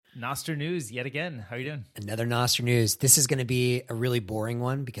Nostr news yet again. How are you doing? Another Nostr news. This is going to be a really boring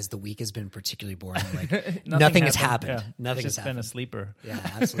one because the week has been particularly boring. Like nothing has happened. Yeah. Nothing has has been happened. a sleeper. Yeah,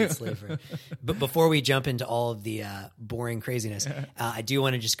 absolute sleeper. But before we jump into all of the boring craziness, I do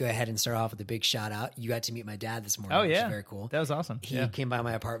want to just go ahead and start off with a big shout out. You got to meet my dad this morning. Oh yeah, which is very cool. That was awesome. He came by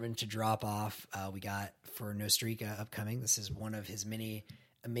my apartment to drop off. We got for Nostrica upcoming. This is one of his many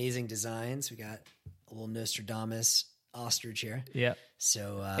amazing designs. We got a little Nostradamus ostrich here. Yeah.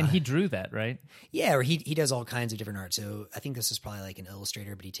 So and he drew that, right? Yeah, or he does all kinds of different art. So I think this is probably like an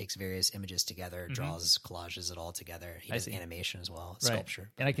illustrator, but he takes various images together, draws, collages it all together. He does animation as well,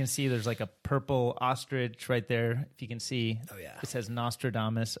 sculpture. And I can see there's like a purple ostrich right there. If you can see, oh yeah, it says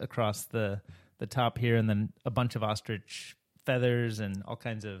Nostradamus across the top here, and then a bunch of ostrich feathers and all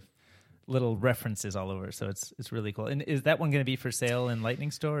kinds of little references all over. So it's really cool. And is that one going to be for sale in Lightning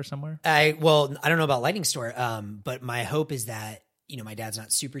Store or somewhere? Well, I don't know about Lightning Store, but my hope is that, my dad's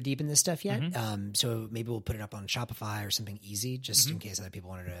not super deep in this stuff yet. So maybe we'll put it up on Shopify or something easy just in case other people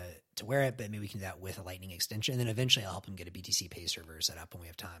wanted to wear it, but maybe we can do that with a Lightning extension. And then eventually I'll help him get a BTC Pay server set up when we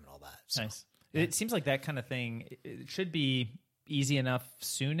have time and all that. So, nice. Yeah. It seems like that kind of thing, it should be easy enough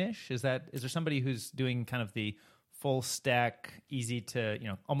soonish. Is there somebody who's doing kind of the full stack, easy to,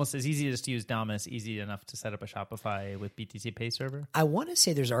 almost as easy as to use Damus, easy enough to set up a Shopify with BTC Pay server? I want to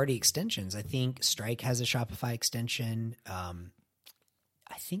say there's already extensions. I think Strike has a Shopify extension.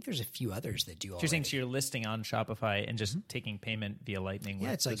 I think there's a few others that do all. You're saying so you're listing on Shopify and just taking payment via Lightning?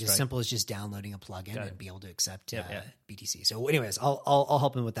 Yeah, it's like as simple as just downloading a plugin and be able to accept BTC. So anyways, I'll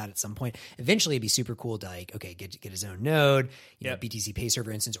help him with that at some point. Eventually it'd be super cool to get his own node, BTC Pay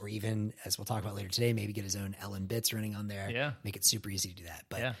server instance, or even, as we'll talk about later today, maybe get his own LN bits running on there. Yeah. Make it super easy to do that.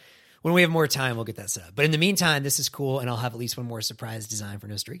 But when we have more time, we'll get that set up. But in the meantime, this is cool, and I'll have at least one more surprise design for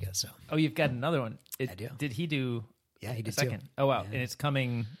Nostrica. So you've got another one. I do. Did he do? Yeah, he did second. Too. Oh wow, yeah. And it's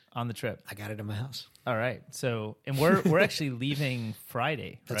coming on the trip. I got it in my house. All right. So, and we're actually leaving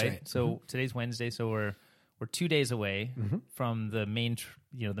Friday, That's right. So today's Wednesday, so we're 2 days away from the main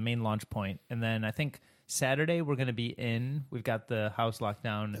the main launch point, and then I think Saturday we're going to be in. We've got the house locked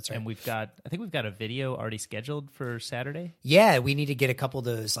down, That's right. and we've got a video already scheduled for Saturday. Yeah, we need to get a couple of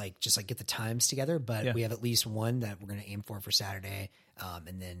those, get the times together, but we have at least one that we're going to aim for Saturday,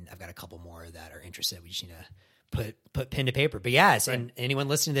 and then I've got a couple more that are interested. We just need to put pen to paper. But yes, and anyone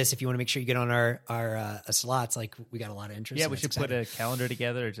listening to this, if you want to make sure you get on our slots, we got a lot of interest. Yeah, we should put a calendar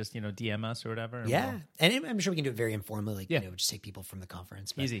together, or just DM us or whatever. Yeah, and I'm sure we can do it very informally. Just take people from the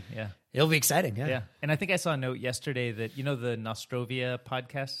conference. But easy, yeah. It'll be exciting. Yeah, and I think I saw a note yesterday that the Nostrovia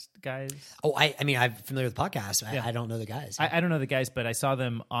podcast guys. Oh, I'm familiar with podcasts. I don't know the guys. I don't know the guys, but I saw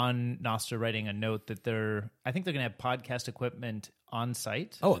them on Nostr writing a note that I think they're going to have podcast equipment on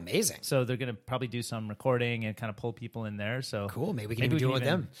site. Oh, amazing. So they're going to probably do some recording and kind of pull people in there. So cool. Maybe we can even do it with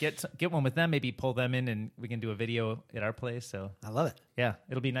them. Get one with them, maybe pull them in, and we can do a video at our place. So I love it. Yeah,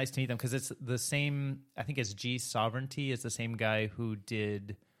 it'll be nice to meet them because it's the same, I think it's G Sovereignty is the same guy who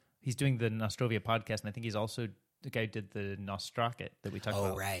he's doing the Nostrovia podcast, and I think he's also the guy who did the Nostrocket that we talked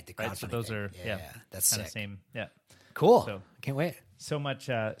about. Oh, right. The right? So those thing. are, that's kind sick. of same. Yeah. Cool. So, can't wait. So much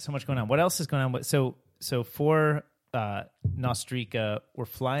going on. What else is going on? So for Nostrica, we're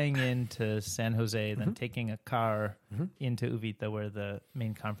flying into San Jose, then taking a car into Uvita, where the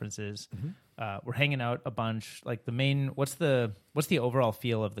main conference is. We're hanging out a bunch. Like the main, what's the overall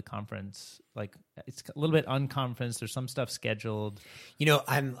feel of the conference? Like it's a little bit unconferenced. There's some stuff scheduled.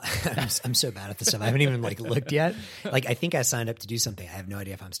 I'm so bad at this stuff. I haven't even looked yet. I think I signed up to do something. I have no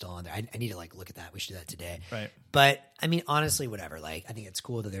idea if I'm still on there. I need to look at that. We should do that today. Right. But honestly, whatever. I think it's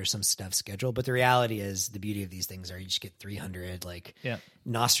cool that there's some stuff scheduled. But the reality is, the beauty of these things are you just get 300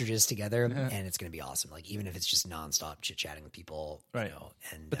 Nostrages together, and it's going to be awesome. Even if it's just nonstop chit chatting with people, right?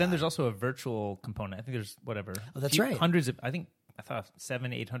 And but then there's also a virtual component. I think there's whatever. Oh, that's right. Hundreds of. I thought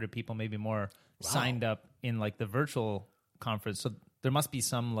 700-800 people, maybe more, signed up in the virtual conference. So there must be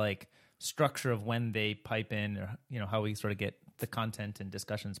some structure of when they pipe in, or how we sort of get the content and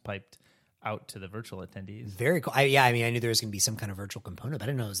discussions piped out to the virtual attendees. Very cool. I knew there was going to be some kind of virtual component, but I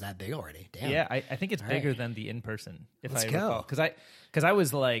didn't know it was that big already. Damn. Yeah, I think it's bigger than the in-person, if Let's I go. recall. Because I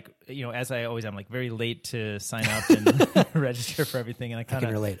was as I always am, very late to sign up and register for everything. And I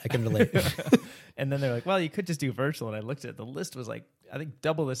can relate. And then they're like, well, you could just do virtual. And I looked at it. The list was I think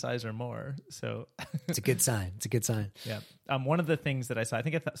double the size or more. So it's a good sign. Yeah. One of the things that I saw, I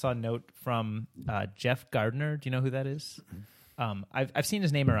think I saw a note from Jeff Gardner. Do you know who that is? I've seen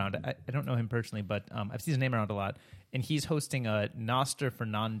his name around. I don't know him personally, but I've seen his name around a lot. And he's hosting a Nostr for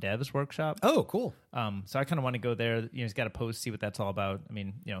non-devs workshop. Oh, cool. So I kind of want to go there. He's got a post, see what that's all about. I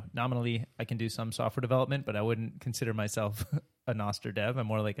mean, nominally I can do some software development, but I wouldn't consider myself a Nostr dev. I'm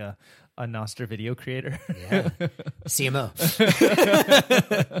more like a Nostr video creator. Yeah. CMO.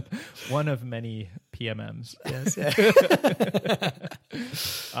 One of many PMMs. Yes.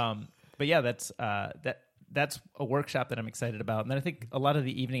 But yeah, that's a workshop that I'm excited about. And then I think a lot of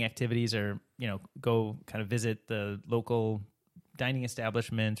the evening activities are, go kind of visit the local dining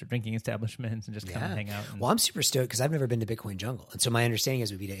establishments or drinking establishments and just kind of hang out. Well, I'm super stoked because I've never been to Bitcoin Jungle. And so my understanding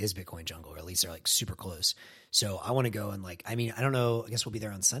is Uvita is Bitcoin Jungle, or at least they're like super close. So I want to go and I don't know, I guess we'll be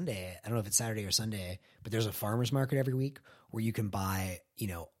there on Sunday. I don't know if it's Saturday or Sunday, but there's a farmer's market every week where you can buy,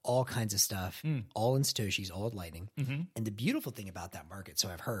 all kinds of stuff, all in Satoshis, all in Lightning. Mm-hmm. And the beautiful thing about that market, so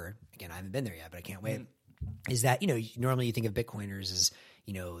I've heard, again, I haven't been there yet, but I can't wait, is that, normally you think of Bitcoiners as,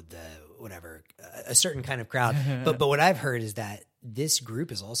 a certain kind of crowd. But what I've heard is that this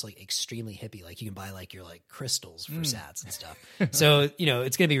group is also extremely hippie. Like you can buy your crystals for sats and stuff. So,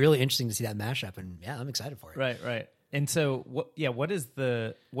 it's going to be really interesting to see that mashup, and yeah, I'm excited for it. Right. And so what is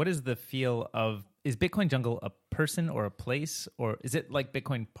the feel of, is Bitcoin Jungle a person or a place, or is it like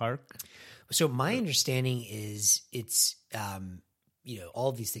Bitcoin Park? So my understanding is it's, all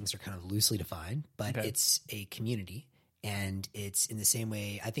of these things are kind of loosely defined, but it's a community. And it's in the same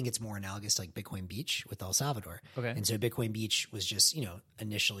way, I think it's more analogous to Bitcoin Beach with El Salvador. Okay. And so Bitcoin Beach was just,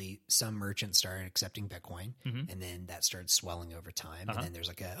 initially some merchants started accepting Bitcoin, and then that started swelling over time. And then there's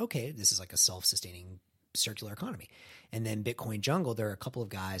this is a self-sustaining circular economy. And then Bitcoin Jungle, there are a couple of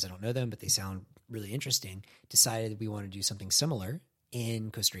guys, I don't know them, but they sound really interesting, decided we want to do something similar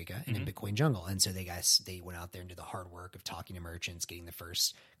in Costa Rica and in Bitcoin Jungle. And so they went out there and did the hard work of talking to merchants, getting the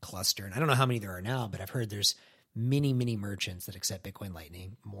first cluster. And I don't know how many there are now, but I've heard there's many, many merchants that accept Bitcoin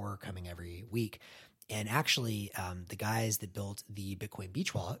Lightning, more coming every week. And actually, the guys that built the Bitcoin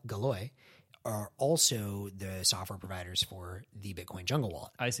Beach wallet, Galoy, are also the software providers for the Bitcoin Jungle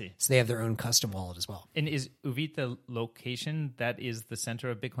wallet. I see. So they have their own custom wallet as well. And is Uvita location, that is the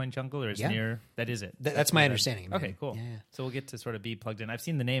center of Bitcoin Jungle, or is near, that is it? That's my understanding. Okay, cool. Yeah. So we'll get to sort of be plugged in. I've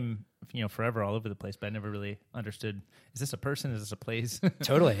seen the name, forever all over the place, but I never really understood, is this a person? Is this a place?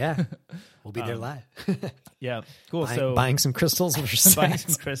 Totally, yeah. We'll be there live. Yeah, cool. Buying some crystals. Buying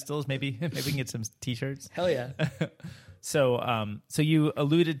some crystals. Maybe we can get some t-shirts. Hell yeah. So you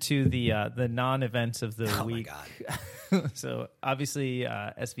alluded to the non-events of the week. Oh my God. So obviously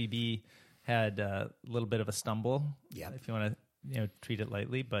SVB had a little bit of a stumble. Yeah. If you want to treat it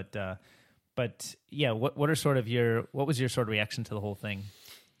lightly, but yeah, what was your sort of reaction to the whole thing?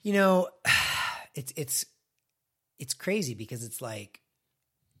 It's crazy because it's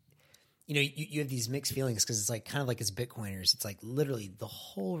you have these mixed feelings because it's kind of as Bitcoiners, it's literally the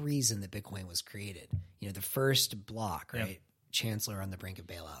whole reason that Bitcoin was created. The first block, right? Yep. Chancellor on the brink of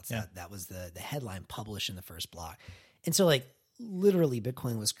bailouts. Yeah. That was the headline published in the first block. And so literally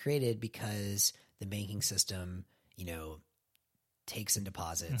Bitcoin was created because the banking system, takes in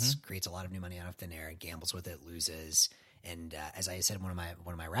deposits, creates a lot of new money out of thin air, gambles with it, loses. And as I said in one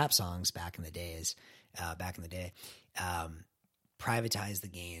of my rap songs back in the day, privatize the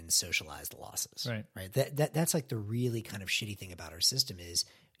gains, socialize the losses. Right. That's the really kind of shitty thing about our system is,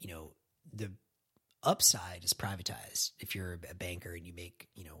 the upside is privatized. If you're a banker and you make,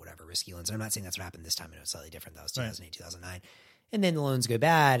 whatever risky loans, I'm not saying that's what happened this time. I know it's slightly different. That was 2008, 2009. And then the loans go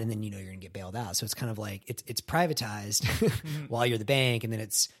bad and then, you're going to get bailed out. So it's kind of it's privatized while you're the bank, and then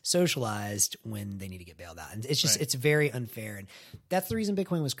it's socialized when they need to get bailed out. And it's just, it's very unfair. And that's the reason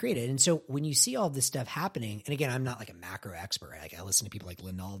Bitcoin was created. And so when you see all this stuff happening, and again, I'm not a macro expert. I listen to people like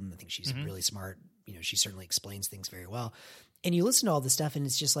Lynn Alden. I think she's really smart. She certainly explains things very well. And you listen to all this stuff and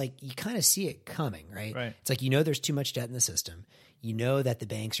it's just you kind of see it coming, right? It's there's too much debt in the system. That the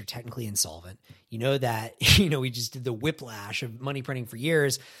banks are technically insolvent. That, we just did the whiplash of money printing for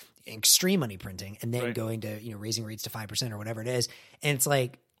years, extreme money printing, and then going to, raising rates to 5% or whatever it is. And it's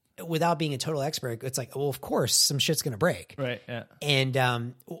without being a total expert, it's well, of course, some shit's going to break. Right. Yeah.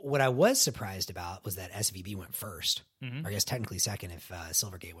 And what I was surprised about was that SVB went first, or I guess technically second if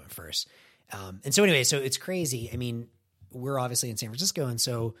Silvergate went first. And so anyway, so it's crazy. I mean, we're obviously in San Francisco. And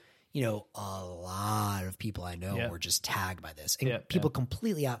so, a lot of people I know were just tagged by this, and people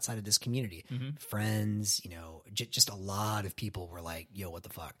completely outside of this community, friends, just a lot of people were yo, what the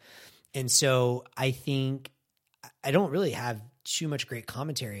fuck? And so I think I don't really have too much great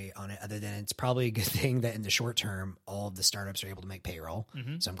commentary on it other than it's probably a good thing that in the short term, all of the startups are able to make payroll.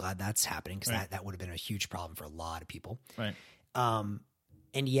 So I'm glad that's happening because that would have been a huge problem for a lot of people. Right.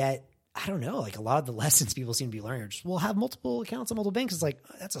 And yet, I don't know, like a lot of the lessons people seem to be learning are just, we'll have multiple accounts on multiple banks. It's like,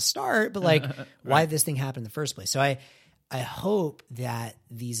 that's a start, but like, why did this thing happen in the first place? So I hope that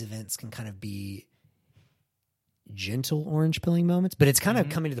these events can kind of be gentle orange pilling moments, but it's kind of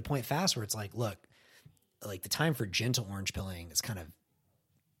coming to the point fast where it's like, look, like the time for gentle orange pilling is kind of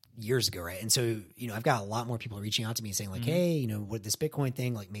years ago, right? And so, I've got a lot more people reaching out to me and saying like, hey, what this Bitcoin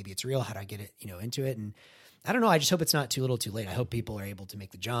thing, like maybe it's real. How do I get it, into it? And I don't know. I just hope it's not too little too late. I hope people are able to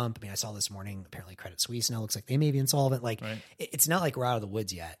make the jump. I mean, I saw this morning, apparently Credit Suisse now looks like they may be insolvent. Like it's not like we're out of the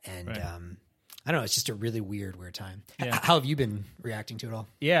woods yet. And I don't know. It's just a really weird time. Yeah. How have you been reacting to it all?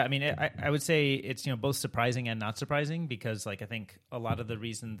 Yeah. I mean, I would say it's, both surprising and not surprising because like, I think a lot of the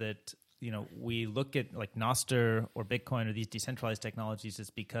reason that, we look at like Nostr or Bitcoin or these decentralized technologies is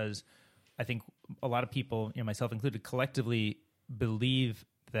because I think a lot of people, myself included, collectively believe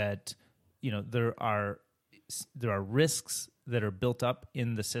that, there are risks that are built up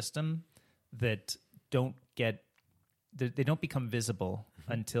in the system that they don't become visible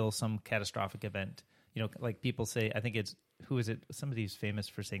until some catastrophic event. Like people say, I think who is it? Somebody's famous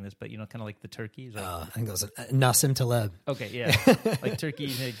for saying this, but kind of like the turkeys. Like, I think it was Nassim Taleb. Okay, yeah, like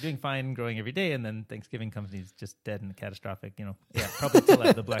turkey doing fine, growing every day, and then Thanksgiving comes and he's just dead and catastrophic. Probably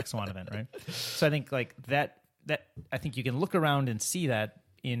Taleb, the black swan event, right? So I think like that I think you can look around and see that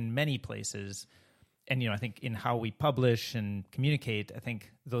in many places, and I think in how we publish and communicate, I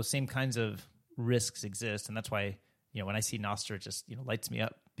think those same kinds of risks exist, and that's why when I see Nostr, it just lights me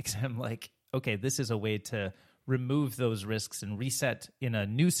up because I'm like, okay, this is a way to remove those risks and reset in a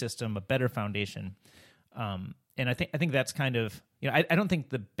new system, a better foundation. And I think that's kind of, I don't think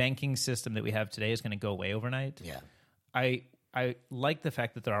the banking system that we have today is going to go away overnight. Yeah. I like the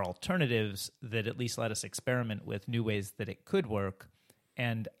fact that there are alternatives that at least let us experiment with new ways that it could work.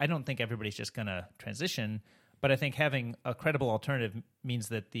 And I don't think everybody's just going to transition, but I think having a credible alternative means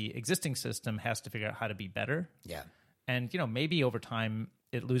that the existing system has to figure out how to be better. Yeah. And, maybe over time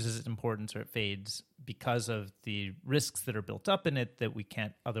it loses its importance or it fades because of the risks that are built up in it that we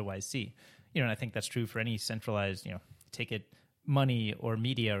can't otherwise see. And I think that's true for any centralized, take it money or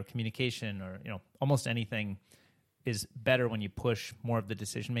media or communication or, almost anything is better when you push more of the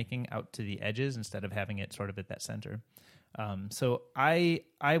decision-making out to the edges instead of having it sort of at that center. So I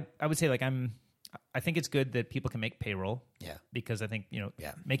would say like I think it's good that people can make payroll. Yeah. Because I think,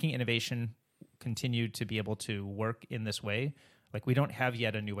 making innovation continue to be able to work in this way. Like we don't have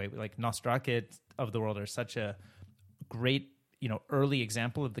yet a new way. Like Nostrocket of the world are such a great, early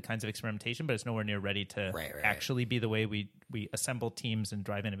example of the kinds of experimentation, but it's nowhere near ready to actually be the way we assemble teams and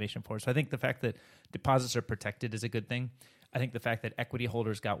drive innovation forward. So I think the fact that deposits are protected is a good thing. I think the fact that equity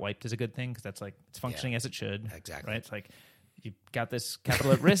holders got wiped is a good thing because that's like it's functioning as it should. Exactly. Right? It's like you got this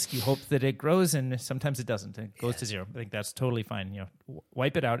capital at risk. You hope that it grows, and sometimes it doesn't. It goes to zero. I think that's totally fine.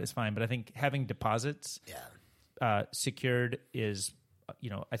 Wipe it out is fine. But I think having deposits secured is,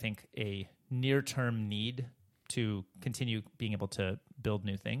 I think a near-term need to continue being able to build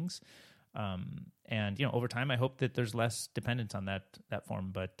new things. And over time, I hope that there's less dependence on that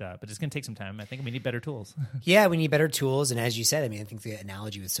form, but it's going to take some time. I think we need better tools. Yeah, we need better tools. And as you said, I mean, I think the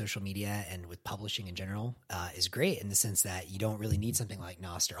analogy with social media and with publishing in general is great in the sense that you don't really need something like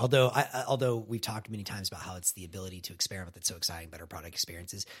Nostr. Although we've talked many times about how it's the ability to experiment that's so exciting, better product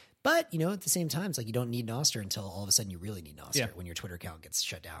experiences. But, at the same time, it's like you don't need Nostr until all of a sudden you really need Nostr when your Twitter account gets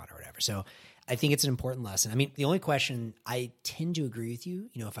shut down or whatever. So I think it's an important lesson. I mean, the only question, I tend to agree with you.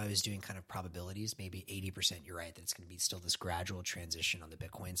 If I was doing kind of probabilities, maybe 80%, you're right, that it's going to be still this gradual transition on the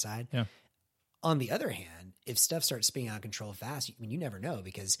Bitcoin side. Yeah. On the other hand, if stuff starts spinning out of control fast, you never know,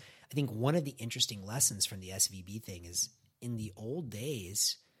 because I think one of the interesting lessons from the SVB thing is in the old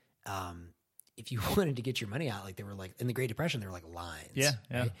days, if you wanted to get your money out, like they were like in the Great Depression, there were like lines. Yeah.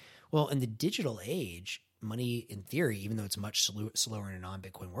 Right? Well, in the digital age, money in theory, even though it's much slower in a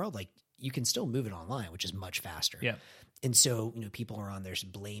non-Bitcoin world, like you can still move it online, which is much faster. Yeah. And so, people are on there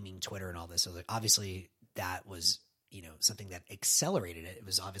blaming Twitter and all this. So obviously that was, something that accelerated it. It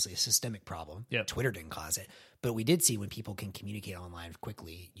was obviously a systemic problem. Yep. Twitter didn't cause it. But we did see when people can communicate online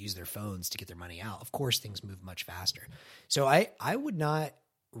quickly, use their phones to get their money out, of course, things move much faster. So I would not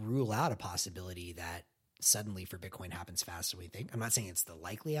rule out a possibility that suddenly for Bitcoin happens faster than we think. I'm not saying it's the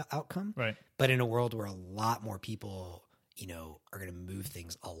likely outcome, right? But in a world where a lot more people, are going to move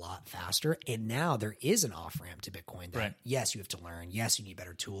things a lot faster. And now there is an off ramp to Bitcoin that yes, you have to learn. Yes, you need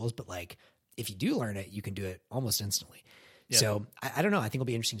better tools, but like if you do learn it, you can do it almost instantly. Yeah. So I don't know. I think it'll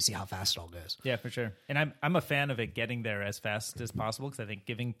be interesting to see how fast it all goes. Yeah, for sure. And I'm a fan of it getting there as fast as possible because I think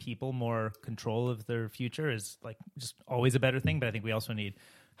giving people more control of their future is like just always a better thing. But I think we also need,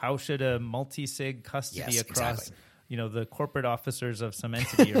 how should a multi-sig custody across the corporate officers of some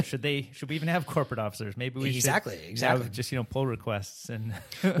entity, or should we even have corporate officers? Maybe we should have just pull requests and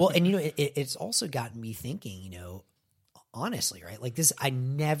well, and it's also gotten me thinking, honestly, right? Like this, I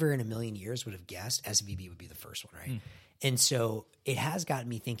never in a million years would have guessed SVB would be the first one, right? And so it has gotten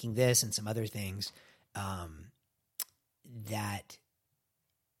me thinking this and some other things that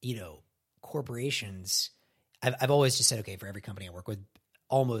corporations. I've always just said, okay, for every company I work with,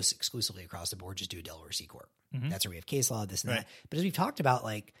 almost exclusively across the board, just do a Delaware C Corp. That's where we have case law, this and that. But as we've talked about,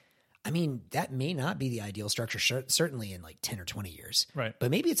 that may not be the ideal structure, certainly in 10 or 20 years. Right.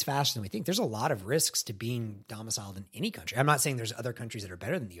 But maybe it's faster than we think. There's a lot of risks to being domiciled in any country. I'm not saying there's other countries that are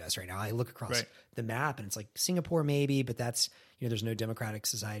better than the U.S. right now. I look across the map and it's like Singapore maybe, but that's, there's no democratic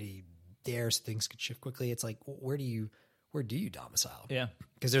society there, so things could shift quickly. It's like, where do you domicile? Yeah.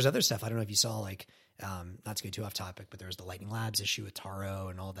 Because there's other stuff. I don't know if you saw, not to go too off topic, but there's the Lightning Labs issue with Taro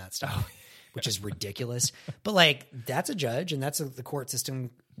and all that stuff, which is ridiculous. But that's a judge and that's the court system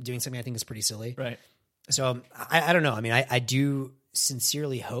doing something I think is pretty silly. Right. So I don't know. I mean, I do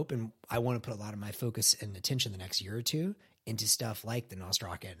sincerely hope, and I want to put a lot of my focus and attention the next year or two into stuff like the Nostr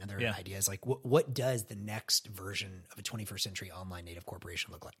rocket and other ideas. Like what does the next version of a 21st century online native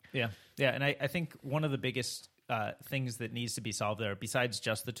corporation look like? Yeah. Yeah. And I think one of the biggest things that needs to be solved there, besides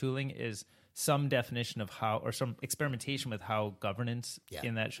just the tooling, is some definition of how, or some experimentation with how governance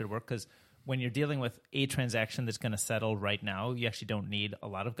in that should work. Because when you're dealing with a transaction that's going to settle right now, you actually don't need a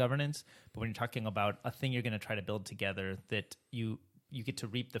lot of governance. But when you're talking about a thing you're going to try to build together that you get to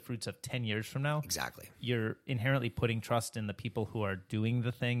reap the fruits of 10 years from now. Exactly. You're inherently putting trust in the people who are doing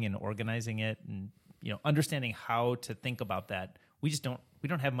the thing and organizing it, and understanding how to think about that. We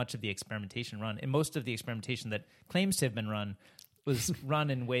don't have much of the experimentation run. And most of the experimentation that claims to have been run was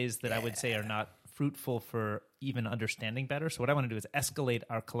run in ways that I would say are not fruitful for even understanding better. So what I want to do is escalate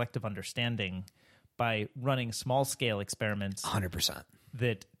our collective understanding by running small-scale experiments 100%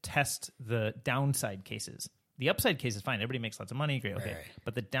 that test the downside cases. The upside case is fine. Everybody makes lots of money. Great. Okay. Right.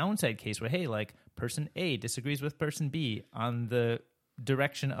 But the downside case where, hey, person A disagrees with person B on the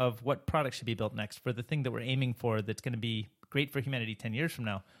direction of what product should be built next for the thing that we're aiming for that's going to be great for humanity 10 years from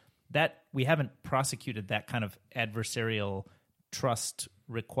now, that we haven't prosecuted that kind of adversarial trust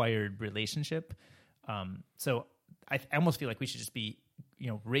required relationship. So I almost feel like we should just be,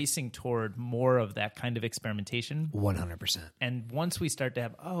 racing toward more of that kind of experimentation. 100%. And once we start to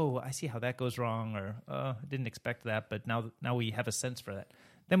have, I see how that goes wrong, or I didn't expect that, but now we have a sense for that,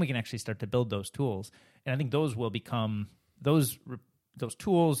 then we can actually start to build those tools. And I think those will become those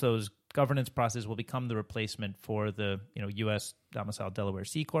tools, those governance processes will become the replacement for the U.S. domiciled Delaware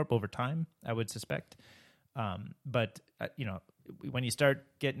C Corp over time, I would suspect. But when you start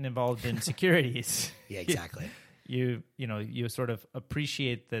getting involved in securities, yeah, exactly. You sort of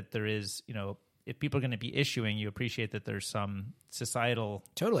appreciate that there is, if people are going to be issuing, you appreciate that there's some societal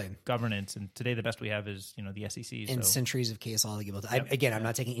governance. And today the best we have is, the SEC. And centuries of case law. I'm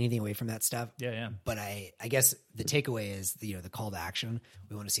not taking anything away from that stuff. Yeah. But I guess the takeaway is, the call to action.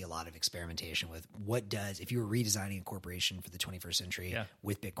 We want to see a lot of experimentation with if you were redesigning a corporation for the 21st century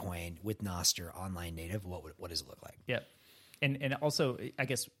with Bitcoin, with Nostr, online native, what does it look like? Yeah. And also, I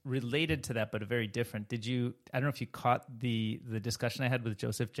guess, related to that, but a very different, I don't know if you caught the discussion I had with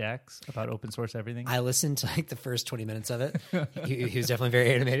Joseph Jacks about open source everything? I listened to the first 20 minutes of it. He was definitely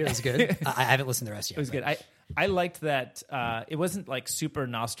very animated. It was good. I haven't listened to the rest yet. It was good. I liked that. It wasn't super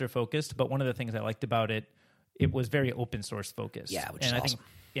Nostr focused, but one of the things I liked about it was very open source focused. Yeah, which is awesome. I think,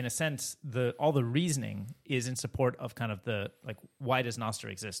 in a sense, all the reasoning is in support of kind of the, why does Nostr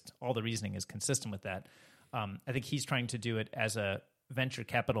exist? All the reasoning is consistent with that. I think he's trying to do it as a venture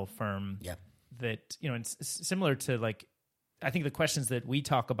capital firm that, it's similar to I think the questions that we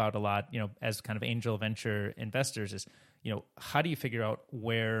talk about a lot, as kind of angel venture investors is, how do you figure out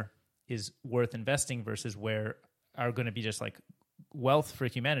where is worth investing versus where are going to be just wealth for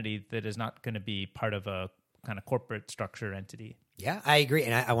humanity that is not going to be part of a kind of corporate structure entity. Yeah, I agree.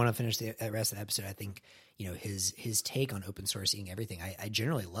 And I want to finish the rest of the episode. I think, his take on open sourcing everything, I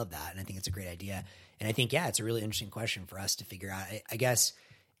generally love that. And I think it's a great idea. And I think, it's a really interesting question for us to figure out. I guess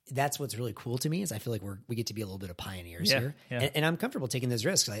that's what's really cool to me is I feel like we get to be a little bit of pioneers here. Yeah. And I'm comfortable taking those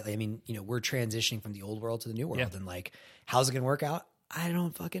risks. I mean, we're transitioning from the old world to the new world. And how's it going to work out? I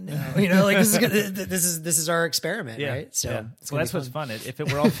don't fucking know. This is our experiment, right? So that's what's fun. If it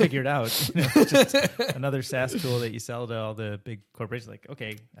were all figured out, just another SaaS tool that you sell to all the big corporations.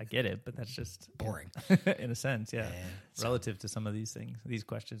 Okay, I get it, but that's just boring in a sense. Yeah. Relative to some of these things, these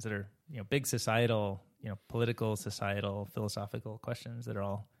questions that are big societal, political, societal, philosophical questions that are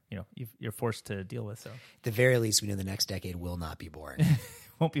all you're forced to deal with. So at the very least, we know the next decade will not be boring.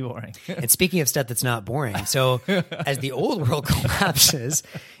 won't be boring. And speaking of stuff that's not boring, so as the old world collapses,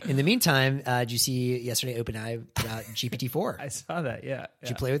 in the meantime, did you see yesterday OpenAI put out GPT-4? I saw that. Yeah.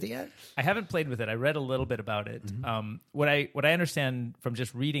 Did you play with it yet? I haven't played with it. I read a little bit about it. What I understand from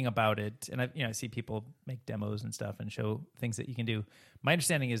just reading about it, and I see people make demos and stuff and show things that you can do. My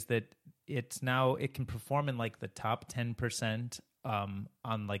understanding is that it can perform in like the top 10%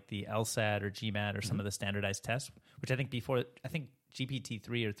 on like the LSAT or GMAT or some of the standardized tests, which I think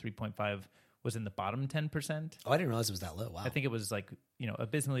GPT-3 or 3.5 was in the bottom 10%. Oh, I didn't realize it was that low. Wow. I think it was like,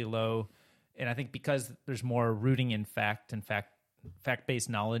 abysmally low. And I think because there's more rooting in fact and fact-based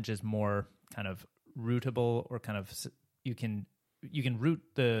knowledge is more kind of rootable, or kind of you can root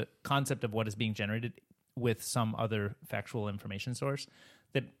the concept of what is being generated with some other factual information source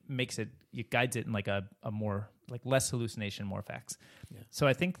that makes it guides it in like a more like less hallucination, more facts. Yeah. So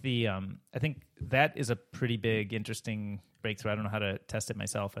I think I think that is a pretty big, interesting breakthrough. I don't know how to test it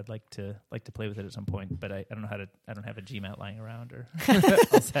myself. I'd like to play with it at some point, but I don't know how to. I don't have a GMAT lying around or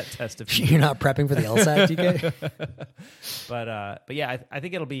LSAT test. You're not prepping for the LSAT, DK? But yeah, I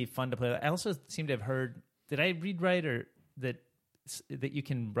think it'll be fun to play. I also seem to have heard. Did I read right, or that you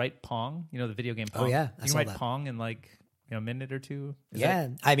can write Pong? The video game Pong. Oh yeah, you can write Pong in like a minute or two. I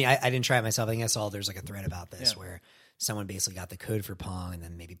mean, I didn't try it myself. I think I saw there's like a thread about this where someone basically got the code for Pong and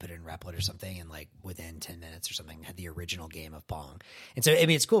then maybe put it in Replit or something, and like within 10 minutes or something had the original game of Pong. And so, I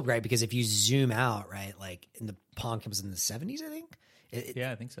mean, it's cool, right? Because if you zoom out, right, like the Pong comes in the 70s, I think.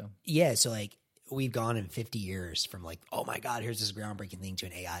 I think so. Yeah, so like we've gone in 50 years from like, oh my God, here's this groundbreaking thing to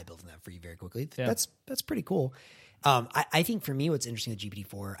an AI building that for you very quickly. Yeah. That's pretty cool. I think for me, what's interesting with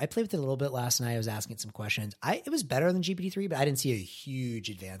GPT-4, I played with it a little bit last night. I was asking it some questions. It was better than GPT-3, but I didn't see a huge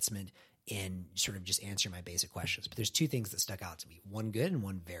advancement in sort of just answering my basic questions. But there's two things that stuck out to me, one good and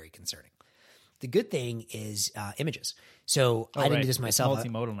one very concerning. The good thing is images. So I didn't do this myself. It's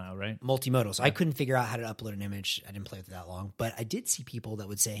multimodal now, right? Multimodal. So I couldn't figure out how to upload an image. I didn't play with it that long. But I did see people that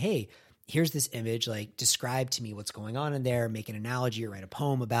would say, hey, here's this image. Like, describe to me what's going on in there, make an analogy or write a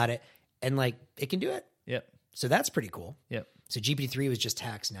poem about it. And like, it can do it. Yep. So that's pretty cool. Yep. So GPT-3 was just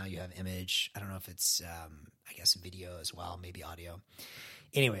text. Now you have image. I don't know if it's, I guess, video as well, maybe audio.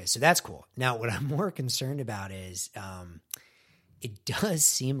 Anyway, so that's cool. Now, what I'm more concerned about is it does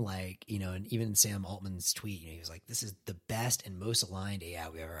seem like, and even Sam Altman's tweet, he was like, this is the best and most aligned AI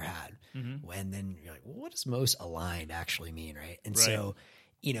we've ever had. Mm-hmm. And then you're like, well, what does most aligned actually mean, right? And so,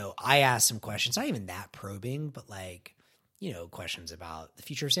 I asked some questions, not even that probing, but like, questions about the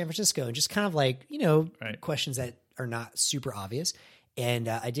future of San Francisco and just kind of like, questions that are not super obvious. And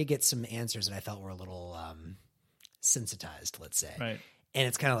I did get some answers that I felt were a little sensitized, let's say. Right. And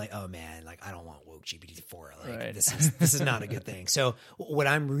it's kind of like, oh man, like I don't want woke GPT-4. Like this is not a good thing. So what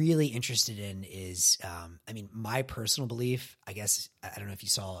I'm really interested in is, my personal belief, I guess, I don't know if you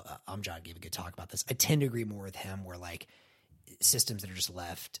saw, Amjad gave a good talk about this. I tend to agree more with him where like systems that are just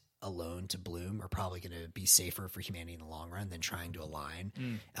left alone to bloom are probably going to be safer for humanity in the long run than trying to align.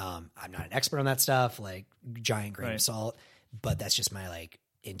 I'm not an expert on that stuff, like giant grain of salt, but that's just my like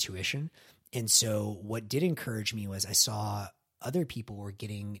intuition. And so what did encourage me was I saw other people were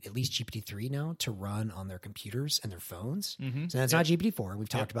getting at least GPT-3 now to run on their computers and their phones. Mm-hmm. So that's not GPT-4. We've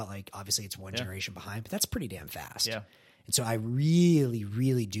talked about like, obviously it's one generation behind, but that's pretty damn fast. Yeah. And so I really,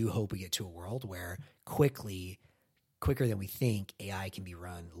 really do hope we get to a world where quicker than we think, AI can be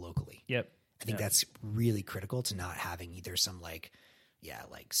run locally. Yep. I think that's really critical to not having either some like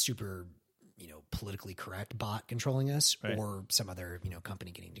super, politically correct bot controlling us or some other, company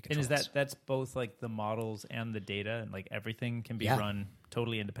getting to control us. And is that's both like the models and the data and like everything can be run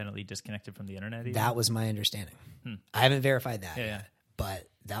totally independently, disconnected from the internet? Even? That was my understanding. I haven't verified that yet, but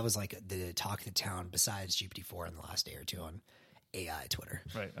that was like the talk of the town besides GPT-4 in the last day or two on AI Twitter.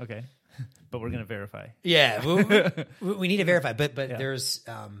 Right. Okay. But we're going to verify. Yeah. We need to verify. But there's,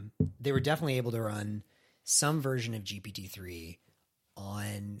 they were definitely able to run some version of GPT-3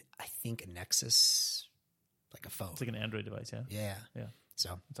 on, I think, a Nexus, like a phone. It's like an Android device. Yeah. Yeah.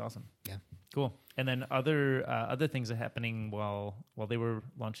 So it's awesome. Yeah. Cool. And then other things are happening while they were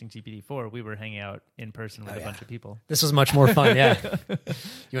launching GPT-4. We were hanging out in person with a bunch of people. This was much more fun. Yeah.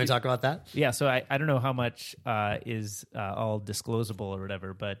 You want to talk about that? Yeah. So I don't know how much is all disclosable or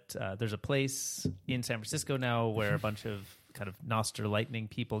whatever, but there's a place in San Francisco now where a bunch of kind of Nostr Lightning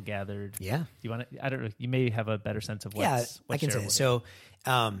people gathered. Yeah. You want to? I don't know. You may have a better sense of what's I can say it. So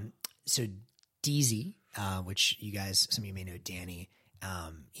DZ, which you guys, some of you may know Danny.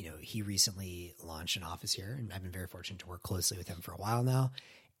 He recently launched an office here, and I've been very fortunate to work closely with him for a while now.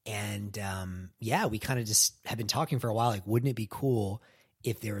 And we kind of just have been talking for a while. Like, wouldn't it be cool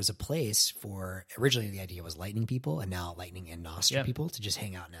if there was a place for, originally the idea was Lightning people and now Lightning and Nostr people to just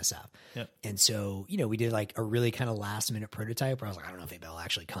hang out in SF. Yep. And so, we did like a really kind of last minute prototype where I was like, I don't know if anybody will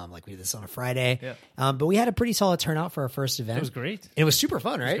actually come. Like we did this on a Friday, but we had a pretty solid turnout for our first event. It was great. And it was super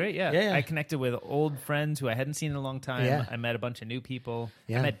fun, right? It was great. Yeah. I connected with old friends who I hadn't seen in a long time. Yeah. I met a bunch of new people.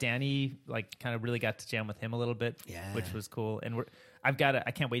 Yeah. I met Danny, like kind of really got to jam with him a little bit, which was cool. And I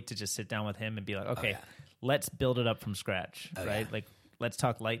can't wait to just sit down with him and be like, okay, let's build it up from scratch, right? Like, let's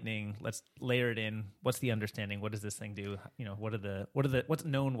talk Lightning. Let's layer it in. What's the understanding? What does this thing do? What's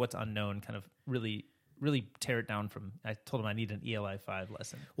known, what's unknown? Kind of really, really tear it down from. I told him I need an ELI 5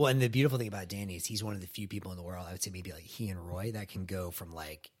 lesson. Well, and the beautiful thing about Danny is he's one of the few people in the world, I would say maybe like he and Roy, that can go from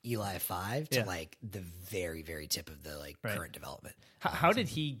like ELI 5 to like the very, very tip of the like current development. How did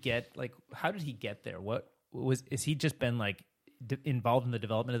he get there? Is he just been like involved in the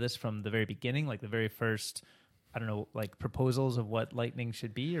development of this from the very beginning, like the very first, I don't know, like proposals of what Lightning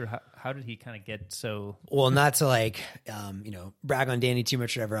should be, or how did he kind of get so? Well, not to like, brag on Danny too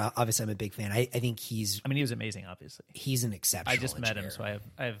much or whatever. Obviously, I'm a big fan. I think he was amazing. Obviously, he's an exceptional. I just met him, so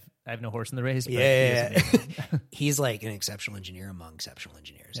I have no horse in the race. But yeah. He's like an exceptional engineer among exceptional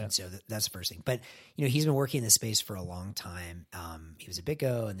engineers, and so that's the first thing. But he's been working in this space for a long time. He was at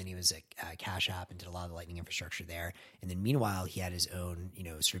BitGo, and then he was at Cash App and did a lot of the Lightning infrastructure there. And then meanwhile, he had his own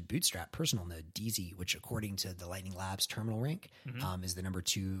sort of bootstrap personal node, DZ, which according to the Lightning Labs terminal rank is the number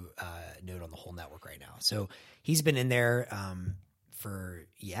 2 node on the whole network right now. So he's been in there for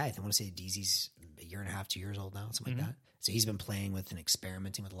I want to say DZ's a year and a half, 2 years old now, something like that. So he's been playing with and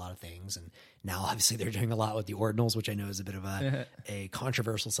experimenting with a lot of things. And now obviously they're doing a lot with the ordinals, which I know is a bit of a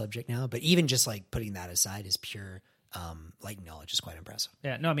controversial subject now. But even just like putting that aside, his pure Lightning knowledge is quite impressive.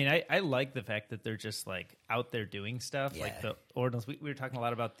 Yeah, no, I mean, I like the fact that they're just like out there doing stuff. Yeah. Like the ordinals. We were talking a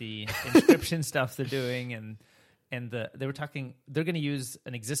lot about the inscription stuff they're doing, and they were talking, they're going to use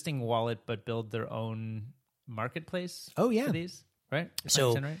an existing wallet but build their own marketplace. Oh yeah, for these, right?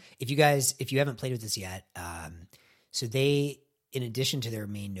 So if you haven't played with this yet, so they, in addition to their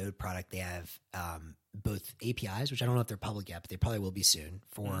main node product, they have both APIs, which I don't know if they're public yet, but they probably will be soon,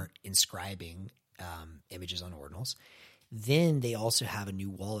 for inscribing images on ordinals. Then they also have a new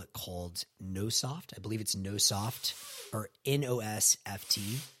wallet called Nosoft. I believe it's Nosoft or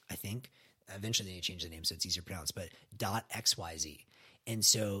NOSFT, I think. Eventually they change the name so it's easier to pronounce, but .xyz. And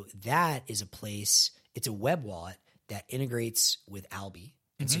so that is a place, it's a web wallet that integrates with Alby.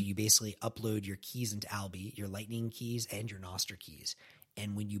 And so you basically upload your keys into Alby, your Lightning keys and your Nostr keys.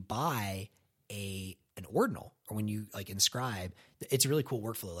 And when you buy an ordinal, or when you like inscribe, it's a really cool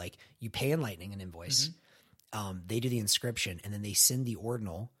workflow. Like you pay in Lightning an invoice, they do the inscription, and then they send the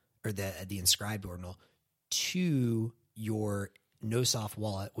ordinal or the inscribed ordinal to your Nosoft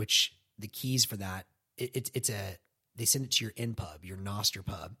wallet, which the keys for that, they send it to your NPub, your Nostr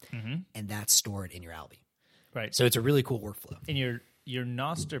pub, and that's stored in your Alby. Right. So it's a really cool workflow. In your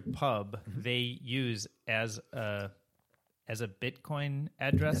Nostr pub, they use as a Bitcoin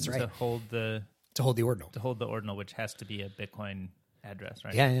address to hold the ordinal, which has to be a Bitcoin address,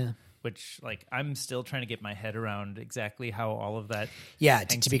 right? Yeah. Which, like, I'm still trying to get my head around exactly how all of that. Yeah,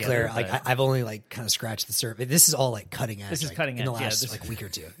 to be clear, like I've only like kind of scratched the surface. This is all like cutting edge. This is like, cutting edge in the last like week or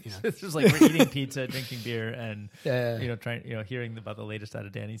two. This is like we're eating pizza, drinking beer, and hearing about the latest out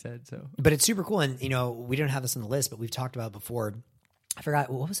of Danny's head. So, but it's super cool, and we don't have this on the list, but we've talked about it before. I forgot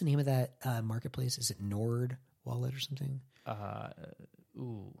what was the name of that marketplace. Is it Nord Wallet or something?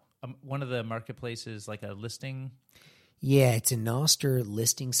 One of the marketplaces, like a listing. Yeah, it's a Nostr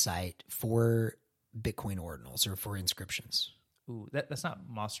listing site for Bitcoin ordinals or for inscriptions. Ooh, that's not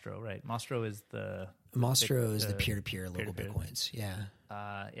Mostro, right? Mostro is the peer-to-peer local Bitcoins. Yeah.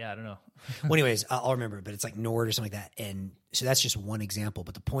 I don't know. Well, anyways, I'll remember, but it's like Nord or something like that. And so that's just one example.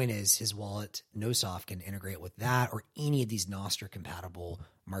 But the point is his wallet, Nosoft, can integrate with that or any of these Nostr-compatible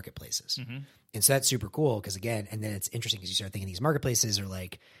marketplaces. And so that's super cool because, again, and then it's interesting because you start thinking these marketplaces are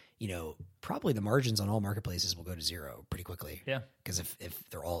like, probably the margins on all marketplaces will go to zero pretty quickly. Yeah. Because if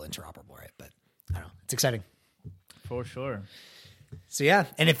they're all interoperable, right? But I don't know. It's exciting. For sure. So yeah,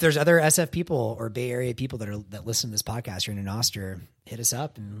 and if there's other SF people or Bay Area people that listen to this podcast, you're in a Nostr, hit us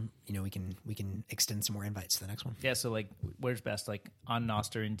up, and we can extend some more invites to the next one. Yeah. So like, where's best? Like on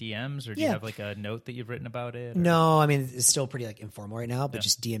Nostr in DMs, or do you have like a note that you've written about it? Or? No, I mean it's still pretty like informal right now, but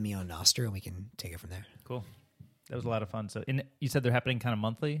just DM me on Nostr, and we can take it from there. Cool. That was a lot of fun. So, you said they're happening kind of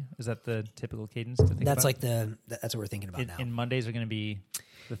monthly. Is that the typical cadence to think that's about? That's what we're thinking about now. And Mondays are going to be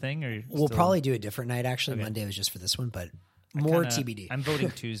the thing, or we'll probably do a different night. Actually, okay. Monday was just for this one, but more TBD. I'm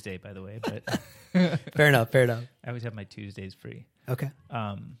voting Tuesday, by the way, but fair enough. I always have my Tuesdays free. Okay.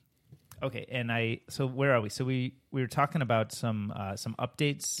 Okay, and so where are we? So we were talking about some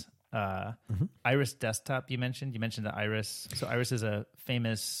updates. Iris Desktop you mentioned the Iris. So Iris is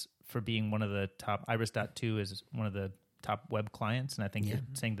famous for being one of the top. Iris.2 is one of the top web clients, and I think you're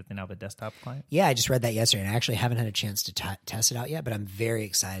saying that they now have a desktop client. Yeah, I just read that yesterday, and I actually haven't had a chance to test it out yet, but I'm very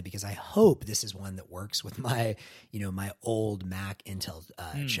excited because I hope this is one that works with my old Mac Intel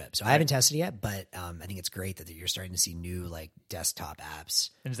chip. So I haven't tested it yet, but I think it's great that you're starting to see new like desktop apps.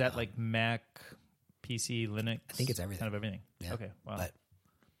 And is that like Mac, PC, Linux? I think it's everything. Kind of everything. Yeah. Okay, wow. But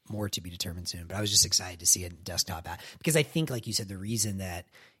more to be determined soon. But I was just excited to see a desktop app because I think, like you said, the reason that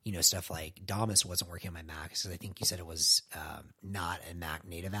stuff like Damus wasn't working on my Mac is because I think you said it was not a Mac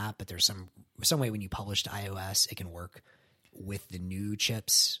native app, but there's some way when you publish to iOS, it can work with the new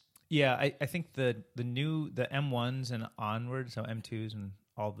chips. Yeah, I think the M1s and onward, so M2s and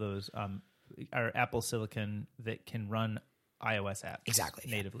all those are Apple Silicon that can run iOS apps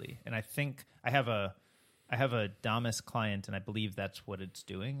natively. And I think I have a Damus client, and I believe that's what it's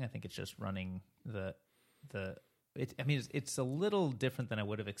doing. I think it's just running it's a little different than I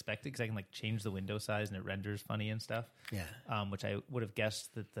would have expected because I can like change the window size and it renders funny and stuff. Yeah. Which I would have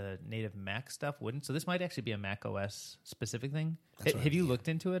guessed that the native Mac stuff wouldn't. So this might actually be a Mac OS specific thing. Have you looked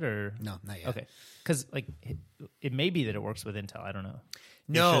into it or no? Not yet. Okay, because like it may be that it works with Intel. I don't know.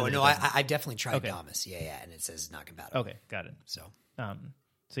 No. I definitely tried Damus. Yeah, and it says not compatible. Okay, got it. So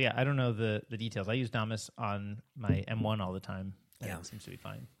yeah, I don't know the details. I use Damus on my M1 all the time. And it seems to be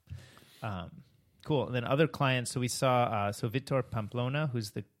fine. Cool. And then other clients. So we saw Vitor Pamplona, who's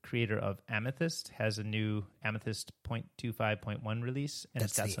the creator of Amethyst, has a new Amethyst 0.25.1 release. And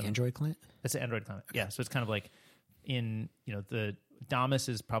that's the Android client? That's the Android client. Okay. Yeah. So it's kind of like the Damus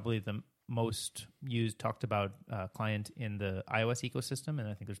is probably the most used, talked about client in the iOS ecosystem. And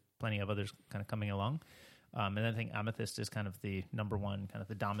I think there's plenty of others kind of coming along. And I think Amethyst is kind of the number one, kind of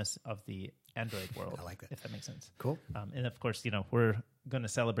the Damus of the Android world. I like that. If that makes sense. Cool. And of course, we're going to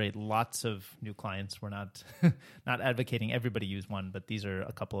celebrate lots of new clients. We're not not advocating everybody use one, but these are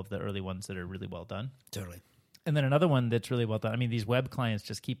a couple of the early ones that are really well done. Totally. And then another one that's really well done. I mean, these web clients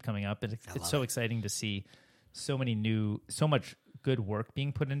just keep coming up, and it's so exciting to see so much good work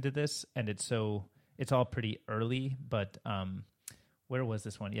being put into this, and it's all pretty early. But where was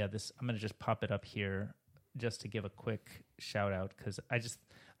this one? Yeah, I'm going to just pop it up here just to give a quick shout out because I just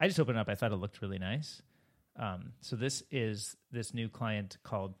opened it up. I thought it looked really nice. So this is this new client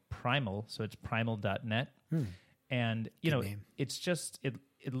called Primal. So it's primal.net. And, it's just,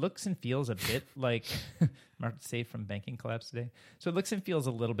 it looks and feels a bit like Mark Safe from Banking Collapse today. So it looks and feels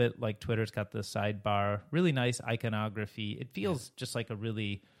a little bit like Twitter's got the sidebar, really nice iconography. It feels just like a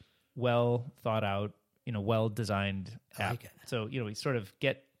really well thought out, well designed app. I like it. So, we sort of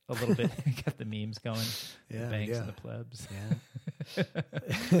get a little bit, get the memes going, the banks and the plebs. Yeah.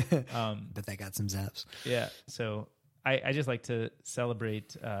 But they got some zaps. Yeah. So I just like to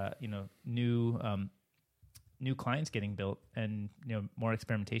celebrate, new clients getting built and, more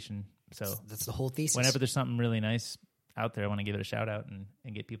experimentation. So that's the whole thesis. Whenever there's something really nice out there, I want to give it a shout out and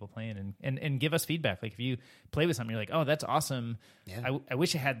get people playing and give us feedback. Like if you play with something, you're like, oh, that's awesome. Yeah. I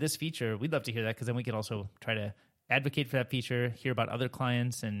wish it had this feature. We'd love to hear that because then we could also try to advocate for that feature, hear about other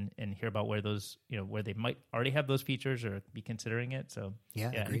clients and hear about where those, where they might already have those features or be considering it. So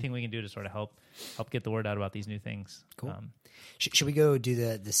anything we can do to sort of help get the word out about these new things. Cool. Should we go do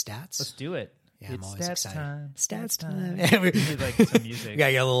the stats? Let's do it. Yeah, I'm always stats excited. Time. Stats time. We need like some music. Yeah,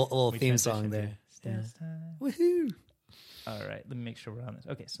 a little theme song there. Stats time. Woohoo! All right, let me make sure we're on this.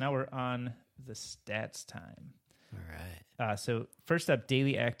 Okay, so now we're on the stats time. All right. So first up,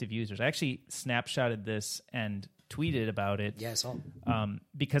 daily active users. I actually snapshotted this and tweeted about it. Yeah, I saw.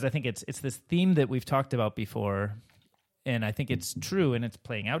 Because I think it's this theme that we've talked about before, and I think it's true, and it's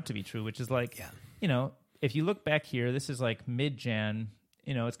playing out to be true, which is like, if you look back here, this is like mid-Jan.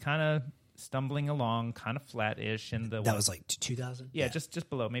 It's kind of stumbling along, kind of flat-ish. That was like 2,000? Yeah, just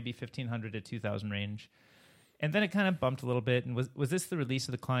below, maybe 1,500 to 2,000 range. And then it kind of bumped a little bit. And was this the release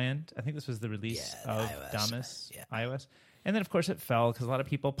of the client? I think this was the release of iOS. Damus, iOS. And then, of course, it fell because a lot of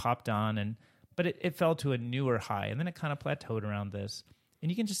people popped on. But it fell to a newer high. And then it kind of plateaued around this.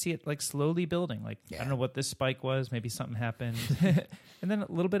 And you can just see it like slowly building. Like, I don't know what this spike was. Maybe something happened. And then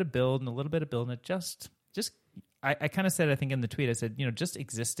a little bit of build and a little bit of build. And it just I kind of said, I think in the tweet, I said, just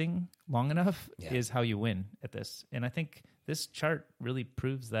existing long enough is how you win at this. And I think this chart really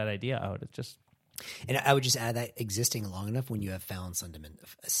proves that idea out. It just... And I would just add that existing long enough when you have found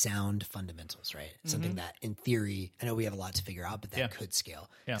sound fundamentals, right? Something that, in theory, I know we have a lot to figure out, but that could scale.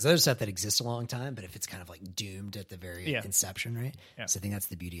 Because there's stuff that exists a long time, but if it's kind of like doomed at the very inception, right? Yeah. So I think that's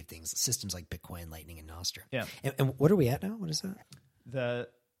the beauty of things. Systems like Bitcoin, Lightning, and Nostr. Yeah. And what are we at now? What is that? The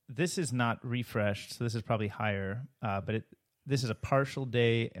this is not refreshed, so this is probably higher. But this is a partial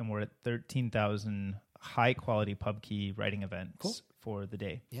day, and we're at 13,000 high quality pub key writing events for the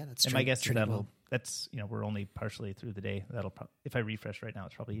day. Yeah, that's and my guess is that's we're only partially through the day. That'll if I refresh right now,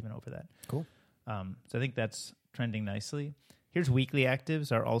 it's probably even over that. Cool. So I think that's trending nicely. Here's weekly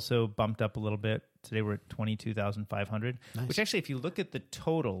actives are also bumped up a little bit. Today we're at 22,500, which actually, if you look at the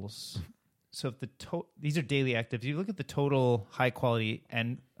totals, so if these are daily actives, if you look at the total high quality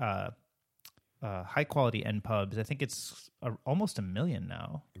and end pubs, I think it's almost 1 million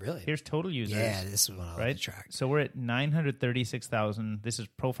now. Really? Here's total users. Yeah, this is what I like to track. So we're at 936,000. This is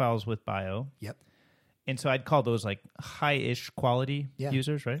profiles with bio. Yep. And so I'd call those like high-ish quality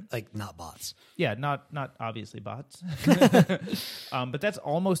users, right? Like not bots. Yeah, not obviously bots. But that's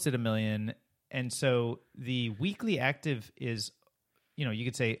almost at 1 million. And so the weekly active is, you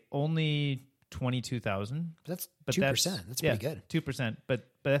could say only 22,000. That's 2%. That's pretty good. 2%. But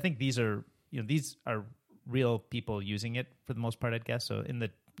I think these are real people using it for the most part, I'd guess. So in the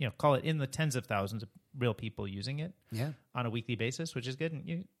call it in the tens of thousands of real people using it on a weekly basis, which is good.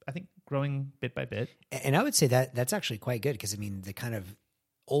 And I think growing bit by bit. And I would say that that's actually quite good because, the kind of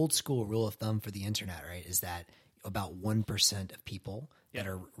old school rule of thumb for the internet, right, is that about 1% of people that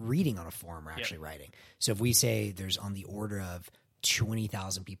are reading on a forum are actually writing. So if we say there's on the order of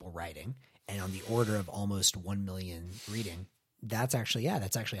 20,000 people writing and on the order of almost 1 million reading, that's actually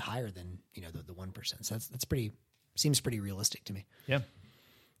higher than, the 1%. So seems pretty realistic to me. Yeah.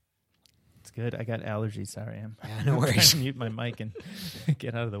 It's good. I got allergies. Sorry, I'm no worries. trying to mute my mic and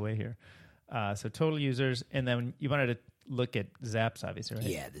get out of the way here. So total users, and then you wanted to look at zaps, obviously, right?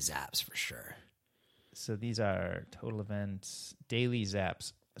 Yeah, the zaps for sure. So these are total events, daily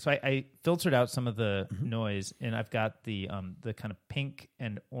zaps. So I filtered out some of the noise, and I've got the kind of pink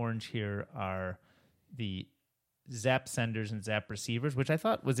and orange here are the zap senders and zap receivers, which I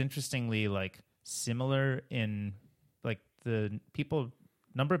thought was interestingly like similar in like the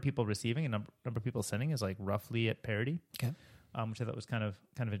number of people receiving and number of people sending is like roughly at parity. Okay. Which I thought was kind of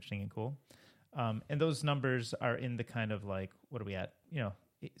interesting and cool. And those numbers are in the kind of like, what are we at?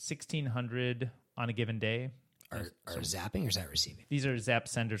 1,600 on a given day. Are zapping or is that receiving? These are zap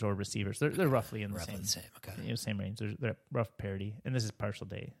senders or receivers. They're roughly in the same. Okay. Same range. They're at rough parity. And this is partial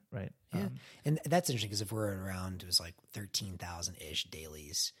day, right? Yeah. And that's interesting because if we're around, it was like 13,000-ish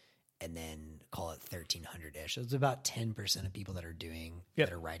dailies and then call it 1,300-ish. So it's about 10% of people that are doing,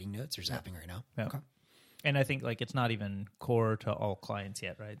 that are writing notes or zapping right now. Yeah. Okay. And I think like it's not even core to all clients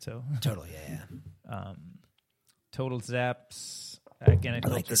yet, right? So totally, yeah. Total zaps. Again, I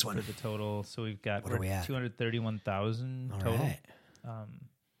like this one for the total. So we've got 231,000 total. Right.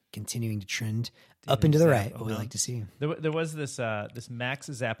 Continuing to trend up into the right. What we like to see. There was this max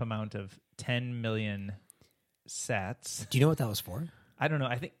zap amount of 10 million sats. Do you know what that was for? I don't know.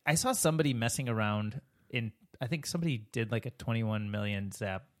 I think I saw somebody messing around I think somebody did like a 21 million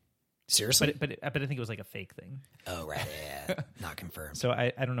zap. Seriously? But I think it was like a fake thing. Oh, right. Yeah. Not confirmed. So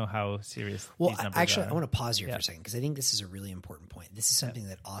I don't know how serious these numbers actually, are. I want to pause here for a second because I think this is a really important point. This is something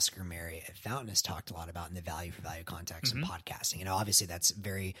that Oscar Mary at Fountain has talked a lot about in the value for value context of podcasting. Obviously that's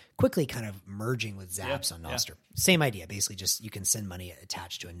very quickly kind of merging with zaps on Nostr. Same idea. Basically just you can send money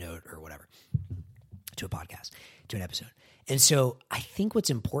attached to a note or whatever, to a podcast, to an episode. And so I think what's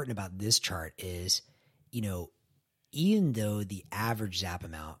important about this chart is, even though the average zap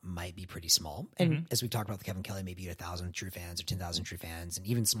amount might be pretty small, and as we talked about with Kevin Kelly, maybe 1,000 true fans or 10,000 true fans, and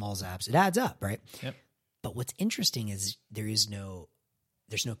even small zaps, it adds up, right? Yep. But what's interesting is there's no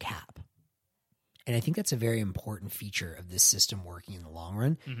cap. And I think that's a very important feature of this system working in the long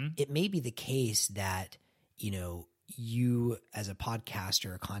run. It may be the case that, you as a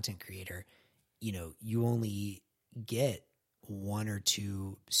podcaster or content creator, you only get one or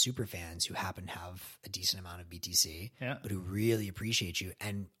two super fans who happen to have a decent amount of BTC, but who really appreciate you.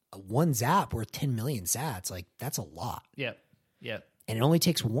 And one zap worth 10 million sats, like that's a lot. Yeah. And it only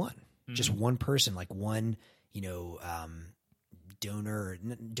takes one, just one person, like one, donor.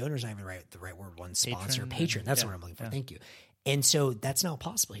 Donor's not even the right word. One sponsor, patron. That's what I'm looking for. Thank you. And so that's not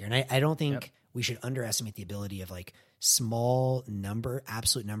possible here. And I don't think we should underestimate the ability of like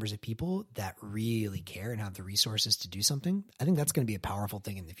absolute numbers of people that really care and have the resources to do something. I think that's going to be a powerful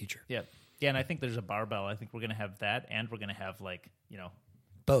thing in the future. Yeah. Yeah. And I think there's a barbell. I think we're going to have that, and we're going to have like,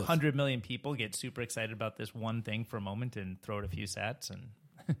 both 100 million people get super excited about this one thing for a moment and throw it a few sats and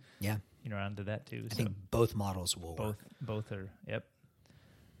yeah, onto that too. I think both models will work. Both are, yep.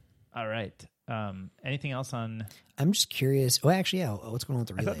 All right. Anything else on? I'm just curious. Oh, actually, yeah. What's going on with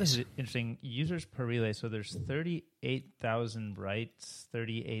the relays? I thought this is interesting. Users per relay. So there's 38,000 writes,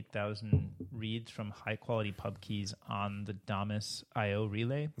 38,000 reads from high quality pub keys on the Damus IO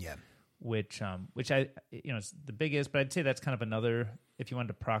relay. Yeah. Which I, it's the biggest, but I'd say that's kind of another, if you wanted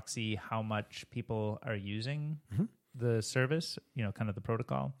to proxy how much people are using the service, kind of the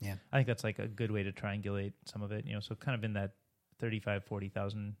protocol. Yeah. I think that's like a good way to triangulate some of it, so kind of in that 35,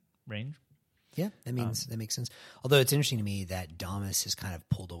 40,000 range. Yeah, that makes sense. Although it's interesting to me that Damus is kind of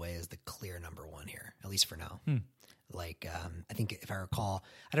pulled away as the clear number one here, at least for now. Like, I think if I recall,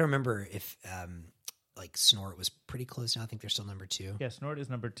 I don't remember if like Snort was pretty close now. I think they're still number 2. Yeah, Snort is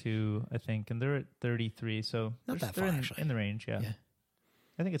number 2, I think, and they're at 33. So not that far, actually. In the range, yeah.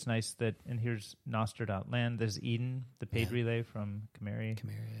 I think it's nice that, and here's Nostr.land. There's Eden, the paid relay from Camary.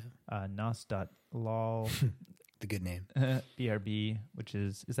 Nos.lol. The good name. BRB, which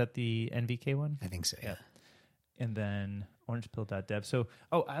is that the NVK one? I think so, yeah. And then orangepill.dev. So,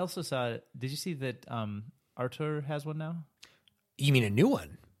 I also saw, did you see that Artur has one now? You mean a new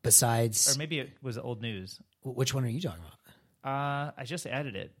one? Besides, or maybe it was old news. Which one are you talking about? I just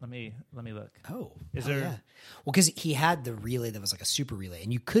added it. Let me look. Is there? Yeah. Well, because he had the relay that was like a super relay,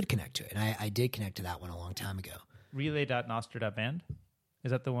 and you could connect to it, and I did connect to that one a long time ago. Relay.nostr.band?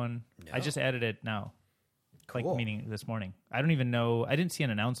 Is that the one? No. I just added it now. Cool. Like meaning this morning. I don't even know. I didn't see an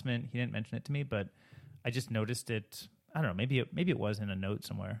announcement. He didn't mention it to me, but I just noticed it. I don't know. Maybe it was in a note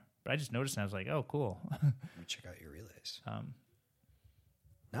somewhere, but I just noticed and I was like, oh, cool. Let me check out your relays.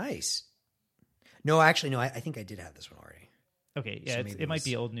 Nice. No, actually, no. I think I did have this one already. Okay, yeah, so it might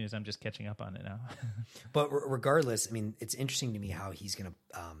be old news. I'm just catching up on it now. But regardless, I mean, it's interesting to me how he's going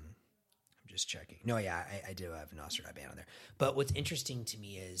to. I'm just checking. No, yeah, I do have Nostr.band on there. But what's interesting to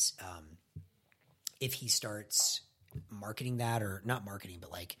me is if he starts marketing that, or not marketing,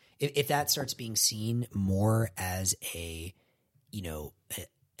 but like if that starts being seen more as an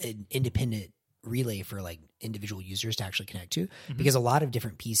independent relay for like individual users to actually connect to, because a lot of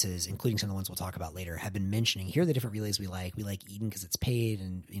different pieces, including some of the ones we'll talk about later, have been mentioning here are the different relays we like. We like Eden because it's paid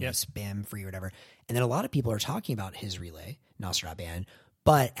and spam free or whatever. And then a lot of people are talking about his relay, Nostr.band,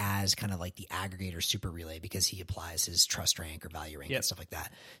 but as kind of like the aggregator super relay because he applies his trust rank or value rank and stuff like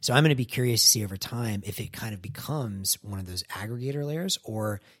that. So I'm going to be curious to see over time if it kind of becomes one of those aggregator layers,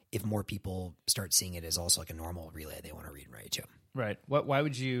 or if more people start seeing it as also like a normal relay they want to read and write to. Right. Why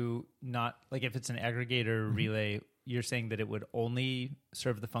would you not, like if it's an aggregator relay, you're saying that it would only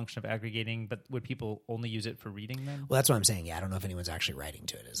serve the function of aggregating, but would people only use it for reading then? Well, that's what I'm saying. Yeah, I don't know if anyone's actually writing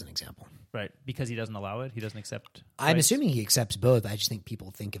to it as an example. Right. Because he doesn't allow it? He doesn't accept I'm assuming he accepts both. I just think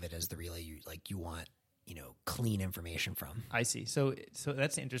people think of it as the relay you want, clean information from. I see. So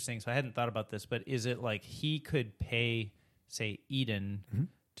that's interesting. So I hadn't thought about this, but is it like he could pay, say, Eden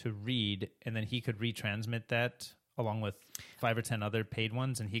to read, and then he could retransmit that along with 5 or 10 other paid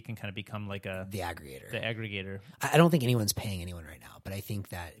ones, and he can kind of become like the aggregator. I don't think anyone's paying anyone right now, but I think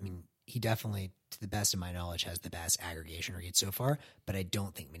that, he definitely, to the best of my knowledge, has the best aggregation read so far, but I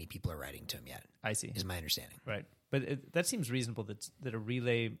don't think many people are writing to him yet. I see. Is my understanding. Right. But that seems reasonable that a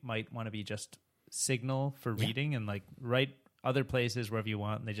relay might want to be just signal for reading and like write other places wherever you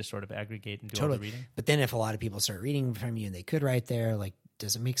want, and they just sort of aggregate and do all the reading. But then if a lot of people start reading from you and they could write there, like,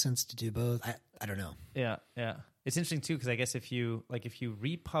 does it make sense to do both? I don't know. Yeah. It's interesting too, because I guess if you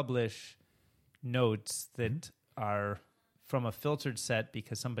republish notes that are from a filtered set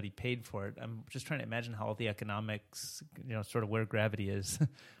because somebody paid for it, I'm just trying to imagine how all the economics, sort of where gravity is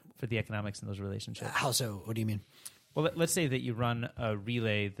for the economics in those relationships. How so? What do you mean? Well, let's say that you run a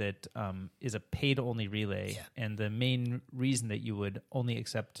relay that is a paid-only relay, and the main reason that you would only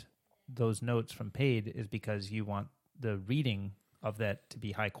accept those notes from paid is because you want the reading of that to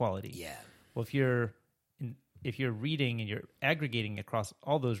be high quality. Yeah. Well, if you're reading and you're aggregating across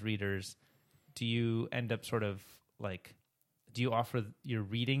all those readers, do you end up sort of like, do you offer your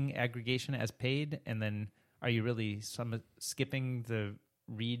reading aggregation as paid, and then are you really skipping the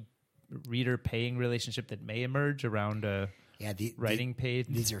reader paying relationship that may emerge around writing paid?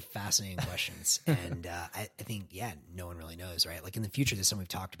 These are fascinating questions, and I think no one really knows, right? Like in the future, this is something we've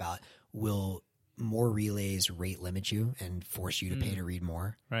talked about. Will more relays rate limit you and force you to pay to read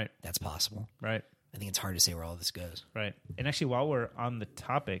more? Right. That's possible. Right. I think it's hard to say where all this goes. Right. And actually, while we're on the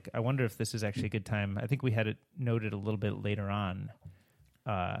topic, I wonder if this is actually a good time. I think we had it noted a little bit later on.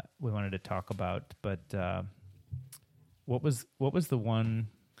 We wanted to talk about, but what was the one?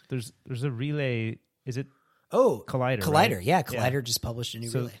 There's a relay. Is it? Oh, Collider. Collider. Right? Yeah, Collider just published a new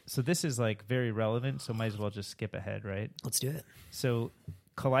relay. So this is like very relevant. So might as well just skip ahead, right? Let's do it. So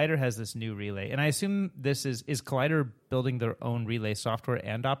Collider has this new relay, and I assume this is Collider building their own relay software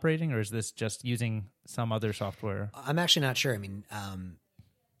and operating, or is this just using some other software? I'm actually not sure. I mean,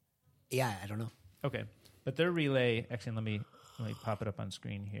 yeah, I don't know. Okay, but their relay, actually, let me pop it up on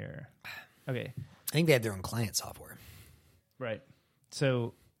screen here. Okay, I think they have their own client software. Right.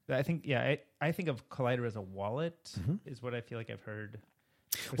 So I think, I think of Collider as a wallet is what I feel like I've heard.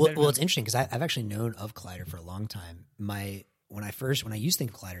 Well, it's interesting because I've actually known of Collider for a long time. When I used to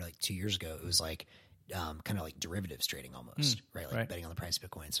think of Collider like 2 years ago, it was like kind of like derivatives trading almost, right? Like betting on the price of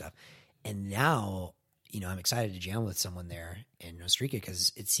Bitcoin and stuff. And now, I'm excited to jam with someone there in Nostr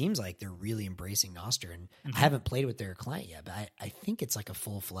because it seems like they're really embracing Nostr. And I haven't played with their client yet, but I think it's like a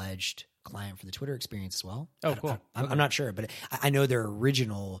full-fledged client for the Twitter experience as well. Oh, cool. I'm not sure, but I know their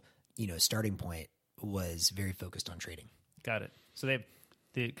original, starting point was very focused on trading. Got it. So they have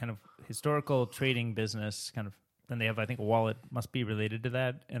the kind of historical trading business kind of, then they have, I think, a wallet must be related to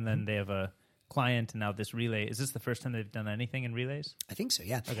that. And then they have a client and now this relay. Is this the first time they've done anything in relays? I think so,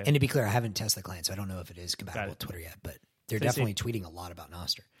 yeah. Okay. And to be clear, I haven't tested the client, so I don't know if it is compatible with Twitter yet, but they're definitely tweeting a lot about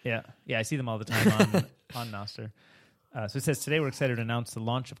Nostr. Yeah. Yeah, I see them all the time on Nostr. So it says, today we're excited to announce the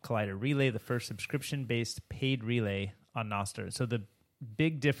launch of Collider Relay, the first subscription-based paid relay on Nostr. So the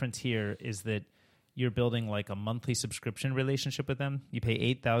big difference here is that you're building like a monthly subscription relationship with them. You pay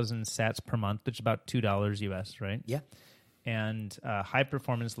 8,000 sats per month, which is about $2 US, right? Yeah. And high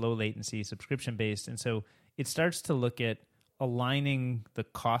performance, low latency, subscription based. And so it starts to look at aligning the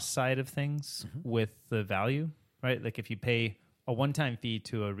cost side of things with the value, right? Like if you pay a one-time fee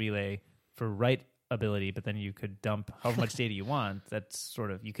to a relay for write ability, but then you could dump however much data you want, that's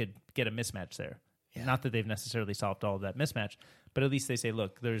sort of, you could get a mismatch there. Yeah. Not that they've necessarily solved all of that mismatch, but at least they say,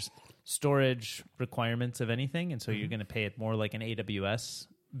 look, there's storage requirements of anything, and so you're going to pay it more like an AWS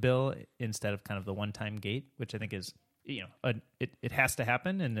bill instead of kind of the one-time gate, which I think is, it has to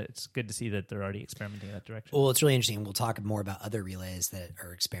happen, and it's good to see that they're already experimenting in that direction. Well, it's really interesting. We'll talk more about other relays that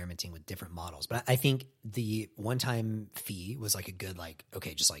are experimenting with different models, but I think the one-time fee was like a good,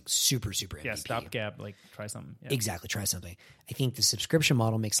 just like super, super MVP. Yeah, stopgap, try something. Yeah. Exactly, try something. I think the subscription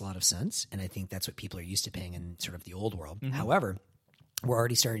model makes a lot of sense, and I think that's what people are used to paying in sort of the old world. However, we're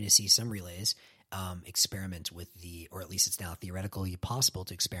already starting to see some relays experiment with or at least it's now theoretically possible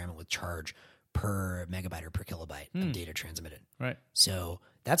to experiment with charge per megabyte or per kilobyte of data transmitted. Right. So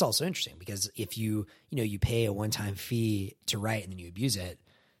that's also interesting because if you pay a one-time fee to write and then you abuse it,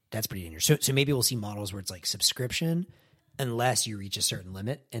 that's pretty dangerous. So maybe we'll see models where it's like subscription unless you reach a certain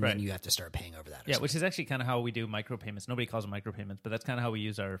limit and then you have to start paying over that. Yeah, which is actually kind of how we do micropayments. Nobody calls them micropayments, but that's kind of how we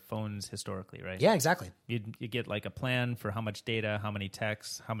use our phones historically, right? Yeah, exactly. You get like a plan for how much data, how many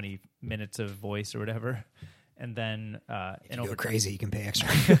texts, how many minutes of voice or whatever. And then, if you go crazy, you can pay extra.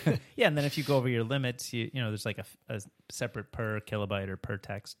 Yeah, and then if you go over your limits, there's like a separate per kilobyte or per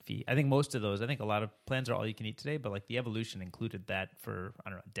text fee. I think most of those, a lot of plans are all you can eat today, but like the evolution included that for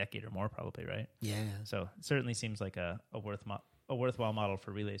a decade or more, probably, right? Yeah. So it certainly seems like a worthwhile model for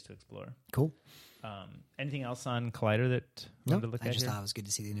relays to explore. Cool. Anything else on Collider that you wanted to look at? I just here? thought it was good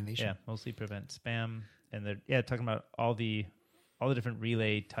to see the innovation. Yeah, mostly prevent spam, and they're talking about all the different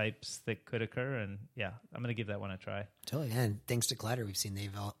relay types that could occur. And yeah, I'm going to give that one a try. Totally. And thanks to Collider, we've seen they've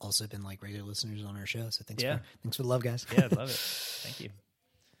also been like regular listeners on our show. So thanks for the love, guys. Yeah, I love it. Thank you.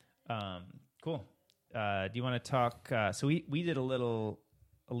 Cool. Do you want to talk? So we did a little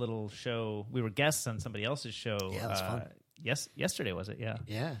show. We were guests on somebody else's show. Yeah, it was fun. Yesterday, was it? Yeah.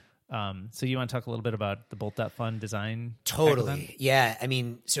 Yeah. So you want to talk a little bit about the Bolt.fun design? Totally. hackathon? Yeah. I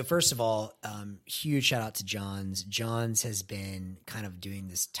mean, so first of all, huge shout out to Johns. Johns has been kind of doing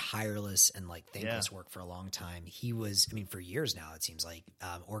this tireless and thankless work for a long time. He was, for years now, it seems like,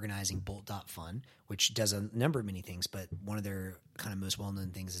 organizing Bolt.fun, which does a number of many things, but one of their kind of most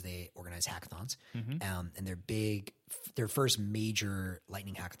well-known things is they organize hackathons. And their first major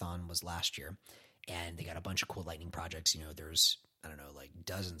Lightning hackathon was last year. And they got a bunch of cool Lightning projects. There's,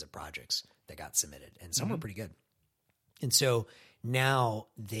 dozens of projects that got submitted, and some were pretty good. And so now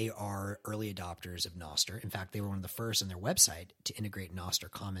they are early adopters of Nostr. In fact, they were one of the first on their website to integrate Nostr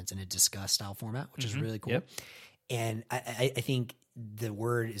comments in a Discuss style format, which is really cool. Yep. And I think the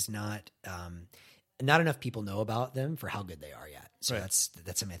word is not enough people know about them for how good they are yet. So that's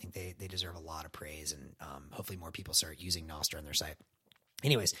something I think they deserve a lot of praise, and hopefully more people start using Nostr on their site.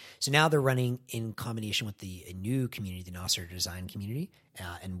 Anyways, so now they're running in combination with a new community, the Nostr design community,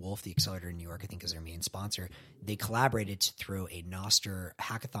 and Wolf, the accelerator in New York, I think is their main sponsor. They collaborated to throw a Nostr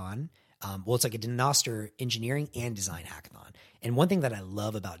hackathon Well, it's like a Nostr engineering and design hackathon. And one thing that I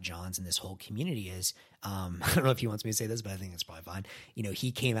love about John's and this whole community is, I don't know if he wants me to say this, but I think it's probably fine.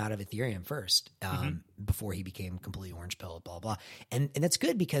 He came out of Ethereum first, before he became completely orange pill, blah, blah. And that's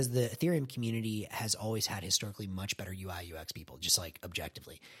good because the Ethereum community has always had historically much better UI UX people, just like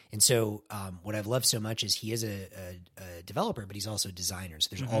objectively. And so, what I've loved so much is he is a developer, but he's also a designer.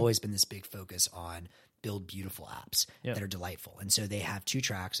 So there's always been this big focus on build beautiful apps that are delightful. And so they have 2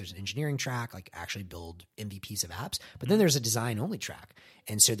 tracks. There's an engineering track, like actually build MVPs of apps, but then there's a design only track.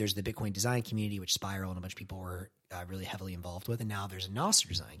 And so there's the Bitcoin design community, which Spiral and a bunch of people were really heavily involved with. And now there's a Nostr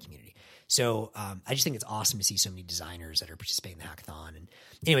design community. So I just think it's awesome to see so many designers that are participating in the hackathon. And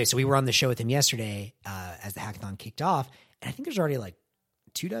anyway, so we were on the show with him yesterday as the hackathon kicked off. And I think there's already like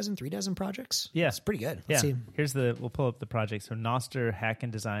 3 dozen projects. Yeah. It's pretty good. Yeah. Let's see. We'll pull up the project. So Nostr Hack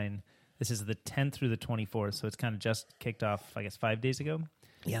and Design. This is the 10th through the 24th, so it's kind of just kicked off, I guess, 5 days ago.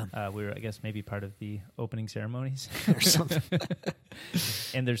 Yeah. We were, I guess, maybe part of the opening ceremonies. Or something.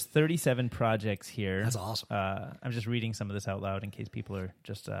 And there's 37 projects here. That's awesome. I'm just reading some of this out loud in case people are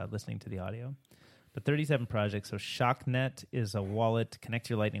just listening to the audio. But 37 projects. So ShockNet is a wallet. Connect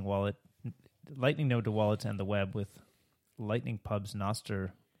your Lightning wallet, Lightning node to wallets and the web with Lightning Pub's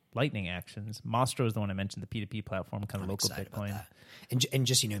Nostr Lightning actions. Mostro is the one I mentioned, the P2P platform, kind of local Bitcoin. And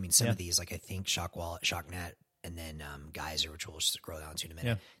just, some of these, like I think Shock Wallet, ShockNet, and then Geyser, which we'll scroll down to in a minute.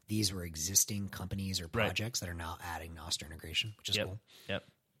 Yeah. These were existing companies or projects that are now adding Nostr integration, which is cool. Yep.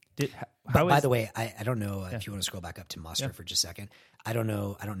 By the way, I don't know if you want to scroll back up to Nostr for just a second. I don't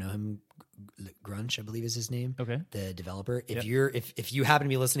know him. Grunch, I believe is his name. Okay. The developer. If you happen to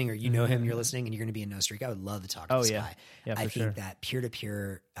be listening or you know him, you're listening and you're going to be in Nostr, I would love to talk to this guy. Yeah, I think that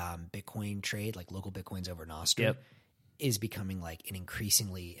peer-to-peer Bitcoin trade, like local Bitcoins over Nostr, is becoming like an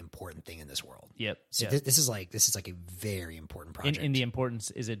increasingly important thing in this world. Yep. So this is like a very important project. In the importance,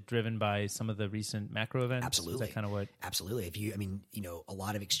 is it driven by some of the recent macro events? Absolutely. Is that kind of what? Absolutely. A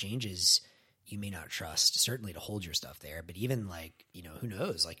lot of exchanges you may not trust, certainly to hold your stuff there, but even who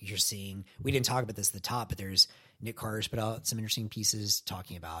knows? Like you're seeing, we didn't talk about this at the top, but there's Nick Carter's put out some interesting pieces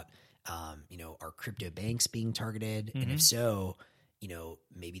talking about, are crypto banks being targeted? And if so,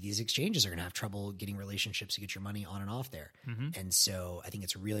 maybe these exchanges are going to have trouble getting relationships to get your money on and off there. And so I think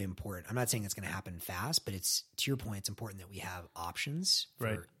it's really important. I'm not saying it's going to happen fast, but it's, to your point, it's important that we have options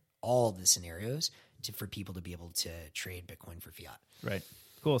for all the scenarios for people to be able to trade Bitcoin for fiat. Right.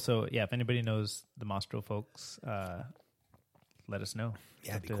 Cool. So if anybody knows the Mostro folks, let us know.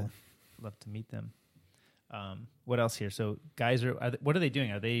 Yeah, it'd be cool. Love to meet them. What else here? So Geyser, what are they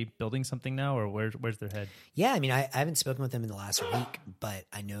doing? Are they building something now, or where's their head? Yeah, I haven't spoken with them in the last week, but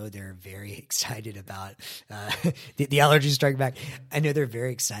I know they're very excited about the allergies strike back. I know they're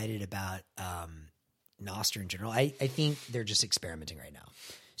very excited about Nostr in general. I think they're just experimenting right now.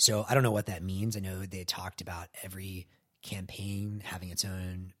 So I don't know what that means. I know they talked about every campaign having its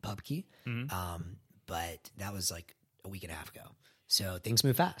own pub key, but that was like a week and a half ago. So things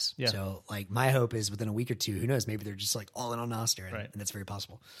move fast. Yeah. So my hope is within a week or two, who knows, maybe they're just all in on Nostr, and that's very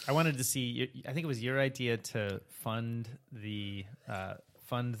possible. I wanted to see, I think it was your idea to fund the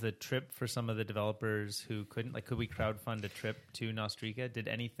trip for some of the developers who couldn't, could we crowdfund a trip to Nostrica? Did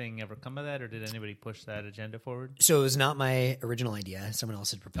anything ever come of that, or did anybody push that agenda forward? So it was not my original idea. Someone else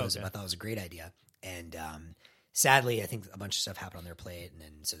had proposed it. I thought it was a great idea. And, sadly, I think a bunch of stuff happened on their plate, and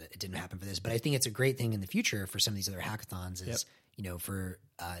then so that it didn't happen for this. But I think it's a great thing in the future for some of these other hackathons is, for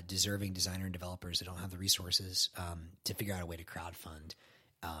deserving designer and developers that don't have the resources to figure out a way to crowdfund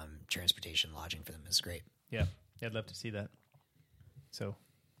transportation, lodging for them is great. Yeah, I'd love to see that. So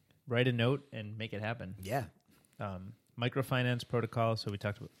write a note and make it happen. Yeah. Microfinance protocol. So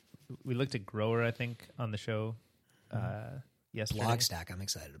we looked at Grower, I think, on the show yesterday. Blogstack, I'm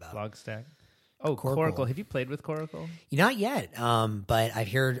excited about. Blogstack. Oh, Coracle. Have you played with Coracle? Not yet, but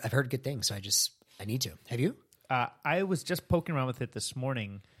I've heard good things, so I need to. Have you? I was just poking around with it this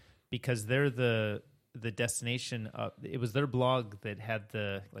morning because they're the destination. It was their blog that had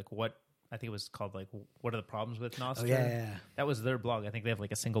what I think it was called what are the problems with Nostr? Oh, yeah. That was their blog. I think they have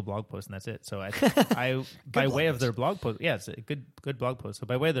a single blog post and that's it. So I by way of their blog post, it's a good blog post. So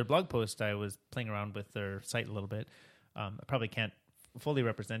by way of their blog post, I was playing around with their site a little bit. I probably can't fully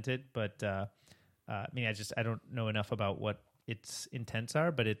represent it, but I don't know enough about what its intents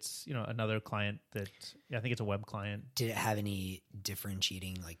are, but it's another client that I think it's a web client. Did it have any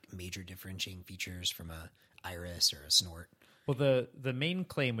major differentiating features from a Iris or a Snort? Well, the main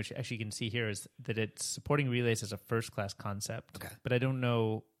claim, which actually you can see here, is that it's supporting relays as a first class concept. Okay. But I don't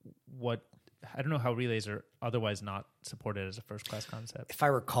know what I don't know how relays are otherwise not supported as a first class concept. If I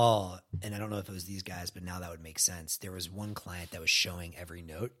recall, and I don't know if it was these guys, but now that would make sense. There was one client that was showing every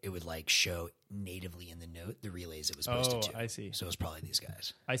note. It would like show natively in the note the relays it was posted to. I see. So it was probably these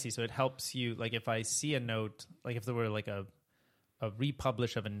guys. I see. So it helps you, like if I see a note, like if there were like a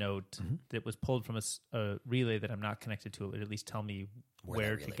republish of a note that was pulled from a relay that I'm not connected to, it would at least tell me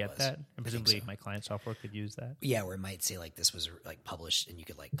where to get that. And presumably my client software could use that. Yeah, where it might say like this was like published, and you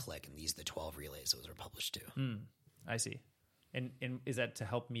could like click, and these are the 12 relays those were published to. I see. And is that to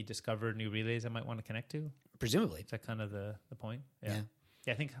help me discover new relays I might want to connect to? Presumably. Is that kind of the point? Yeah.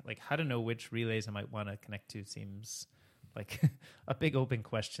 Yeah, I think like how to know which relays I might want to connect to seems like a big open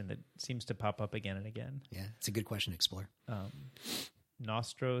question that seems to pop up again and again. Yeah, it's a good question to explore.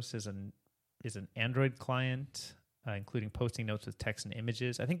 Nostros is an Android client, including posting notes with text and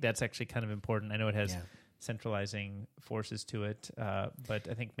images. I think that's actually kind of important. I know it has centralizing forces to it, but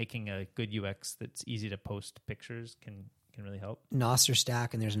I think making a good UX that's easy to post pictures can really help. Nostr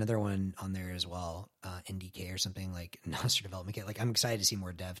stack, and there's another one on there as well, NDK or something like Nostr development kit. Like I'm excited to see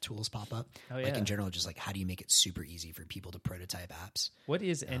more dev tools pop up. Oh, yeah. Like in general, just like how do you make it super easy for people to prototype apps? What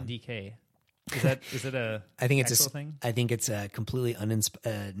is NDK? Is it a I think it's actual thing? I think it's completely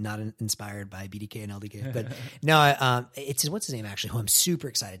not inspired by BDK and LDK. But no, it's what's his name actually? Who I'm super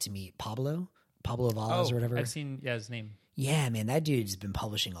excited to meet, Pablo Valles or whatever. I've seen his name. Yeah, man, that dude's been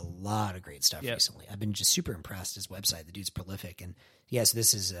publishing a lot of great stuff recently. I've been just super impressed. His website, the dude's prolific, and so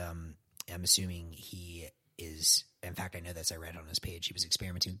this is. I'm assuming he is. In fact, I know this. I read on his page he was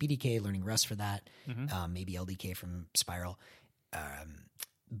experimenting with BDK, learning Rust for that. Maybe LDK from Spiral,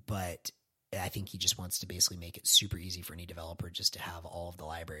 but I think he just wants to basically make it super easy for any developer just to have all of the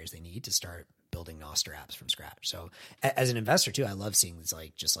libraries they need to start building Nostr apps from scratch. So as an investor too, I love seeing these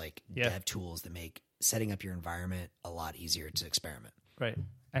dev tools that make setting up your environment a lot easier to experiment. Right.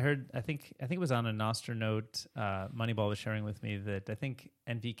 I think it was on a Nostr note. Moneyball was sharing with me that I think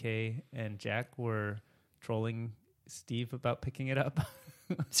NVK and Jack were trolling Steve about picking it up.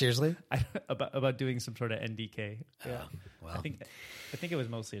 Seriously? About doing some sort of NDK. Yeah. Well, I think it was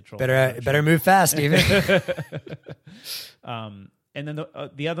mostly a troll. Better move fast, Steven. And then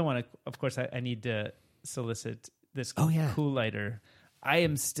the other one, of course, I need to solicit this Cool Lighter. I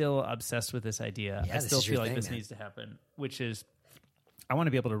am still obsessed with this idea. I still feel like this needs to happen, which is I want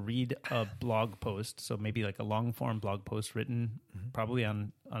to be able to read a blog post. So maybe like a long form blog post written probably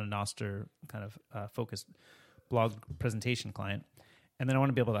on a Nostr kind of focused blog presentation client. And then I want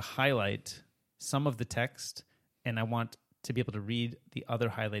to be able to highlight some of the text, and I want to be able to read the other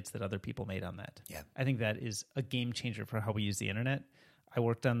highlights that other people made on that. Yeah. I think that is a game changer for how we use the internet. I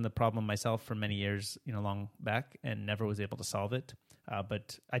worked on the problem myself for many years, long back, and never was able to solve it.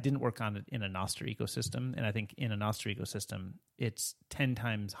 But I didn't work on it in a Nostr ecosystem, and I think in a Nostr ecosystem, it's 10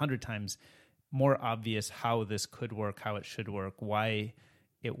 times, 100 times more obvious how this could work, how it should work, why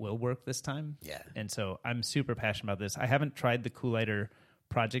it will work this time. Yeah. And so I'm super passionate about this. I haven't tried the Cool Lighter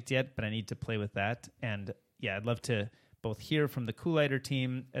project yet, but I need to play with that. And yeah, I'd love to both hear from the Cool Lighter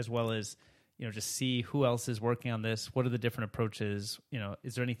team as well as, just see who else is working on this. What are the different approaches?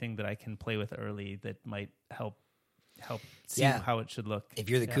 Is there anything that I can play with early that might help see how it should look? If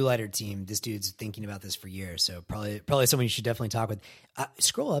you're the Cool Lighter team, this dude's thinking about this for years. So probably someone you should definitely talk with.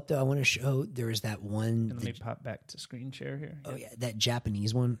 Scroll up though. I want to show there was that one. And let me pop back to screen share here. Oh yeah, that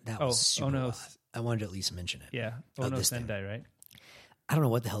Japanese one. That was super. no. I wanted to at least mention it. Yeah. Ono Sendai, right? I don't know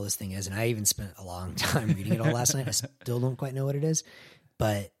what the hell this thing is, and I even spent a long time reading it all last night. I still don't quite know what it is,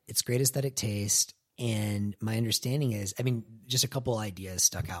 but it's great aesthetic taste. And my understanding is, just a couple ideas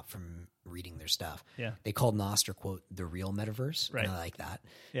stuck out from reading their stuff. Yeah. They called Nostr, quote, the real metaverse. Right. And I like that.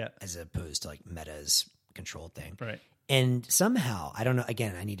 Yeah. As opposed to like Meta's controlled thing. Right. And somehow, I don't know,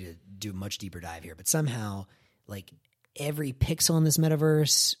 again, I need to do a much deeper dive here, but somehow like every pixel in this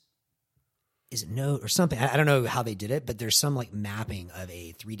metaverse is a node or something. I don't know how they did it, but there's some like mapping of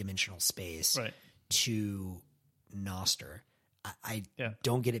a 3-dimensional space to Nostr. I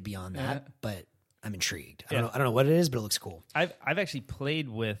don't get it beyond that, but I'm intrigued. I don't know what it is, but it looks cool. I've actually played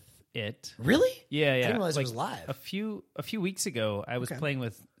with it. Really? Yeah. I didn't realize it was live. A few weeks ago, I was playing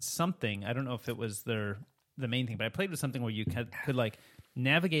with something. I don't know if it was the main thing, but I played with something where you could like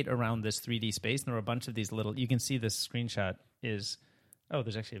navigate around this 3D space, and there were a bunch of these little. You can see this screenshot is. Oh,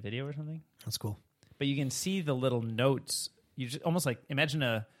 there's actually a video or something. That's cool. But you can see the little notes. You just almost like imagine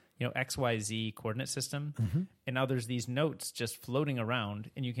a XYZ coordinate system, and now there's these notes just floating around,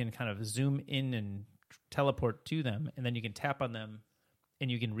 and you can kind of zoom in and teleport to them, and then you can tap on them,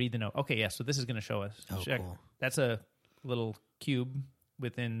 and you can read the note. Okay, yeah, so this is going to show us. Oh, cool. That's a little cube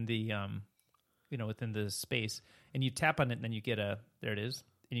within the within the space, and you tap on it, and then you get there it is.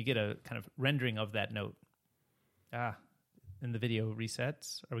 and you get a kind of rendering of that note. And the video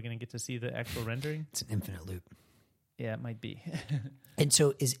resets. Are we going to get to see the actual rendering? It's an infinite loop. Yeah, it might be. And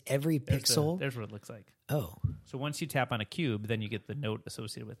so is every pixel... There's what it looks like. Oh. So once you tap on a cube, then you get the note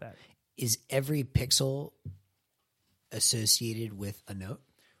associated with that. Is every pixel associated with a note?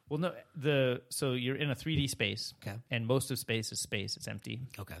 Well, no. So you're in a 3D space, okay, and most of space is space. It's empty.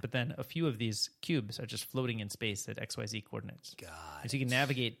 Okay. But then a few of these cubes are just floating in space at XYZ coordinates. Got and so you can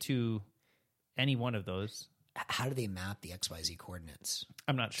navigate to any one of those. How do they map the XYZ coordinates?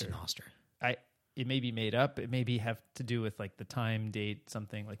 I'm not sure. To Nostr. It may be made up. It may have to do with like the time, date,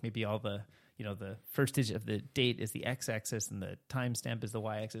 something like maybe all the the first digit of the date is the x-axis and the timestamp is the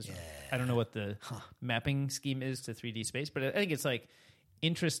y-axis. Yeah. I don't know what the mapping scheme is to 3D space, but I think it's like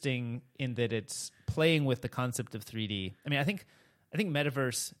interesting in that it's playing with the concept of 3D. I mean, I think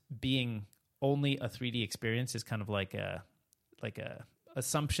metaverse being only a 3D experience is kind of like a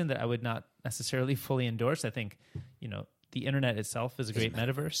assumption that I would not necessarily fully endorse. I think the internet itself is a great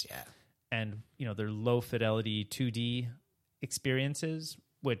metaverse. Yeah. And, they're low fidelity 2D experiences,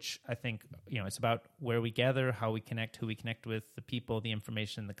 which I think, it's about where we gather, how we connect, who we connect with, the people, the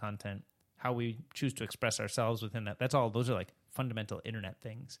information, the content, how we choose to express ourselves within that. Those are like fundamental internet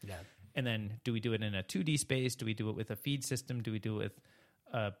things. Yeah. And then do we do it in a 2D space? Do we do it with a feed system? Do we do it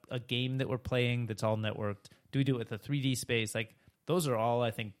with a game that we're playing that's all networked? Do we do it with a 3D space? Like those are all,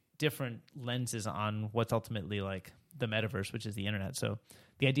 I think, different lenses on what's ultimately like the metaverse, which is the internet. So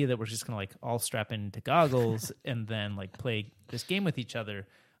the idea that we're just going to like all strap into goggles and then like play this game with each other,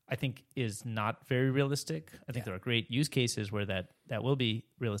 I think is not very realistic. I think there are great use cases where that will be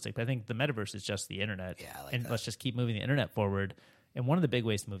realistic, but I think the metaverse is just the internet. Yeah, I like and that. Let's just keep moving the internet forward. And one of the big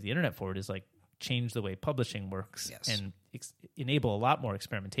ways to move the internet forward is like change the way publishing works and enable a lot more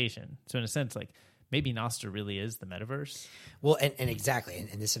experimentation. So in a sense, like maybe Nostr really is the metaverse. Well, and exactly, and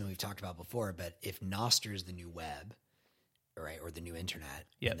this is something we've talked about before, but if Nostr is the new web, right, or the new internet,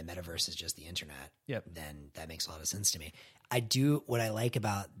 and the metaverse is just the internet, then that makes a lot of sense to me. What I like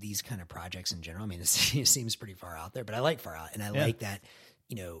about these kind of projects in general, I mean, it seems pretty far out there, but I like far out, and I like that,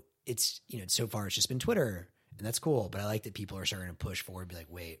 it's, so far it's just been Twitter, and that's cool, but I like that people are starting to push forward, be like,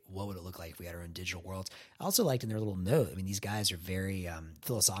 wait, what would it look like if we had our own digital worlds? I also liked in their little note, I mean, these guys are very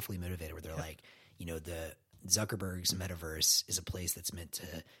philosophically motivated, where they're like, the Zuckerberg's metaverse is a place that's meant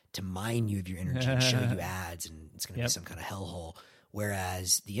to mine you of your energy and show you ads, and it's going to be some kind of hellhole.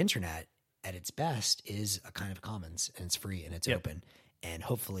 Whereas the internet, at its best, is a kind of commons, and it's free and it's open. And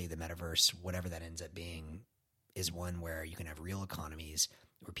hopefully, the metaverse, whatever that ends up being, is one where you can have real economies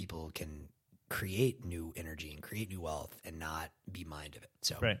where people can create new energy and create new wealth and not be mined of it.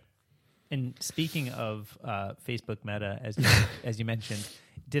 So right. And speaking of Facebook Meta, as you mentioned,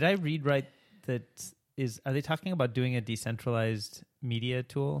 did I read right that? Are they talking about doing a decentralized media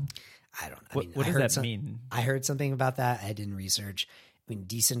tool? I don't know. What does that mean? I heard something about that. I didn't research. I mean,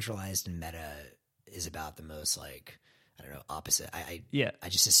 decentralized and meta is about the most like, I don't know, opposite. I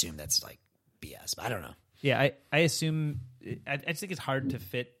just assume that's like BS, but I don't know. Yeah, I assume, I just think it's hard to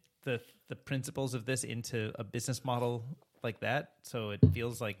fit the principles of this into a business model like that. So it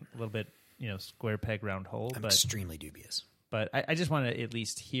feels like a little bit, square peg, round hole. I'm extremely dubious. But I just want to at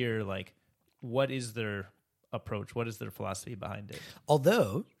least hear like, what is their approach? What is their philosophy behind it?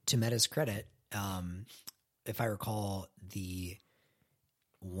 Although, to Meta's credit, if I recall,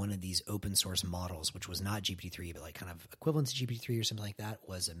 one of these open source models, which was not GPT-3, but like kind of equivalent to GPT-3 or something like that,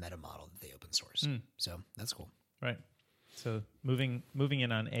 was a Meta model that they open sourced. So that's cool. Right. So moving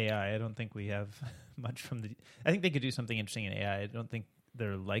in on AI, I don't think we have much from I think they could do something interesting in AI. I don't think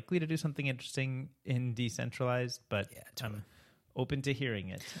they're likely to do something interesting in decentralized, but totally. Open to hearing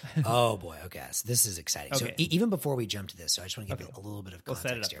it. Oh boy. Okay. So this is exciting. Okay. So even before we jump to this, so I just want to give you a little bit of context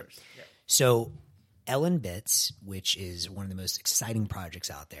set it up here. First. Yeah. So Ellen Bits, which is one of the most exciting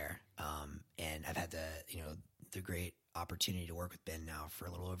projects out there. And I've had the great opportunity to work with Ben now for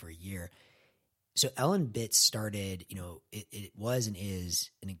a little over a year. So Ellen Bits started, it was and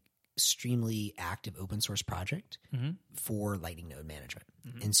is an extremely active open source project for Lightning Node management.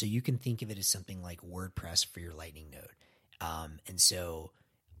 And so you can think of it as something like WordPress for your Lightning Node. And so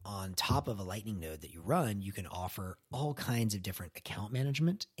on top of a Lightning node that you run, you can offer all kinds of different account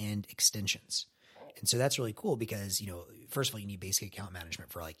management and extensions. And so that's really cool because, first of all, you need basic account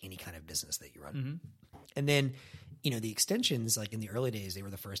management for like any kind of business that you run. And then, the extensions, like in the early days, they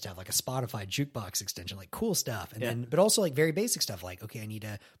were the first to have like a Spotify jukebox extension, like cool stuff. And then, but also like very basic stuff like, okay, I need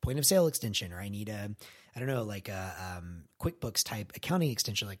a point of sale extension, or I need a QuickBooks type accounting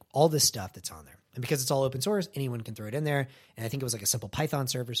extension, like all this stuff that's on there. And because it's all open source, anyone can throw it in there. And I think it was like a simple Python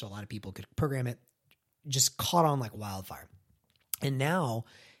server, so a lot of people could program it. Just caught on like wildfire. And now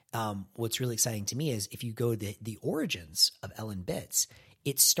what's really exciting to me is if you go to the origins of LN Bits,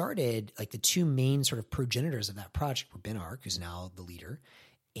 it started like the two main sort of progenitors of that project were Ben Ark, who's now the leader,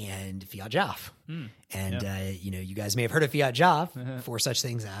 and Fiat Jaff. And, you guys may have heard of Fiat Jaff for such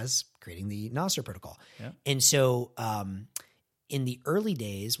things as creating the Nostr protocol. And so in the early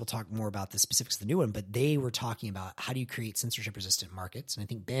days, we'll talk more about the specifics of the new one, but they were talking about how do you create censorship resistant markets. And I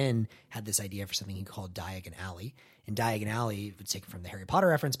think Ben had this idea for something he called Diagon Alley. And Diagon Alley was taken from the Harry Potter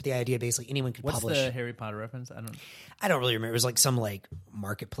reference, but the idea basically anyone could publish. What's the Harry Potter reference? I don't really remember. It was like some like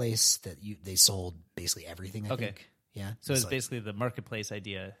marketplace that they sold basically everything, I think. Yeah. So it's basically the marketplace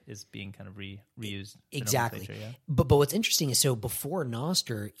idea is being kind of reused. Exactly. Yeah. But what's interesting is so before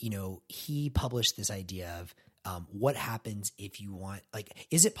Nostr, he published this idea of what happens if you want, like,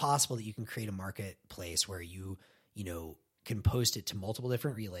 is it possible that you can create a marketplace where you can post it to multiple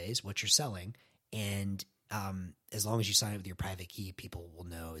different relays, what you're selling, and as long as you sign it with your private key, people will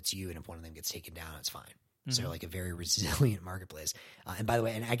know it's you, and if one of them gets taken down, it's fine. So like a very resilient marketplace. And by the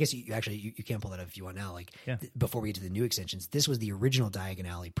way, and I guess you can't pull that up if you want now. Like before we get to the new extensions, this was the original Diagon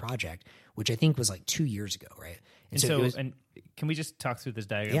Alley project, which I think was like 2 years ago, right? And can we just talk through this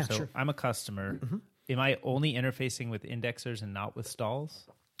diagram? Yeah, so sure. I'm a customer. Am I only interfacing with indexers and not with stalls?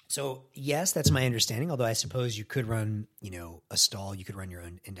 So yes, that's my understanding. Although I suppose you could run, a stall, you could run your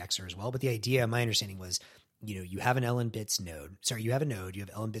own indexer as well. But the idea, my understanding was, you have an LN Bits node. Sorry, you have a node. You have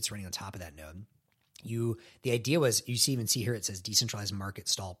LN Bits running on top of that node. The idea was you even see here it says decentralized market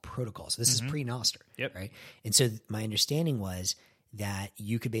stall protocol. So this is pre-Nostr, right? And so my understanding was that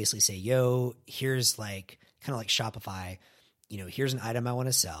you could basically say, yo, here's like kind of like Shopify, here's an item I want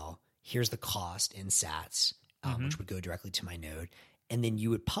to sell. Here's the cost in sats, which would go directly to my node. And then you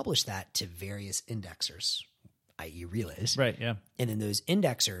would publish that to various indexers, i.e. relays. Right, yeah. And then those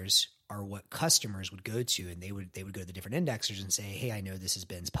indexers are what customers would go to, and they would go to the different indexers and say, hey, I know this is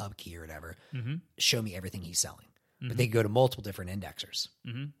Ben's pub key or whatever. Show me everything he's selling. But they could go to multiple different indexers.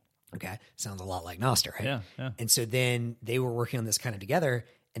 Okay. Sounds a lot like Nostr, right? Yeah. And so then they were working on this kind of together,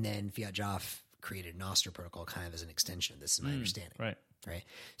 and then Fiat Jaff created Nostr protocol kind of as an extension. This is my understanding. Right.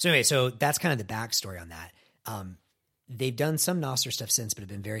 So anyway, so that's kind of the backstory on that. They've done some Nostr stuff since, but have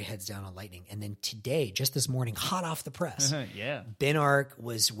been very heads down on Lightning. And then today, just this morning, hot off the press, Ben Ark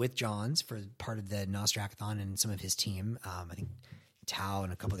was with Johns for part of the Nostr hackathon and some of his team. I think Tao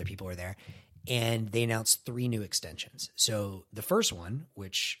and a couple other people were there. And they announced 3 new extensions. So the first one,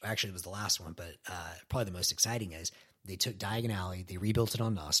 which actually was the last one, but probably the most exciting, is they took Diagon Alley, they rebuilt it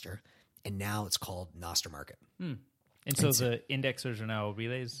on Nostr, and now it's called Nostr Market. And so the indexers are now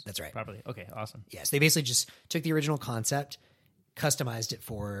relays? That's right. Properly. Okay, awesome. Yes, they basically just took the original concept, customized it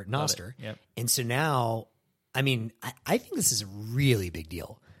for Nostr. Yep. And so now, I mean, I think this is a really big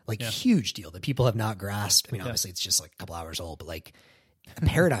deal, like huge deal that people have not grasped. I mean, obviously it's just like a couple hours old, but like a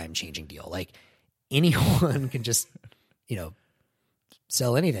paradigm changing deal. Like anyone can just,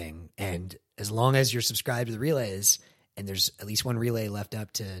 sell anything. And as long as you're subscribed to the relays and there's at least one relay left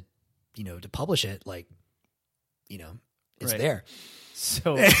up to publish it, like, it's there.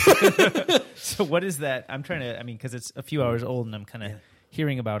 So, so what is that? I'm trying to, because it's a few hours old and I'm kind of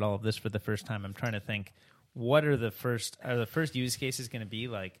hearing about all of this for the first time. I'm trying to think, what are the first use cases going to be,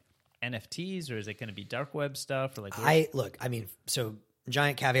 like NFTs, or is it going to be dark web stuff, or like? So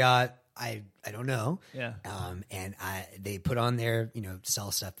giant caveat, I don't know. Yeah. And they put on there,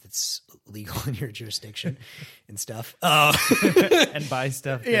 sell stuff that's legal in your jurisdiction and stuff. And buy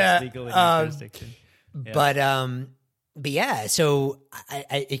stuff that's legal in your jurisdiction. Yeah. But yeah, so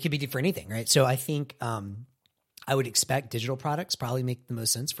it could be for anything, right? So I think I would expect digital products probably make the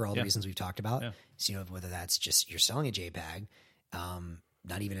most sense for all the reasons we've talked about. Yeah. So whether that's just you're selling a JPEG,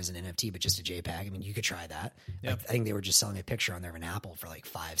 not even as an NFT, but just a JPEG. I mean, you could try that. Yeah. I think they were just selling a picture on there of an apple for like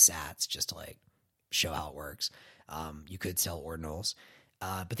 5 sats just to like show how it works. You could sell ordinals,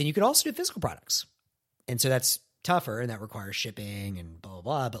 but then you could also do physical products. And so that's tougher and that requires shipping and blah, blah,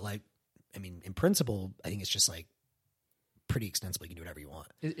 blah. But like, in principle, I think it's just like pretty extensible. You can do whatever you want.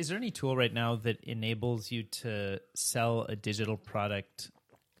 Is there any tool right now that enables you to sell a digital product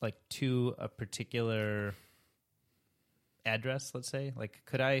like to a particular address, let's say? Like,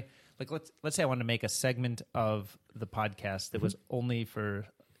 could I, like, let's say I wanted to make a segment of the podcast that was only for,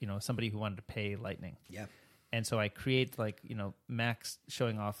 somebody who wanted to pay Lightning. Yeah. And so I create like, Max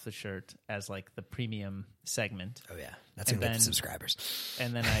showing off the shirt as like the premium segment. Oh yeah. That's going to get the subscribers.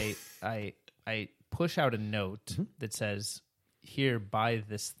 And then I push out a note that says, here, buy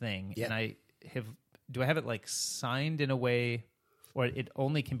this thing. Yep. And do I have it like signed in a way, or it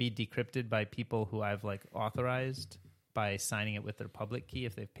only can be decrypted by people who I've like authorized? by signing it with their public key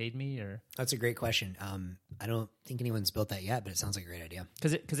if they've paid me, or? That's a great question. I don't think anyone's built that yet, but it sounds like a great idea.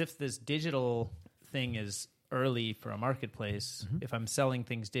 Because if this digital thing is early for a marketplace, if I'm selling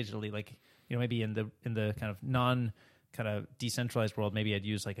things digitally, like, maybe in the kind of non kind of decentralized world, maybe I'd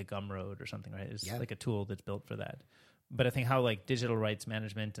use like a Gumroad or something, right? It's like a tool that's built for that. But I think how like digital rights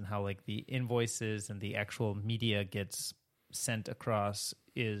management and how like the invoices and the actual media gets sent across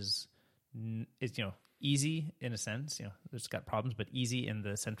is easy in a sense. It's got problems, but easy in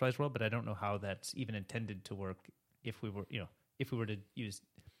the centralized world. But I don't know how that's even intended to work if we were to use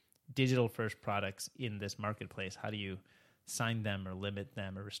digital first products in this marketplace. How do you sign them or limit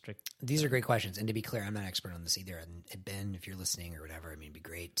them or restrict? These are great questions. And to be clear, I'm not an expert on this either. And Ben, if you're listening or whatever, I mean, it'd be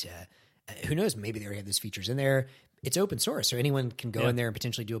great to, who knows, maybe they already have those features in there. It's open source, so anyone can go in there and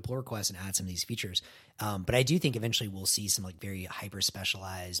potentially do a pull request and add some of these features. But I do think eventually we'll see some like very hyper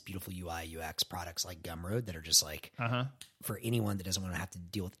specialized, beautiful UI, UX products like Gumroad that are just like for anyone that doesn't want to have to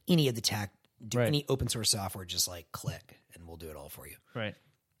deal with any of the tech, do any open source software, just like click and we'll do it all for you. Right.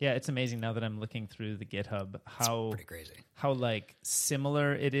 Yeah, it's amazing now that I'm looking through the GitHub how pretty crazy. How like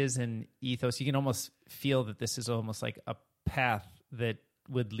similar it is in ethos. You can almost feel that this is almost like a path that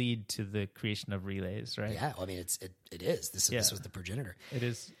would lead to the creation of relays, right? Yeah, well, I mean, it is. This was the progenitor. It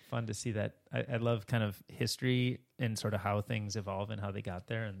is fun to see that. I love kind of history and sort of how things evolve and how they got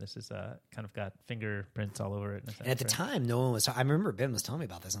there, and this is kind of got fingerprints all over it. In a sense, and at the time, no one was. I remember Ben was telling me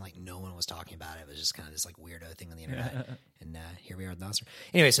about this, and like no one was talking about it. It was just kind of this like weirdo thing on the internet, and here we are with Nostr.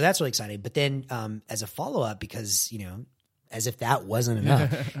 Anyway, so that's really exciting. But then, as a follow up, because as if that wasn't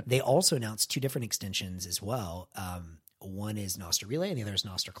enough, they also announced 2 different extensions as well. One is Nostr Relay and the other is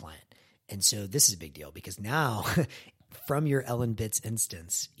Nostr Client. And so this is a big deal because now from your LN Bits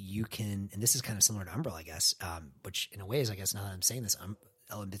instance, you can, and this is kind of similar to Umbrel, I guess, which in a way is, I guess now that I'm saying this,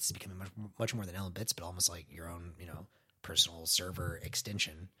 LN Bits is becoming much more than LN Bits, but almost like your own, personal server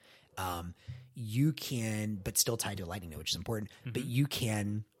extension. You can, but still tied to a Lightning node, which is important, but you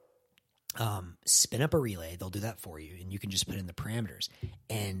can spin up a relay. They'll do that for you, and you can just put in the parameters.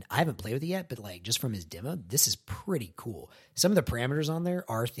 And I haven't played with it yet, but like just from his demo, this is pretty cool. Some of the parameters on there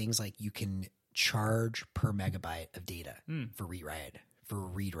are things like you can charge per megabyte of data for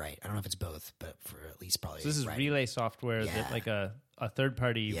read-write. I don't know if it's both, but for at least probably. So this is relay software that like a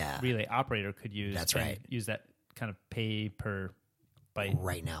third-party relay operator could use. That's right. Use that kind of pay per byte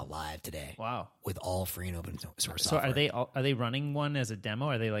right now, live today. Wow! With all free and open source. So software. are they running one as a demo?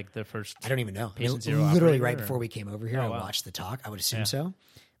 Are they like the first? I don't even know. Literally operator, right before we came over here, I watched the talk. I would assume Yeah. so,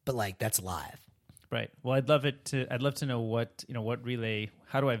 but like that's live. Right. Well, I'd love to know what relay.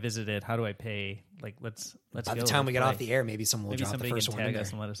 How do I visit it? How do I pay? Like, let's. By the time we get off the air, maybe someone will drop the first one in tag there.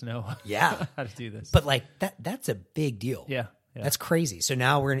 us and let us know. Yeah, how to do this. But like that's a big deal. Yeah. That's crazy. So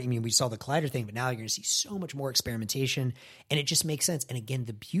now we saw the collider thing, but now you're going to see so much more experimentation, and it just makes sense. And again,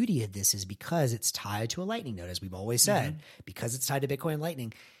 the beauty of this is because it's tied to a Lightning node, as we've always said, because it's tied to Bitcoin and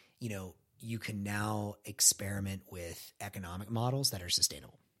Lightning, you can now experiment with economic models that are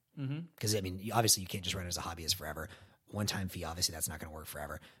sustainable. Because obviously you can't just run it as a hobbyist forever. One-time fee, obviously that's not going to work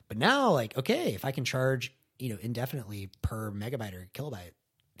forever. But now, like, okay, if I can charge, indefinitely per megabyte or kilobyte,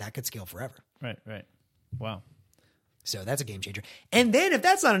 that could scale forever. Right. Wow. So that's a game changer. And then if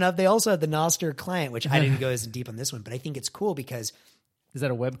that's not enough, they also have the Nostr client, which I didn't go as deep on this one, but I think it's cool because... Is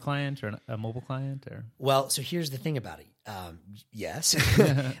that a web client or a mobile client? Or Well, so here's the thing about it. Yes.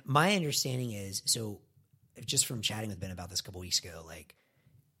 My understanding is, so just from chatting with Ben about this a couple weeks ago, like,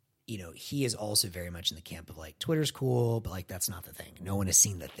 he is also very much in the camp of like, Twitter's cool, but like, that's not the thing. No one has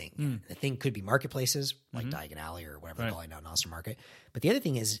seen the thing. The thing could be marketplaces like Diagon Alley or whatever they're calling now, Nostr Market. But the other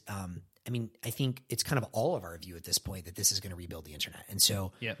thing is, I think it's kind of all of our view at this point that this is going to rebuild the internet. And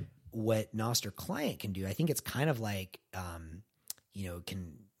so what Nostr Client can do, I think it's kind of like,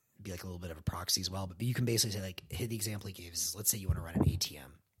 can be like a little bit of a proxy as well. But you can basically say like, the example he gave is, let's say you want to run an ATM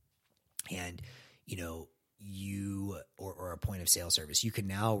and, you or a point of sale service, you can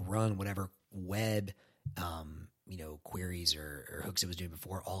now run whatever web, queries or hooks it was doing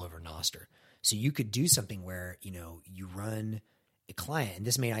before all over Nostr. So you could do something where, you run a client, and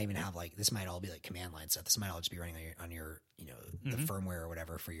this may not even have like, this might all be like command line stuff. This might all just be running on your the firmware or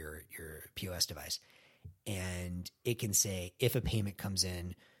whatever for your POS device. And it can say, if a payment comes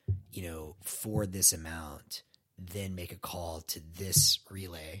in, for this amount, then make a call to this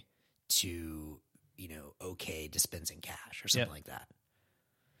relay to, okay, dispensing cash or something like that.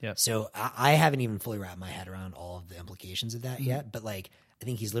 Yeah. So I haven't even fully wrapped my head around all of the implications of that yet, but like, I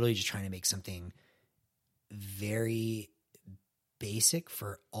think he's literally just trying to make something very basic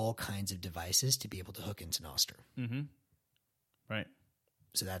for all kinds of devices to be able to hook into Nostr. Right.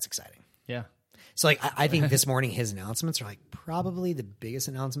 So that's exciting. Yeah. So like, I think this morning his announcements are like probably the biggest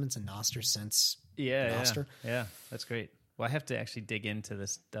announcements in Nostr since Nostr. Yeah, that's great. Well, I have to actually dig into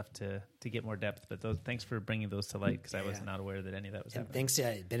this stuff to get more depth, but thanks for bringing those to light because I was not aware that any of that was happening. Thanks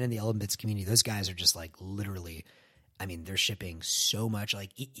to been in the Elements community, those guys are just like literally, I mean, they're shipping so much. Like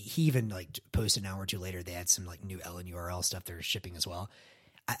he even like posted an hour or two later, they had some like new Ellen URL stuff they're shipping as well.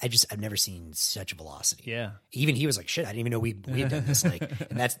 I've never seen such velocity. Yeah. Even he was like, shit, I didn't even know we had done this. Like,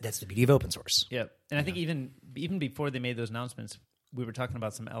 and that's the beauty of open source. Yep. And I think even before they made those announcements, we were talking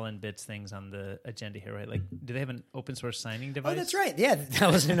about some LN bits things on the agenda here, right? Like, do they have an open source signing device? Oh, that's right. Yeah,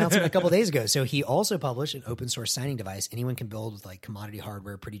 that was an announcement a couple of days ago. So he also published an open source signing device. Anyone can build with like commodity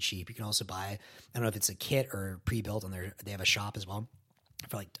hardware, pretty cheap. You can also buy, I don't know if it's a kit or pre-built on they have a shop as well.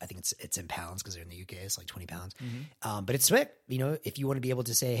 For like, I think it's in pounds because they're in the UK. It's like 20 pounds. But it's slick. You know, if you want to be able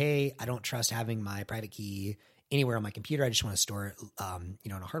to say, hey, I don't trust having my private key anywhere on my computer. I just want to store it, on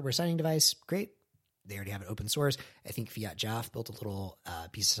a hardware signing device. Great. They already have it open source. I think Fiat Jaff built a little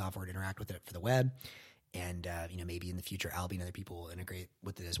piece of software to interact with it for the web. And, maybe in the future, Albi and other people will integrate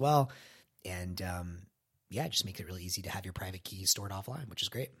with it as well. And, it just makes it really easy to have your private key stored offline, which is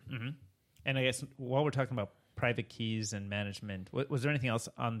great. Mm-hmm. And I guess while we're talking about private keys and management, was there anything else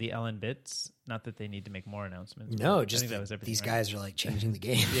on the LN bits? Not that they need to make more announcements. No, just that was these guys are like changing the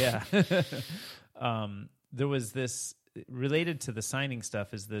game. Yeah. There was this related to the signing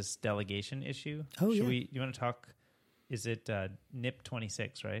stuff is this delegation issue. Oh, you want to talk? Is it NIP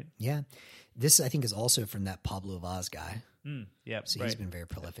 26, right? Yeah. This, I think, is also from that Pablo Vaz guy. Yeah. So he's been very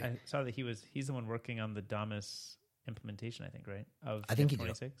prolific. I saw that he's the one working on the Damus implementation, I think, right? Of I think NIP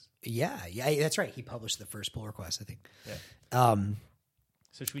 26. Yeah, that's right. He published the first pull request, I think. Yeah.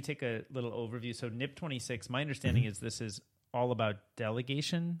 So should we take a little overview? So NIP 26, my understanding is this is all about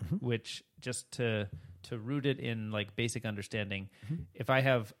delegation, which just to root it in like basic understanding, if I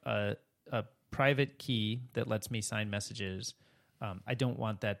have a private key that lets me sign messages, I don't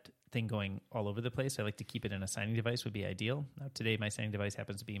want that thing going all over the place. I like to keep it in a signing device would be ideal. Now, today my signing device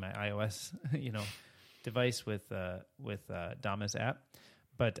happens to be my iOS, device with Damus app,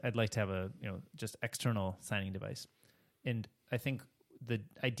 but I'd like to have a just external signing device. And I think the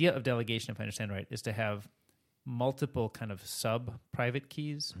idea of delegation, if I understand right, is to have multiple kind of sub private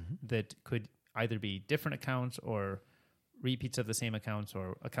keys that could either be different accounts or repeats of the same accounts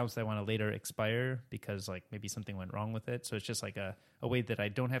or accounts that I want to later expire because like maybe something went wrong with it. So it's just like a way that I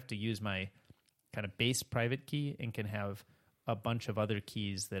don't have to use my kind of base private key and can have a bunch of other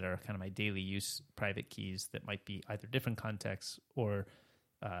keys that are kind of my daily use private keys that might be either different contexts or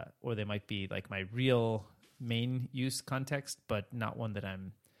they might be like my real main use context, but not one that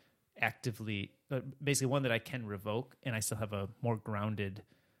I'm actively, basically one that I can revoke and I still have a more grounded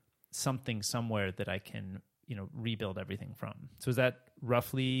something somewhere that I can, rebuild everything from. So is that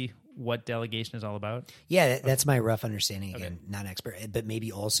roughly what delegation is all about? Yeah, that's my rough understanding. Again, not an expert, but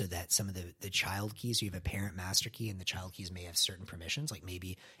maybe also that some of the child keys, you have a parent master key and the child keys may have certain permissions, like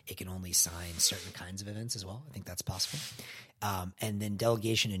maybe it can only sign certain kinds of events as well. I think that's possible. And then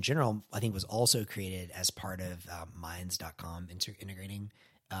delegation in general, I think was also created as part of Minds.com integrating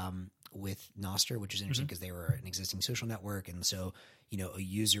with Nostr, which is interesting because they were an existing social network. And so, a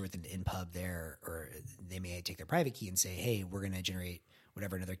user with an inpub there, or they may take their private key and say, hey, we're going to generate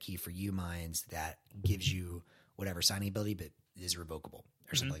whatever another key for you, Minds, that gives you whatever signing ability, but is revocable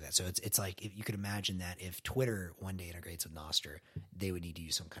or something like that. So it's like, if you could imagine that if Twitter one day integrates with Nostr, they would need to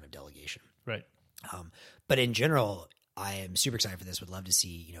use some kind of delegation. Right. But in general, I am super excited for this. Would love to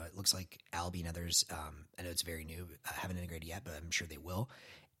see, it looks like Albi and others, I know it's very new, haven't integrated yet, but I'm sure they will.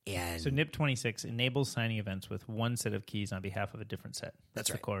 And so NIP 26 enables signing events with one set of keys on behalf of a different set.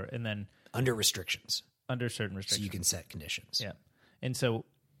 That's right. The core. And then under restrictions. Under certain restrictions. So you can set conditions. Yeah. And so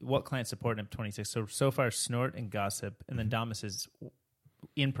what clients support NIP 26? So far Snort and Gossip, and then Damus is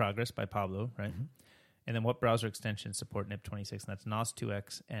in progress by Pablo, right? And then what browser extensions support NIP 26? And that's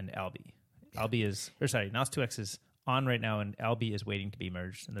NOS2X and Albi. Yeah. NOS2X is on right now and Albi is waiting to be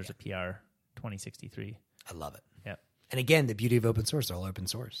merged. And there's a PR 2063. I love it. Yeah. And again, the beauty of open source, they're all open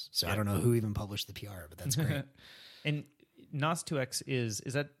source. So I don't know who even published the PR, but that's great. And NOS2X is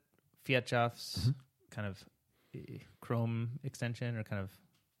that Fiat Jaff's kind of Chrome extension or kind of?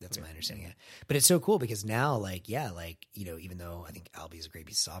 That's my understanding. Yeah. But it's so cool because now even though I think Albi is a great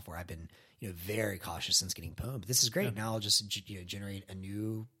piece of software, I've been, very cautious since getting POEM. But this is great. Yeah. Now I'll just generate a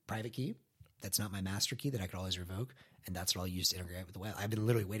new private key. That's not my master key that I could always revoke. And that's what I'll use to integrate with the web. I've been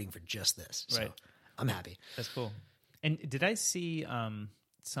literally waiting for just this. So I'm happy. That's cool. And did I see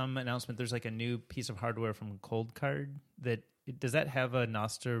some announcement? There's like a new piece of hardware from Cold Card does that have a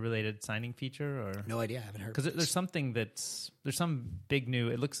Nostr related signing feature or no idea? I haven't heard. Because there's some big new.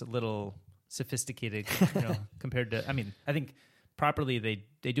 It looks a little sophisticated, compared to. I mean, I think properly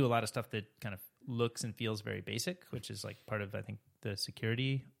they do a lot of stuff that kind of looks and feels very basic, which is like part of, I think, the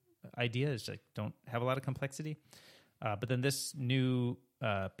security idea is like don't have a lot of complexity. But then this new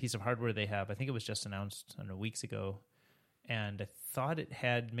piece of hardware they have, I think it was just announced, I don't know, weeks ago, and I thought it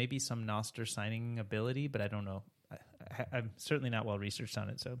had maybe some Nostr signing ability, but I don't know. I'm certainly not well researched on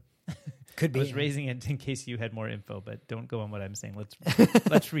it, so could be. I was raising it in case you had more info, but don't go on what I'm saying.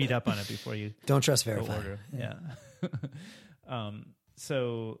 Let's read up on it before you don't trust verify. Order. Yeah.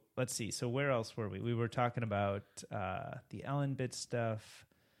 So let's see. So where else were we? We were talking about the LNbit stuff.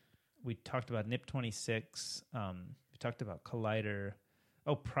 We talked about NIP26. We talked about Collider.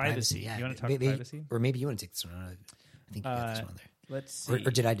 Oh, privacy. Yeah. You want to talk privacy? Or maybe you want to take this one. I think you got this one there. Let's see.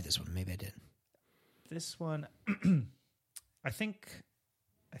 Or did I do this one? Maybe I did. This one, I think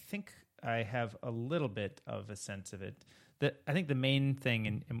I have a little bit of a sense of it. I think the main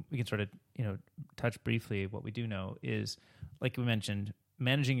thing, and we can sort of touch briefly what we do know is, like we mentioned,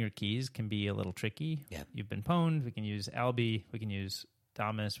 managing your keys can be a little tricky. Yeah. You've been pwned. We can use Alby. We can use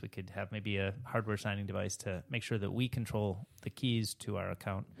Damus. We could have maybe a hardware signing device to make sure that we control the keys to our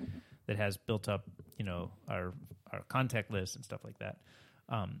account that has built up, our contact list and stuff like that.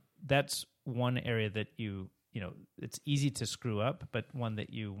 That's one area that it's easy to screw up, but one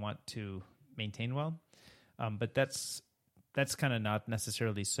that you want to maintain well. But that's kind of not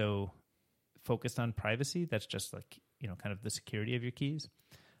necessarily so focused on privacy. That's just like, kind of the security of your keys.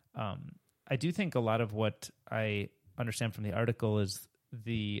 I do think a lot of what I understand from the article is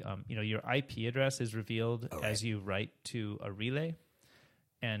your IP address is revealed as you write to a relay.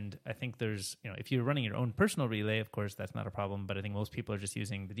 And I think there's, if you're running your own personal relay, of course, that's not a problem. But I think most people are just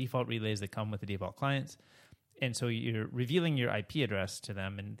using the default relays that come with the default clients. And so you're revealing your IP address to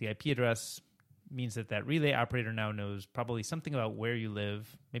them. And the IP address means that relay operator now knows probably something about where you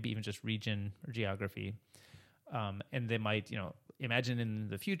live, maybe even just region or geography. And they might, imagine in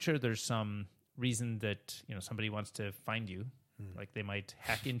the future there's some reason that, somebody wants to find you. Like they might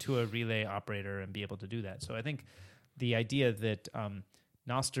hack into a relay operator and be able to do that. So I think the idea that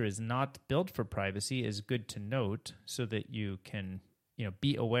Nostr is not built for privacy is good to note so that you can,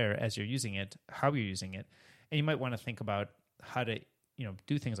 be aware as you're using it, how you're using it. And you might want to think about how to,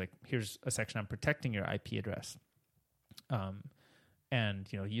 do things like, here's a section on protecting your IP address. And,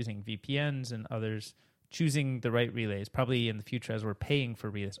 using VPNs and others, choosing the right relays, probably in the future as we're paying for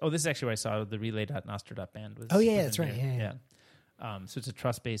relays. Oh, this is actually where I saw the relay.nostr.band was. Oh, yeah, that's right. Yeah. So it's a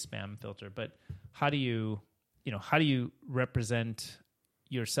trust-based spam filter. But how do you represent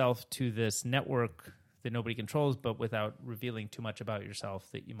yourself to this network that nobody controls, but without revealing too much about yourself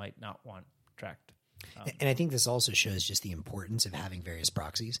that you might not want tracked? And I think this also shows just the importance of having various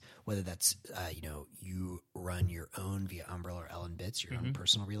proxies, whether that's, you run your own via Umbrella or LNbits, your own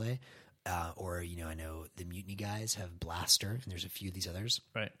personal relay, or, I know the Mutiny guys have Blaster, and there's a few of these others.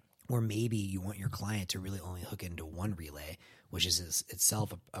 Right. Or maybe you want your client to really only hook into one relay, which is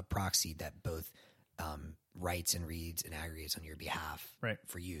itself a proxy that both writes and reads and aggregates on your behalf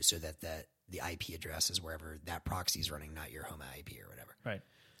for you, so that the IP address is wherever that proxy is running, not your home IP or whatever. Right.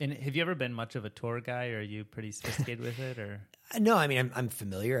 And have you ever been much of a Tor guy, or are you pretty sophisticated with it? Or no, I mean I'm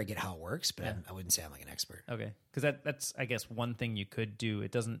familiar. I get how it works, but I wouldn't say I'm like an expert. Okay, because that's I guess one thing you could do.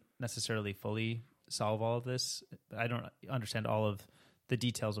 It doesn't necessarily fully solve all of this. I don't understand all of the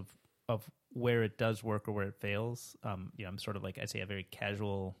details of where it does work or where it fails. I'm sort of like, I'd say, a very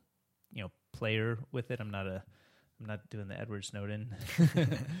casual, player with it. I'm not doing the Edward Snowden,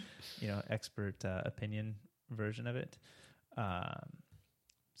 expert opinion version of it.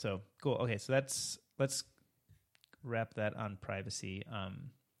 So cool. Okay, so let's wrap that on privacy.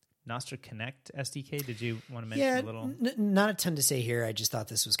 Nostr Connect SDK. Did you want to mention a little? Not a ton to say here. I just thought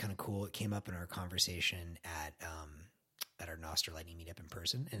this was kind of cool. It came up in our conversation at our Nostr Lightning meetup in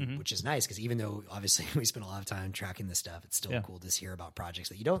person, and which is nice because even though obviously we spend a lot of time tracking this stuff, it's still cool to hear about projects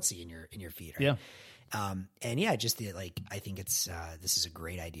that you don't see in your feed. Right? Yeah. I think it's this is a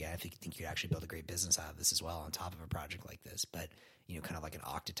great idea. I think you could actually build a great business out of this as well on top of a project like this. But kind of like an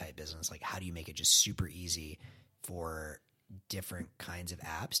Okta type business, like how do you make it just super easy for different kinds of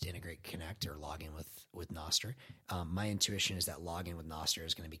apps to integrate, connect, or log in with Nostr? My intuition is that login with Nostr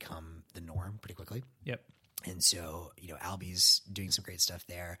is going to become the norm pretty quickly. Yep. And so, Alby's doing some great stuff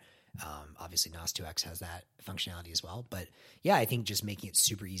there. Obviously, NOS2X has that functionality as well. But yeah, I think just making it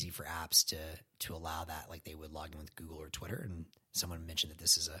super easy for apps to allow that, like they would log in with Google or Twitter. And someone mentioned that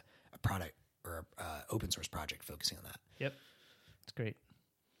this is a product or a open source project focusing on that. Yep. It's great.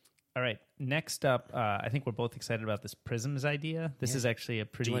 All right. Next up, I think we're both excited about this Prisms idea. This is actually a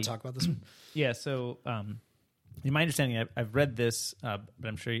pretty... Do you want to talk about this one? Yeah. So my understanding, I've read this, but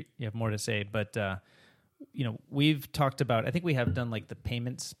I'm sure you have more to say. But we've talked about. I think we have done like the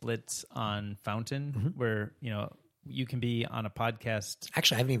payment splits on Fountain, where you can be on a podcast.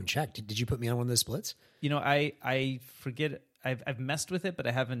 Actually, I haven't even checked. Did you put me on one of those splits? I forget. I've messed with it, but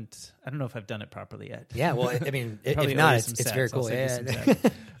I haven't. I don't know if I've done it properly yet. Yeah, well, I mean, if not, it's very cool. Yeah.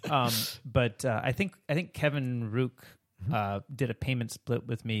 But I think Kevin Rook did a payment split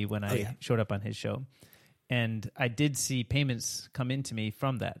with me when I showed up on his show, and I did see payments come into me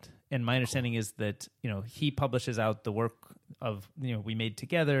from that. And my understanding is that he publishes out the work of we made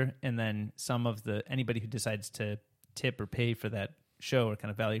together, and then some of anybody who decides to tip or pay for that show or kind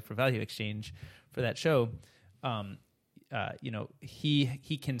of value for value exchange for that show.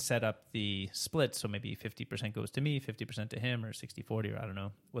 He can set up the split, so maybe 50% goes to me, 50% to him, or 60-40, or I don't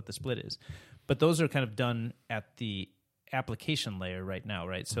know what the split is. But those are kind of done at the application layer right now,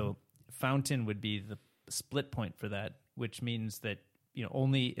 right? So Fountain would be the split point for that, which means that it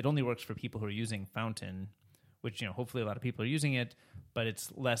only works for people who are using Fountain, which hopefully a lot of people are using it, but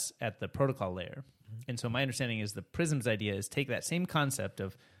it's less at the protocol layer. And so my understanding is the Prism's idea is take that same concept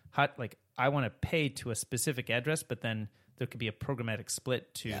of I want to pay to a specific address, but then there could be a programmatic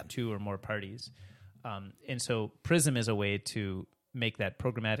split to two or more parties. And so Prism is a way to make that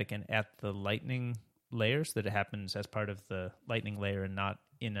programmatic and at the Lightning layer so that it happens as part of the Lightning layer and not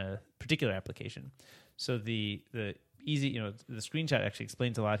in a particular application. So the easy, the screenshot actually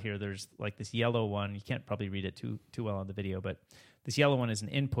explains a lot here. There's like this yellow one. You can't probably read it too well on the video, but this yellow one is an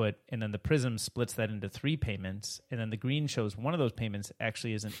input, and then the Prism splits that into 3 payments, and then the green shows one of those payments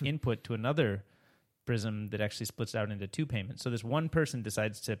actually is an input to another Prism that actually splits out into 2 payments. So this one person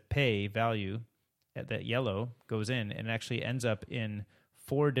decides to pay value, that yellow goes in, and it actually ends up in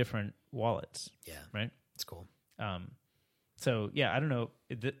 4 different wallets. Yeah. Right? It's cool. So, yeah, I don't know.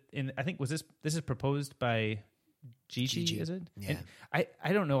 I think this is proposed by Gigi, is it? Yeah. And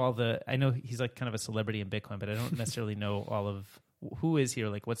I don't know I know he's like kind of a celebrity in Bitcoin, but I don't necessarily know all of who is he, or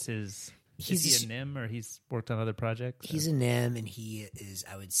like what's his, is he a NIM, or he's worked on other projects? He's a NIM, and he is,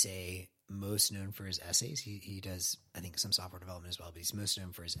 I would say, most known for his essays. He does, I think, some software development as well, but he's most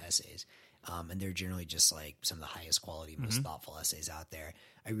known for his essays. And they're generally just like some of the highest quality, most thoughtful essays out there.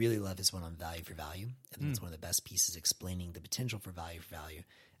 I really love his one on value for value. I think it's one of the best pieces explaining the potential for value for value.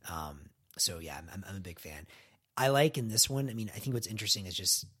 So yeah, I'm a big fan. I like in this one, I mean, I think what's interesting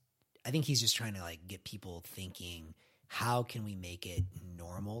is I think he's just trying to like get people thinking, how can we make it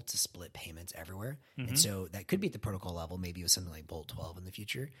normal to split payments everywhere? And so that could be at the protocol level, maybe with something like Bolt 12 in the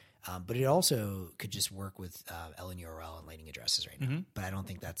future. But it also could just work with LNURL and Lightning addresses right now. But I don't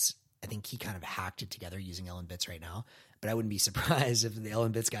think I think he kind of hacked it together using LNbits right now. But I wouldn't be surprised if the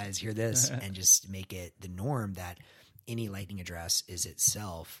LNbits guys hear this and just make it the norm that any Lightning address is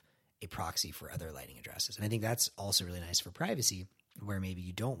itself a proxy for other Lightning addresses. And I think that's also really nice for privacy, where maybe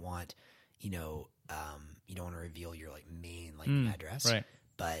you don't want, you don't want to reveal your like main Lightning address, right?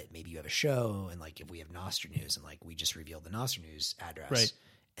 But maybe you have a show, and like if we have Nostr news, and like we just revealed the Nostr news address, right?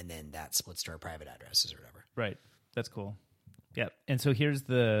 And then that splits to our private addresses or whatever. Right. That's cool. Yeah. And so here's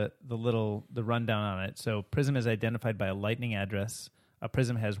the rundown on it. So Prism is identified by a Lightning address. A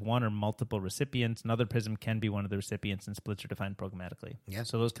Prism has one or multiple recipients. Another Prism can be one of the recipients, and splits are defined programmatically. Yeah.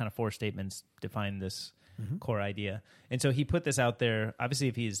 So those kind of 4 statements define this core idea. And so he put this out there. Obviously,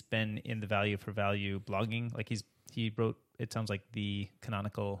 if he's been in the value for value blogging, like he wrote, it sounds like the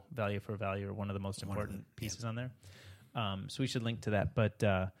canonical value for value, or one of the most important pieces on there. So we should link to that. But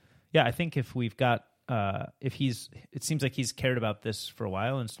yeah, I think if we've got, it seems like he's cared about this for a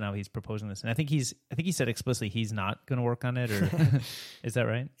while, and so now he's proposing this. And I think he said explicitly he's not going to work on it, or is that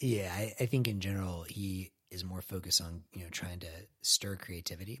right? Yeah, I think in general he is more focused on trying to stir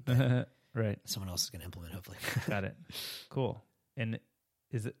creativity, but right. Someone else is going to implement, hopefully. Got it. Cool. And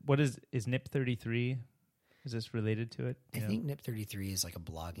is NIP 33? Is this related to it? I think NIP 33 is like a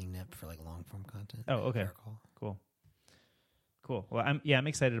blogging NIP for like long form content. Oh, okay. Cool. Well, I'm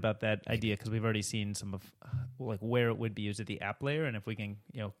excited about that idea, because we've already seen some of like where it would be used at the app layer, and if we can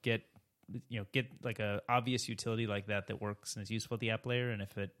get like a obvious utility like that works and is useful at the app layer, and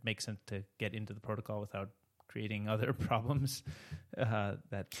if it makes sense to get into the protocol without creating other problems,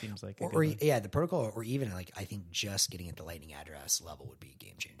 that seems like the protocol, or even like I think just getting at the Lightning address level would be a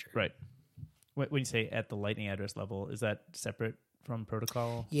game changer. Right. When you say at the Lightning address level, is that separate from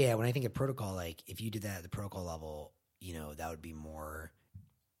protocol? Yeah, when I think of protocol, like if you did that at the protocol level, that would be more,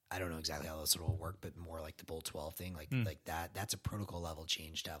 I don't know exactly how this will work, but more like the Bolt 12 thing, like that's a protocol level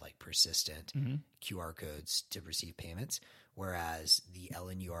change to have like persistent QR codes to receive payments. Whereas the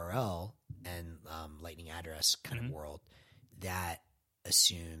LNURL and Lightning address kind of world, that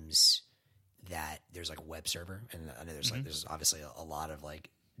assumes that there's like a web server, and I know there's like there's obviously a lot of like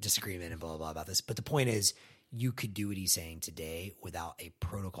disagreement and blah blah blah about this, but the point is you could do what he's saying today without a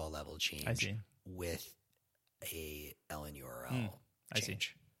protocol level change with a LN URL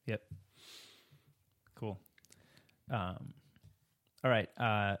change. Yep. Cool. All right.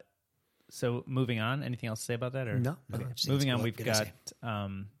 So moving on, anything else to say about that? Or no. Okay. Moving on, we've got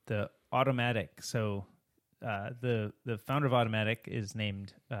the Automatic. So the founder of Automatic is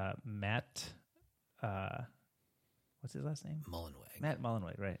named Matt. What's his last name? Mullenweg. Matt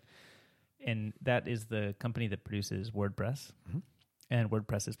Mullenweg, right? And that is the company that produces WordPress. And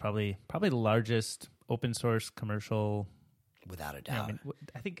WordPress is probably the largest open source commercial. Without a doubt.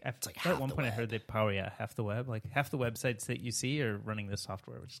 I think it's like at one point I heard they power half the web. Like half the websites that you see are running this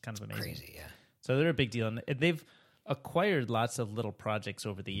software, which is kind of amazing. Crazy, yeah. So they're a big deal, and they've acquired lots of little projects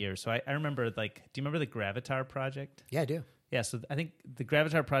over the years. So I remember, like, do you remember the Gravatar project? Yeah, I do. Yeah, so I think the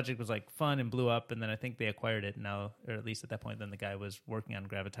Gravatar project was like fun and blew up, and then I think they acquired it now, or at least at that point, then the guy was working on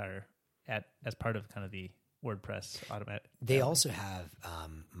Gravatar as part of kind of the WordPress automatic. They also have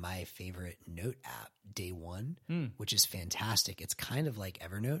my favorite note app, Day One, which is fantastic. It's kind of like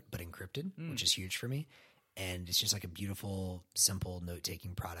Evernote, but encrypted, which is huge for me. And it's just like a beautiful, simple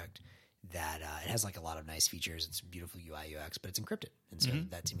note-taking product that it has like a lot of nice features. It's beautiful UI, UX, but it's encrypted. And so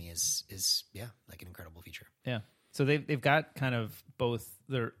that to me is like an incredible feature. Yeah. So they've got kind of both,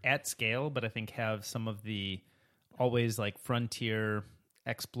 they're at scale, but I think have some of the always like frontier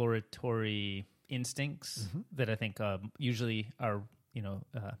exploratory instincts that I think usually are,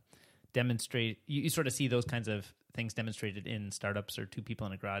 demonstrate. You sort of see those kinds of things demonstrated in startups or two people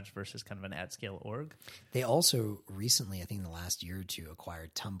in a garage versus kind of an at scale org. They also recently, I think in the last year or two,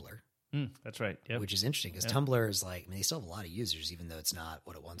 acquired Tumblr. That's right. Yep. Which is interesting because Tumblr is like, I mean, they still have a lot of users, even though it's not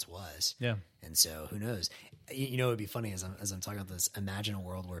what it once was. Yeah. And so who knows? You know, it would be funny as I'm talking about this, imagine a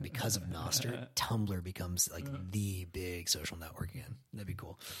world where because of Nostr, Tumblr becomes like the big social network again. That'd be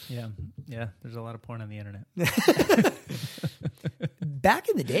cool. Yeah. Yeah. There's a lot of porn on the internet. Back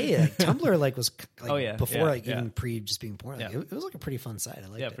in the day, like, Tumblr like was like before even pre just being porn. Like, it was like a pretty fun site. I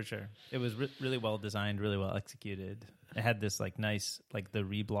liked it. Yeah, for sure. It was really well designed, really well executed. It had this like nice, like the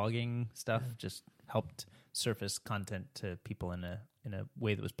reblogging stuff just helped surface content to people in a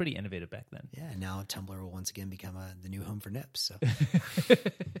way that was pretty innovative back then. Yeah, and now Tumblr will once again become the new home for Nips. So,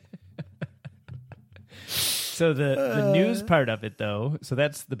 so the news part of it, though, so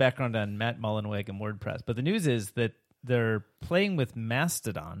that's the background on Matt Mullenweg and WordPress. But the news is that they're playing with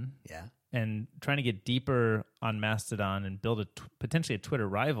Mastodon, and trying to get deeper on Mastodon and build potentially a Twitter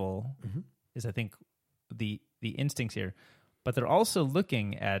rival. Is I think the instincts here, but they're also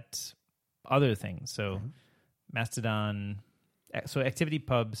looking at other things. So Mastodon, so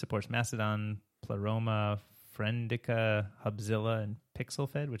ActivityPub supports Mastodon, Pleroma, Friendica, Hubzilla, and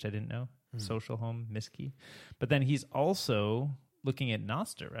PixelFed, which I didn't know. Social Home, Miski. But then he's also looking at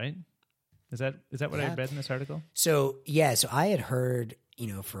Nostr, right? Is that what I read in this article? So I had heard,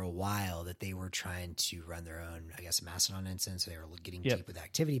 for a while that they were trying to run their own, I guess, Mastodon instance. So they were getting deep with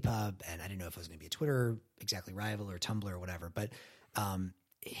ActivityPub, and I didn't know if it was going to be a Twitter exactly rival or Tumblr or whatever. But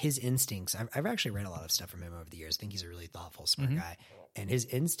his instincts, I've actually read a lot of stuff from him over the years. I think he's a really thoughtful, smart guy. And his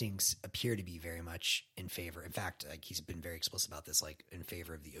instincts appear to be very much in favor. In fact, like he's been very explicit about this, like in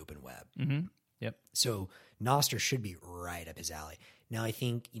favor of the open web. Yep. So Nostr should be right up his alley. Now, I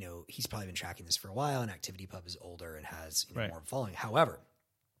think, he's probably been tracking this for a while, and ActivityPub is older and has more following. However,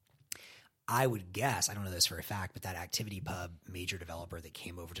 I would guess, I don't know this for a fact, but that ActivityPub major developer that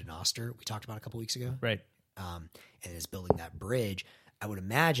came over to Nostr, we talked about a couple weeks ago, right, and is building that bridge, I would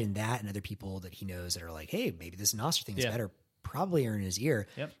imagine that and other people that he knows that are like, hey, maybe this Nostr thing is better, probably are in his ear,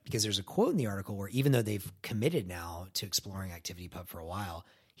 because there's a quote in the article where even though they've committed now to exploring ActivityPub for a while,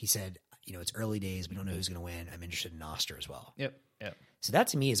 he said, it's early days. We don't know who's going to win. I'm interested in Nostr as well. Yep. So that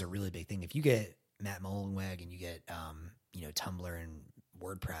to me is a really big thing. If you get Matt Mullenweg and you get, Tumblr and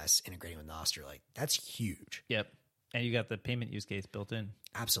WordPress integrating with Nostr, like that's huge. Yep. And you got the payment use case built in.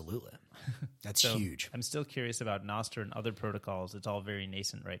 Absolutely. That's huge. I'm still curious about Nostr and other protocols. It's all very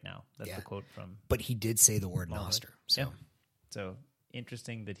nascent right now. That's the quote from. But he did say the word Nostr. So. Yeah. So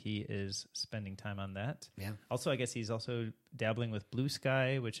interesting that he is spending time on that. Yeah. Also, I guess he's also dabbling with Blue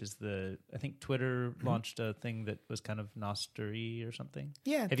Sky, which is I think Twitter launched a thing that was kind of Nostr-y or something.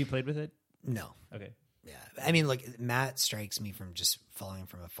 Yeah. Have you played with it? No. Okay. Yeah. I mean, like Matt strikes me from just following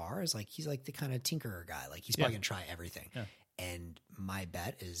from afar as like, he's like the kind of tinkerer guy. Like he's probably going to try everything. Yeah. And my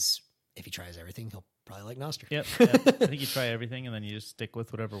bet is if he tries everything, he'll probably like Nostr. Yep. I think you try everything and then you just stick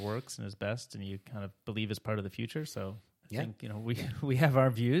with whatever works and is best and you kind of believe is part of the future. So I Yeah. think, we have our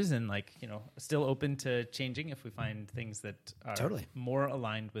views and still open to changing if we find things that are Totally more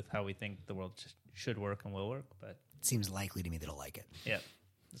aligned with how we think the world should work and will work. But it seems likely to me that I'll like it. yeah,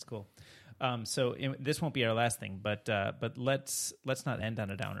 that's cool. So this won't be our last thing, but let's not end on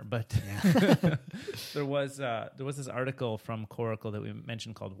a downer. But Yeah. there was this article from Coracle that we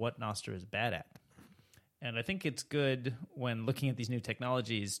mentioned called "What Nostr is Bad at," and I think it's good when looking at these new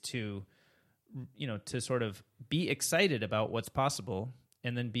technologies to sort of be excited about what's possible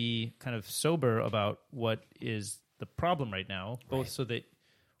and then be kind of sober about what is the problem right now, both so that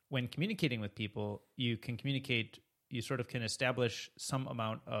when communicating with people, you can communicate, you sort of can establish some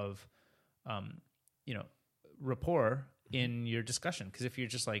amount of rapport in your discussion. Because if you're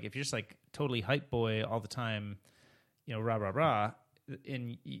just like totally hype boy all the time, rah rah rah,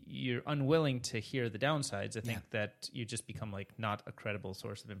 and you're unwilling to hear the downsides, I think that you just become like not a credible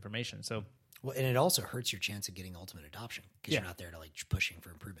source of information. So, well, and it also hurts your chance of getting ultimate adoption because you're not there to like pushing for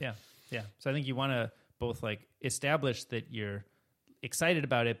improvement. Yeah. So I think you want to both like establish that you're excited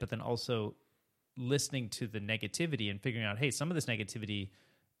about it, but then also listening to the negativity and figuring out, hey, some of this negativity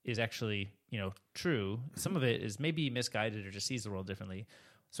is actually, true. Some of it is maybe misguided or just sees the world differently.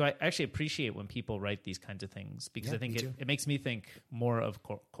 So I actually appreciate when people write these kinds of things because I think it makes me think more of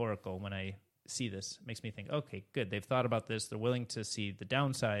Coracle when I see this. It makes me think, okay, good. They've thought about this. They're willing to see the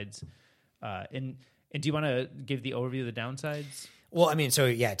downsides. And do you want to give the overview of the downsides? Well, I mean, so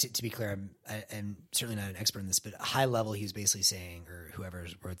yeah, to be clear, I'm certainly not an expert in this, but high level, he was basically saying, or whoever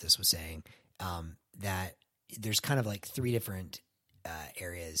wrote this was saying, that there's kind of like three different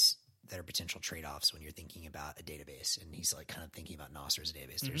areas that are potential trade-offs when you're thinking about a database. And he's like kind of thinking about Nostr as a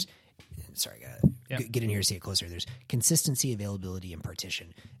database. There's, sorry, get in here to see it closer. There's consistency, availability, and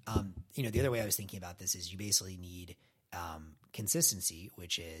partition. The other way I was thinking about this is you basically need consistency,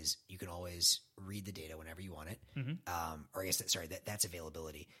 which is you can always read the data whenever you want it. Or I guess that's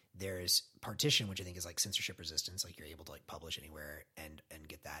availability. There's partition, which I think is like censorship resistance, like you're able to like publish anywhere and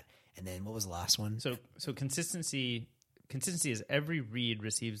get that. And then what was the last one? So consistency is every read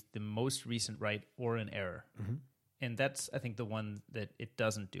receives the most recent write or an error. And that's, I think, the one that it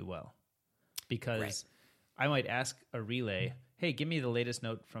doesn't do well. Because I might ask a relay, hey, give me the latest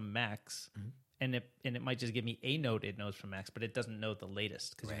note from Max. And it might just give me a note it knows from Max, but it doesn't know the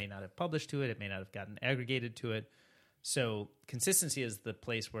latest because it may not have published to it. It may not have gotten aggregated to it. So consistency is the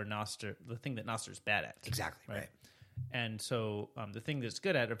place where the thing that Nostr is bad at. Exactly. Right. And so the thing that's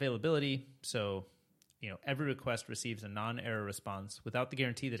good at availability. So, every request receives a non-error response without the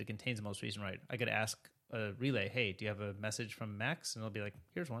guarantee that it contains the most recent write. I could ask a relay, hey, do you have a message from Max? And it'll be like,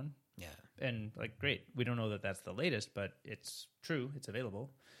 here's one. Yeah. And like, great. We don't know that that's the latest, but it's true. It's available.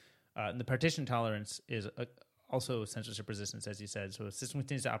 And the partition tolerance is also censorship resistance, as you said. So the system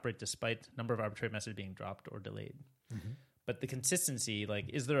continues to operate despite number of arbitrary messages being dropped or delayed. But the consistency, like,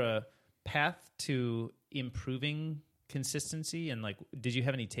 is there a path to improving consistency? And like, did you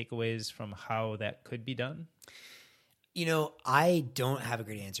have any takeaways from how that could be done? I don't have a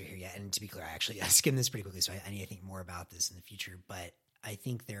great answer here yet. And to be clear, I skimmed this pretty quickly, so I need to think more about this in the future. But I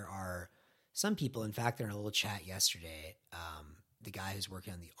think there are some people, in fact, in a little chat yesterday, the guy who's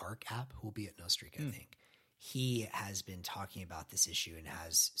working on the ARC app, who will be at Nostr, I think, he has been talking about this issue and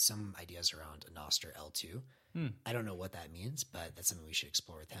has some ideas around a Nostr L2. I don't know what that means, but that's something we should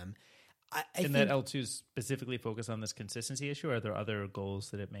explore with him. I think that L2 specifically focus on this consistency issue, or are there other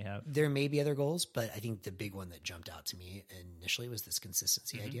goals that it may have? There may be other goals, but I think the big one that jumped out to me initially was this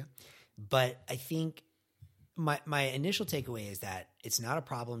consistency idea. But I think my initial takeaway is that it's not a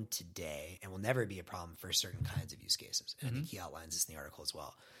problem today and will never be a problem for certain kinds of use cases. And I think he outlines this in the article as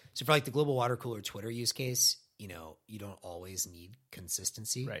well. So for like the global water cooler Twitter use case, you don't always need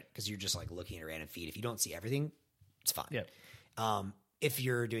consistency, right? Because you're just like looking at a random feed. If you don't see everything, it's fine. Yeah. If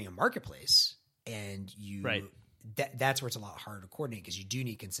you're doing a marketplace and that's where it's a lot harder to coordinate because you do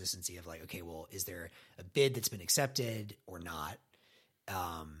need consistency of like, okay, well, is there a bid that's been accepted or not?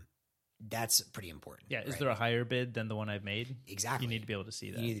 That's pretty important. Yeah. Is there a higher bid than the one I've made? Exactly. You need to be able to see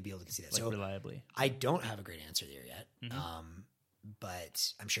that. You need to be able to see that. Like so reliably. I don't have a great answer there yet.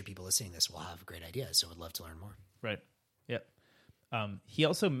 But I'm sure people listening to this will have great ideas. So I'd love to learn more. Right. Yep. He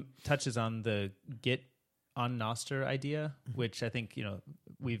also touches on the Git on Nostr idea, which I think,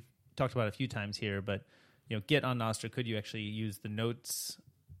 we've talked about a few times here, but, Git on Nostr, could you actually use the notes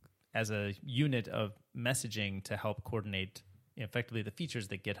as a unit of messaging to help coordinate effectively the features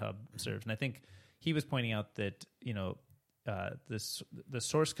that GitHub serves? And I think he was pointing out that, the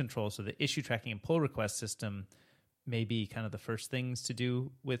source control, so the issue tracking and pull request system may be kind of the first things to do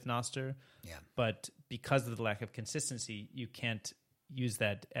with Nostr. Yeah. But because of the lack of consistency, you can't use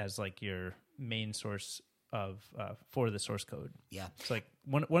that as like your main source for the source code. Yeah. It's like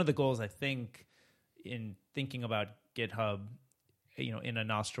one of the goals, I think, in thinking about GitHub, in a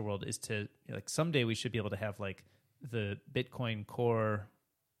Nostr world, is to like someday we should be able to have like the Bitcoin core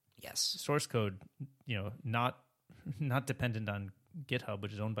source code, not dependent on GitHub,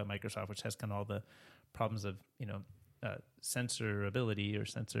 which is owned by Microsoft, which has kind of all the problems of censorability or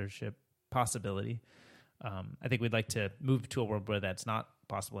censorship possibility. I think we'd like to move to a world where that's not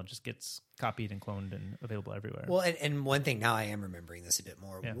possible and just gets copied and cloned and available everywhere. Well, and one thing, now I am remembering this a bit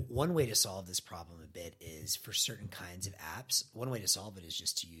more. Yeah. One way to solve this problem a bit is for certain kinds of apps, one way to solve it is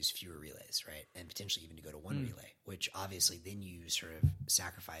just to use fewer relays, right? And potentially even to go to one relay, which obviously then you sort of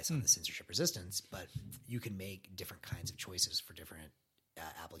sacrifice on the censorship resistance, but you can make different kinds of choices for different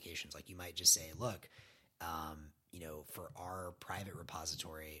applications. Like you might just say, look, for our private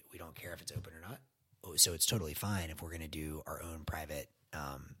repository, we don't care if it's open or not. So it's totally fine if we're going to do our own private,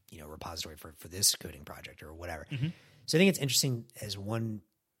 repository for this coding project or whatever. Mm-hmm. So I think it's interesting as one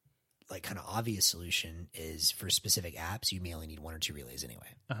like kind of obvious solution is for specific apps, you may only need one or two relays anyway.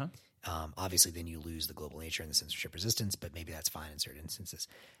 Uh-huh. Obviously then you lose the global nature and the censorship resistance, but maybe that's fine in certain instances.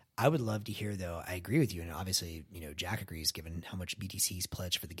 I would love to hear though, I agree with you. And obviously, Jack agrees given how much BTC's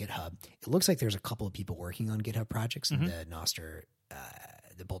pledged for the GitHub. It looks like there's a couple of people working on GitHub projects in the Nostr,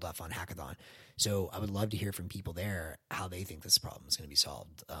 the Build-Off-On hackathon. So I would love to hear from people there how they think this problem is going to be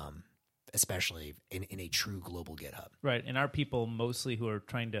solved, especially in a true global GitHub. Right. And are people mostly who are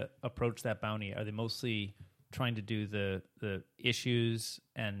trying to approach that bounty, are they mostly trying to do the issues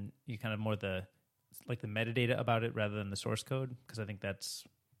and you kind of more the metadata about it rather than the source code? Because I think that's...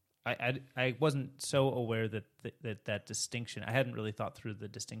 I wasn't so aware that distinction. I hadn't really thought through the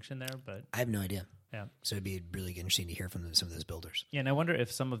distinction there, but... I have no idea. Yeah. So it'd be really interesting to hear from some of those builders. Yeah, and I wonder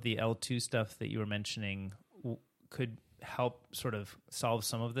if some of the L2 stuff that you were mentioning could help sort of solve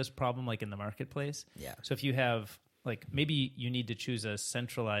some of this problem, like in the marketplace. Yeah. So if you have, like, maybe you need to choose a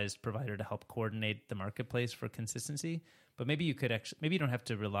centralized provider to help coordinate the marketplace for consistency, but maybe you could maybe you don't have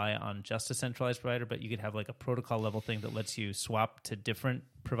to rely on just a centralized provider, but you could have like a protocol level thing that lets you swap to different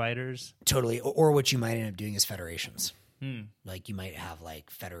providers. Totally. Or what you might end up doing is federations. Like you might have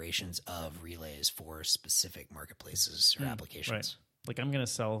like federations of relays for specific marketplaces or applications. Right. Like I'm going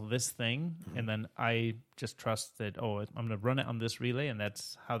to sell this thing and then I just trust that, I'm going to run it on this relay and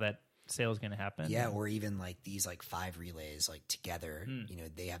that's how that sale is going to happen. Yeah. Or even like these like 5 relays like together,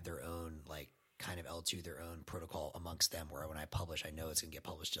 they have their own like kind of L2, their own protocol amongst them where when I publish, I know it's going to get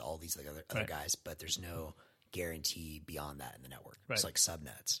published to all these like other guys, but there's no guarantee beyond that in the network. Right. It's like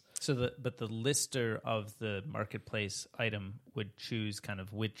subnets. So the lister of the marketplace item would choose kind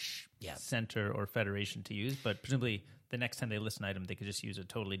of which center or federation to use, but presumably the next time they list an item, they could just use a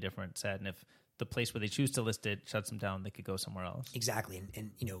totally different set. And if the place where they choose to list it shuts them down, they could go somewhere else. Exactly.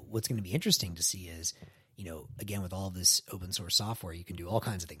 And what's going to be interesting to see is, again, with all of this open source software, you can do all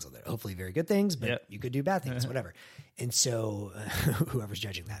kinds of things with it. Hopefully very good things, but you could do bad things, whatever. And so whoever's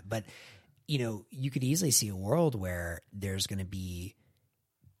judging that. But, you could easily see a world where there's going to be,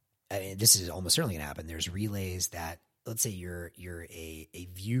 this is almost certainly going to happen. There's relays that, let's say you're a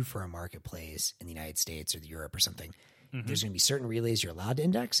view for a marketplace in the United States or Europe or something. Mm-hmm. There's going to be certain relays you're allowed to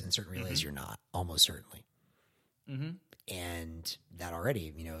index and certain relays you're not, almost certainly. Mm-hmm. And that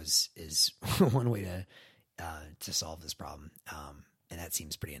already, is one way to solve this problem. And that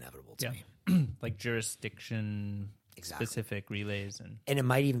seems pretty inevitable to me. Like jurisdiction specific relays. And it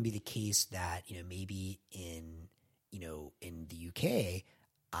might even be the case that, maybe in the UK,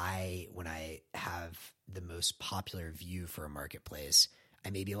 when I have the most popular view for a marketplace, I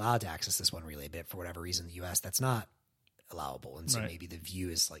may be allowed to access this one relay, but for whatever reason in the US, that's not allowable. And so maybe the view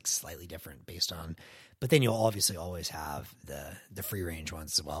is like slightly different based on, but then you'll obviously always have the free range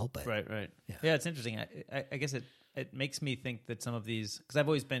ones as well. But right. Yeah, it's interesting. I guess it makes me think that some of these, because I've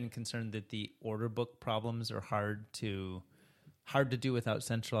always been concerned that the order book problems are hard to do without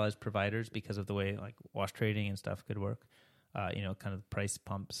centralized providers because of the way like wash trading and stuff could work. Kind of price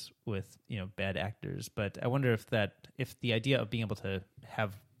pumps with, bad actors. But I wonder if the idea of being able to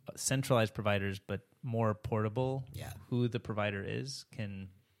have centralized providers, but more portable, who the provider is, can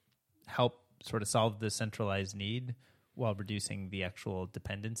help sort of solve the centralized need while reducing the actual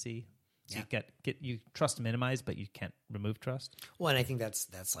dependency. So you trust minimized, but you can't remove trust. Well, and I think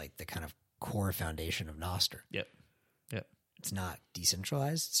that's like the kind of core foundation of Nostr. Yep. It's not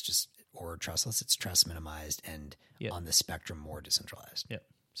decentralized. It's just, or trustless. It's trust minimized and on the spectrum more decentralized. Yep.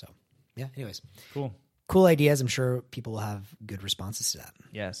 So, anyways. Cool ideas. I'm sure people will have good responses to that.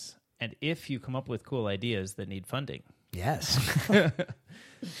 Yes. And if you come up with cool ideas that need funding. Yes.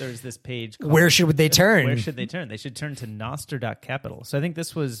 there's this page called, Where should they turn? Where should they turn? They should turn to Nostr.capital. So I think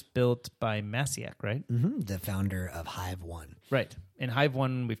this was built by Masiak, right? The founder of Hive One. Right. And Hive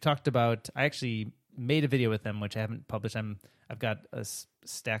One, we've talked about. I actually made a video with them, which I haven't published. I've got a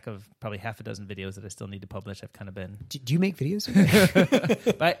stack of probably half a dozen videos that I still need to publish. I've kind of been. Do you make videos?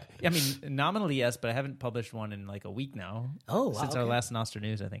 But I mean, nominally yes, but I haven't published one in like a week now. Oh, wow, Since our last Nostr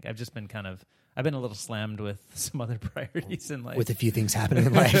news, I think I've just been I've been a little slammed with some other priorities in life. With a few things happening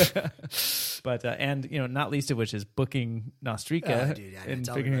in life. But and not least of which is booking Nostrika and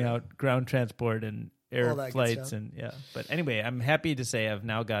figuring out ground transport and air flights and But anyway, I'm happy to say I've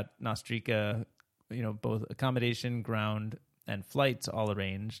now got Nostrika, both accommodation, ground, and flights all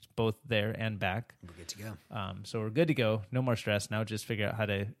arranged, both there and back. We're good to go. So we're good to go. No more stress. Now just figure out how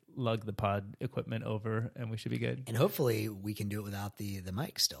to lug the pod equipment over, and we should be good. And hopefully we can do it without the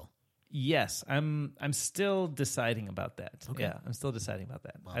mic still. Yes, I'm still deciding about that. Okay. Yeah, I'm still deciding about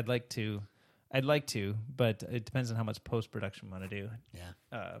that. Wow. I'd like to, but it depends on how much post production we want to do.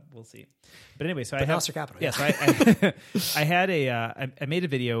 Yeah, we'll see. But anyway, so Nostr Capital. Yeah, so I had I made a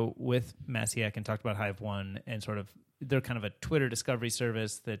video with Masiak and talked about Hive One and sort of they're kind of a Twitter discovery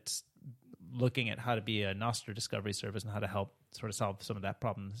service that's looking at how to be a Nostr discovery service and how to help sort of solve some of that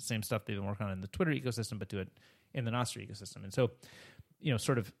problem. Same stuff they've been working on in the Twitter ecosystem, but do it in the Nostr ecosystem. And so,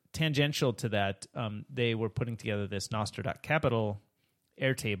 sort of tangential to that, they were putting together this Nostr.capital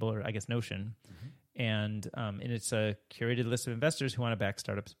Airtable, or I guess Notion, and it's a curated list of investors who want to back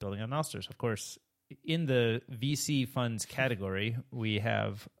startups building on Nostr. So of course, in the VC funds category, we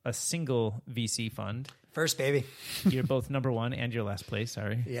have a single VC fund. First, baby. You're both number one and your last place.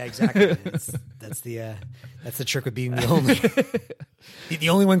 Sorry. Yeah, exactly. That's the trick with being the only the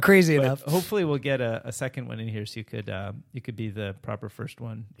only one crazy enough. Hopefully, we'll get a second one in here, so you could be the proper first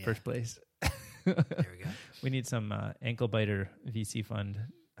place. There we go. We need some ankle biter VC fund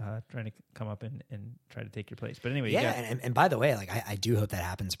trying to come up and try to take your place. But anyway, and by the way, like I do hope that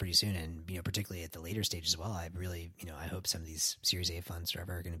happens pretty soon, and particularly at the later stage as well. I really, I hope some of these Series A funds are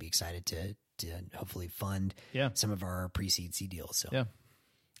going to be excited to hopefully fund some of our pre-seed seed deals. So yeah.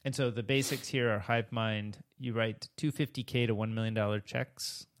 And so the basics here are HiveMind. You write $250K to $1 million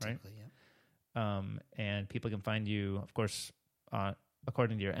checks, right? Yeah. And people can find you, of course,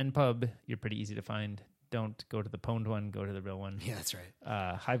 according to your NPub. You're pretty easy to find. Don't go to the pwned one. Go to the real one. Yeah, that's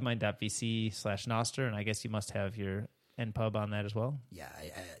right. HiveMind.vc/Nostr, and I guess you must have your NPub on that as well. Yeah,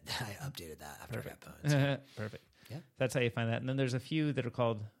 I updated that after I got pwned. Perfect. Yeah, that's how you find that. And then there's a few that are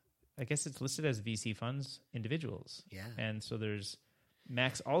called, I guess it's listed as VC funds, individuals. Yeah. And so there's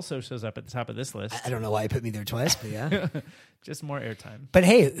Max also shows up at the top of this list. I don't know why he put me there twice, but yeah. Just more airtime. But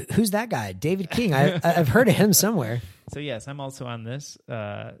hey, who's that guy? David King. I've heard of him somewhere. So yes, I'm also on this.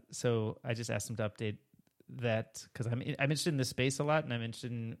 So I just asked him to update that because I'm interested in this space a lot, and I'm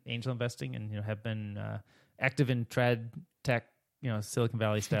interested in angel investing, and have been active in trad tech, Silicon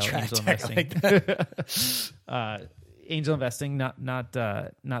Valley style angel investing. Like angel investing,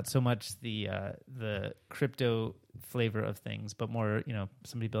 not so much the crypto flavor of things, but more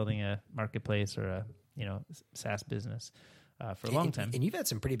somebody building a marketplace or a SaaS business for a long time. And you've had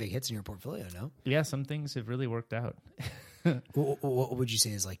some pretty big hits in your portfolio, no? Yeah, some things have really worked out. What would you say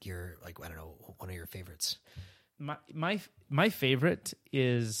is like your I don't know, one of your favorites? My favorite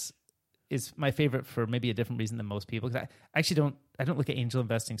is my favorite for maybe a different reason than most people, because I actually don't look at angel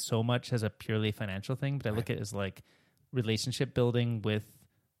investing so much as a purely financial thing, but I look at it as like relationship building with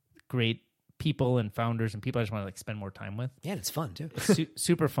great people and founders and people I just want to spend more time with. Yeah, and it's fun too. It's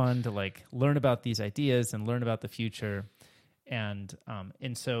super fun to learn about these ideas and learn about the future, and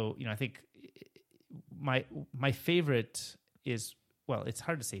so I think my favorite is, well, it's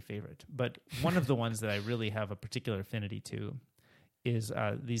hard to say favorite, but one of the ones that I really have a particular affinity to is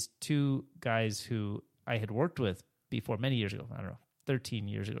these two guys who I had worked with before many years ago. I don't know, 13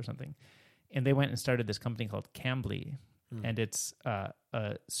 years ago or something. And they went and started this company called Cambly. And it's a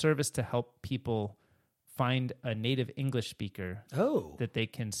service to help people find a native English speaker that they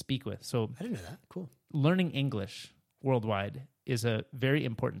can speak with. So I didn't know that. Cool. Learning English worldwide is a very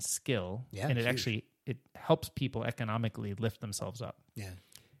important skill. Yeah, and it helps people economically lift themselves up. Yeah.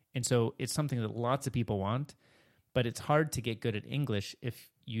 And so it's something that lots of people want, but it's hard to get good at English if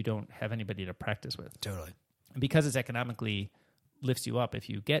you don't have anybody to practice with. Totally. And because it's economically lifts you up, if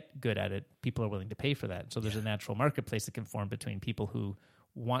you get good at it, people are willing to pay for that. So there's a natural marketplace that can form between people who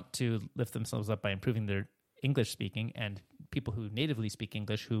want to lift themselves up by improving their English speaking and people who natively speak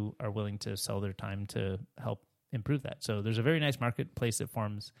English who are willing to sell their time to help improve that. So there's a very nice marketplace that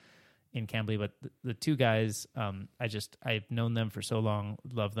forms in Cambly, but the two guys, I've known them for so long,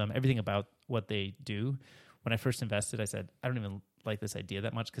 love them, everything about what they do. When I first invested, I said, I don't even like this idea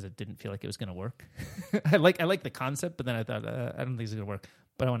that much because it didn't feel like it was going to work. I like the concept, but then I thought I don't think it's going to work.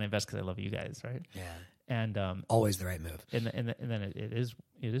 But I want to invest because I love you guys, right? Yeah. And always the right move. And then it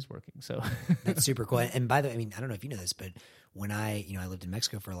is working. So that's super cool. And by the way, I mean, I don't know if you know this, but when I lived in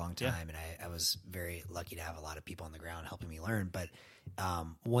Mexico for a long time, and I was very lucky to have a lot of people on the ground helping me learn. But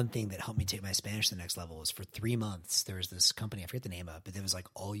one thing that helped me take my Spanish to the next level was for 3 months, there was this company, I forget the name of, but it was like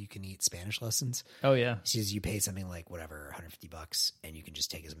all you can eat Spanish lessons. Oh yeah. So you pay something like whatever, $150, and you can just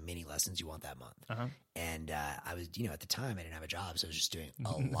take as many lessons you want that month. Uh-huh. And I was, at the time I didn't have a job, so I was just doing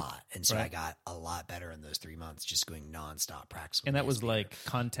a lot. And so I got a lot better in those 3 months, just going nonstop practicing. And that was like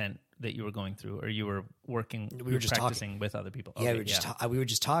content that you were going through, or you were working, we were just practicing talking with other people. Yeah, okay, we were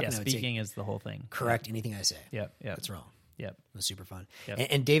just talking. Yeah, speaking is the whole thing. Correct anything I say. Yeah. That's wrong. Yep. It was super fun. Yep.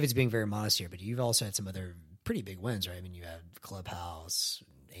 And David's being very modest here, but you've also had some other pretty big wins, right? I mean, you had Clubhouse,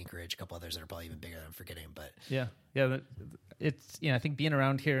 Anchorage, a couple others that are probably even bigger that I'm forgetting, but yeah. It's, I think being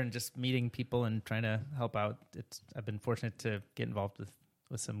around here and just meeting people and trying to help out, I've been fortunate to get involved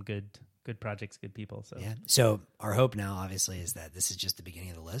with some good projects, good people. So yeah. So our hope now, obviously, is that this is just the beginning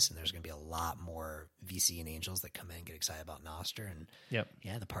of the list, and there's going to be a lot more VC and angels that come in and get excited about Nostr, and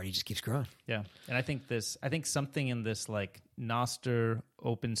the party just keeps growing. Yeah, and I think something in this like Nostr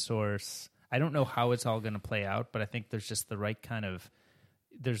open source. I don't know how it's all going to play out, but I think there's just the right kind of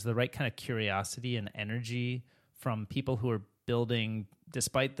curiosity and energy from people who are building,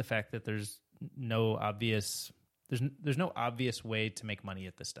 despite the fact that there's no obvious way to make money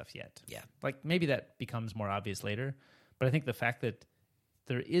at this stuff yet. Yeah. Like maybe that becomes more obvious later, but I think the fact that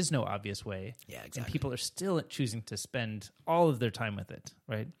there is no obvious way, and people are still choosing to spend all of their time with it,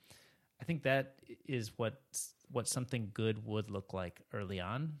 right? I think that is what something good would look like early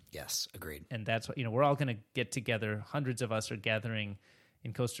on. Yes, agreed. And that's what, we're all going to get together. Hundreds of us are gathering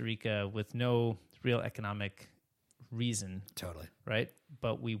in Costa Rica with no real economic reason. Totally. Right?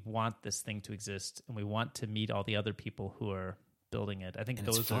 But we want this thing to exist, and we want to meet all the other people who are building it. I think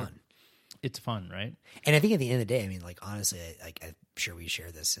it's fun. It's fun, right? And I think at the end of the day, I mean, like, honestly, I'm sure we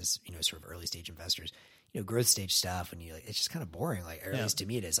share this as, sort of early stage investors, growth stage stuff, and it's just kind of boring. Like, or at least to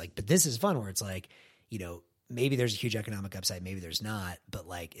me it is. Like, but this is fun where it's like, maybe there's a huge economic upside, maybe there's not, but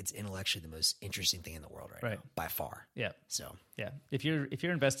like it's intellectually the most interesting thing in the world right now, by far. Yeah. So yeah, if you're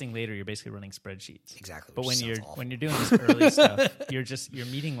investing later, you're basically running spreadsheets. Exactly. But when you're doing this early stuff, you're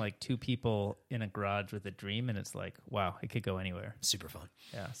meeting like two people in a garage with a dream, and it's like, wow, it could go anywhere. Super fun.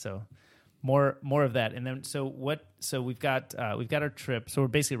 Yeah. So more of that, and then so we've got our trip. So we're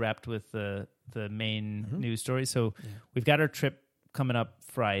basically wrapped with the main news story. So we've got our trip coming up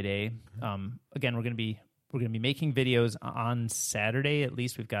Friday. Again, we're going to be making videos on Saturday. At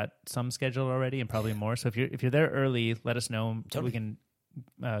least we've got some scheduled already, and probably more. So if you're there early, let us know so we can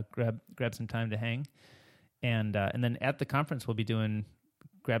grab some time to hang. And then at the conference, we'll be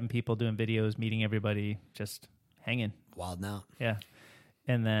grabbing people, doing videos, meeting everybody, just hanging. Wild now. Yeah.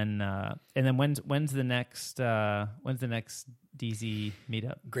 And then when's the next DZ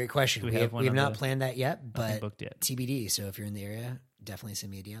meetup? Great question. We have not planned that yet, but booked yet. TBD. So if you're in the area, definitely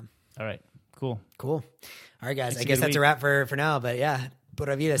send me a DM. All right. Cool. All right, guys. I guess that's a wrap for now. But yeah,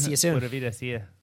 pura vida. See you soon. Pura vida. See ya.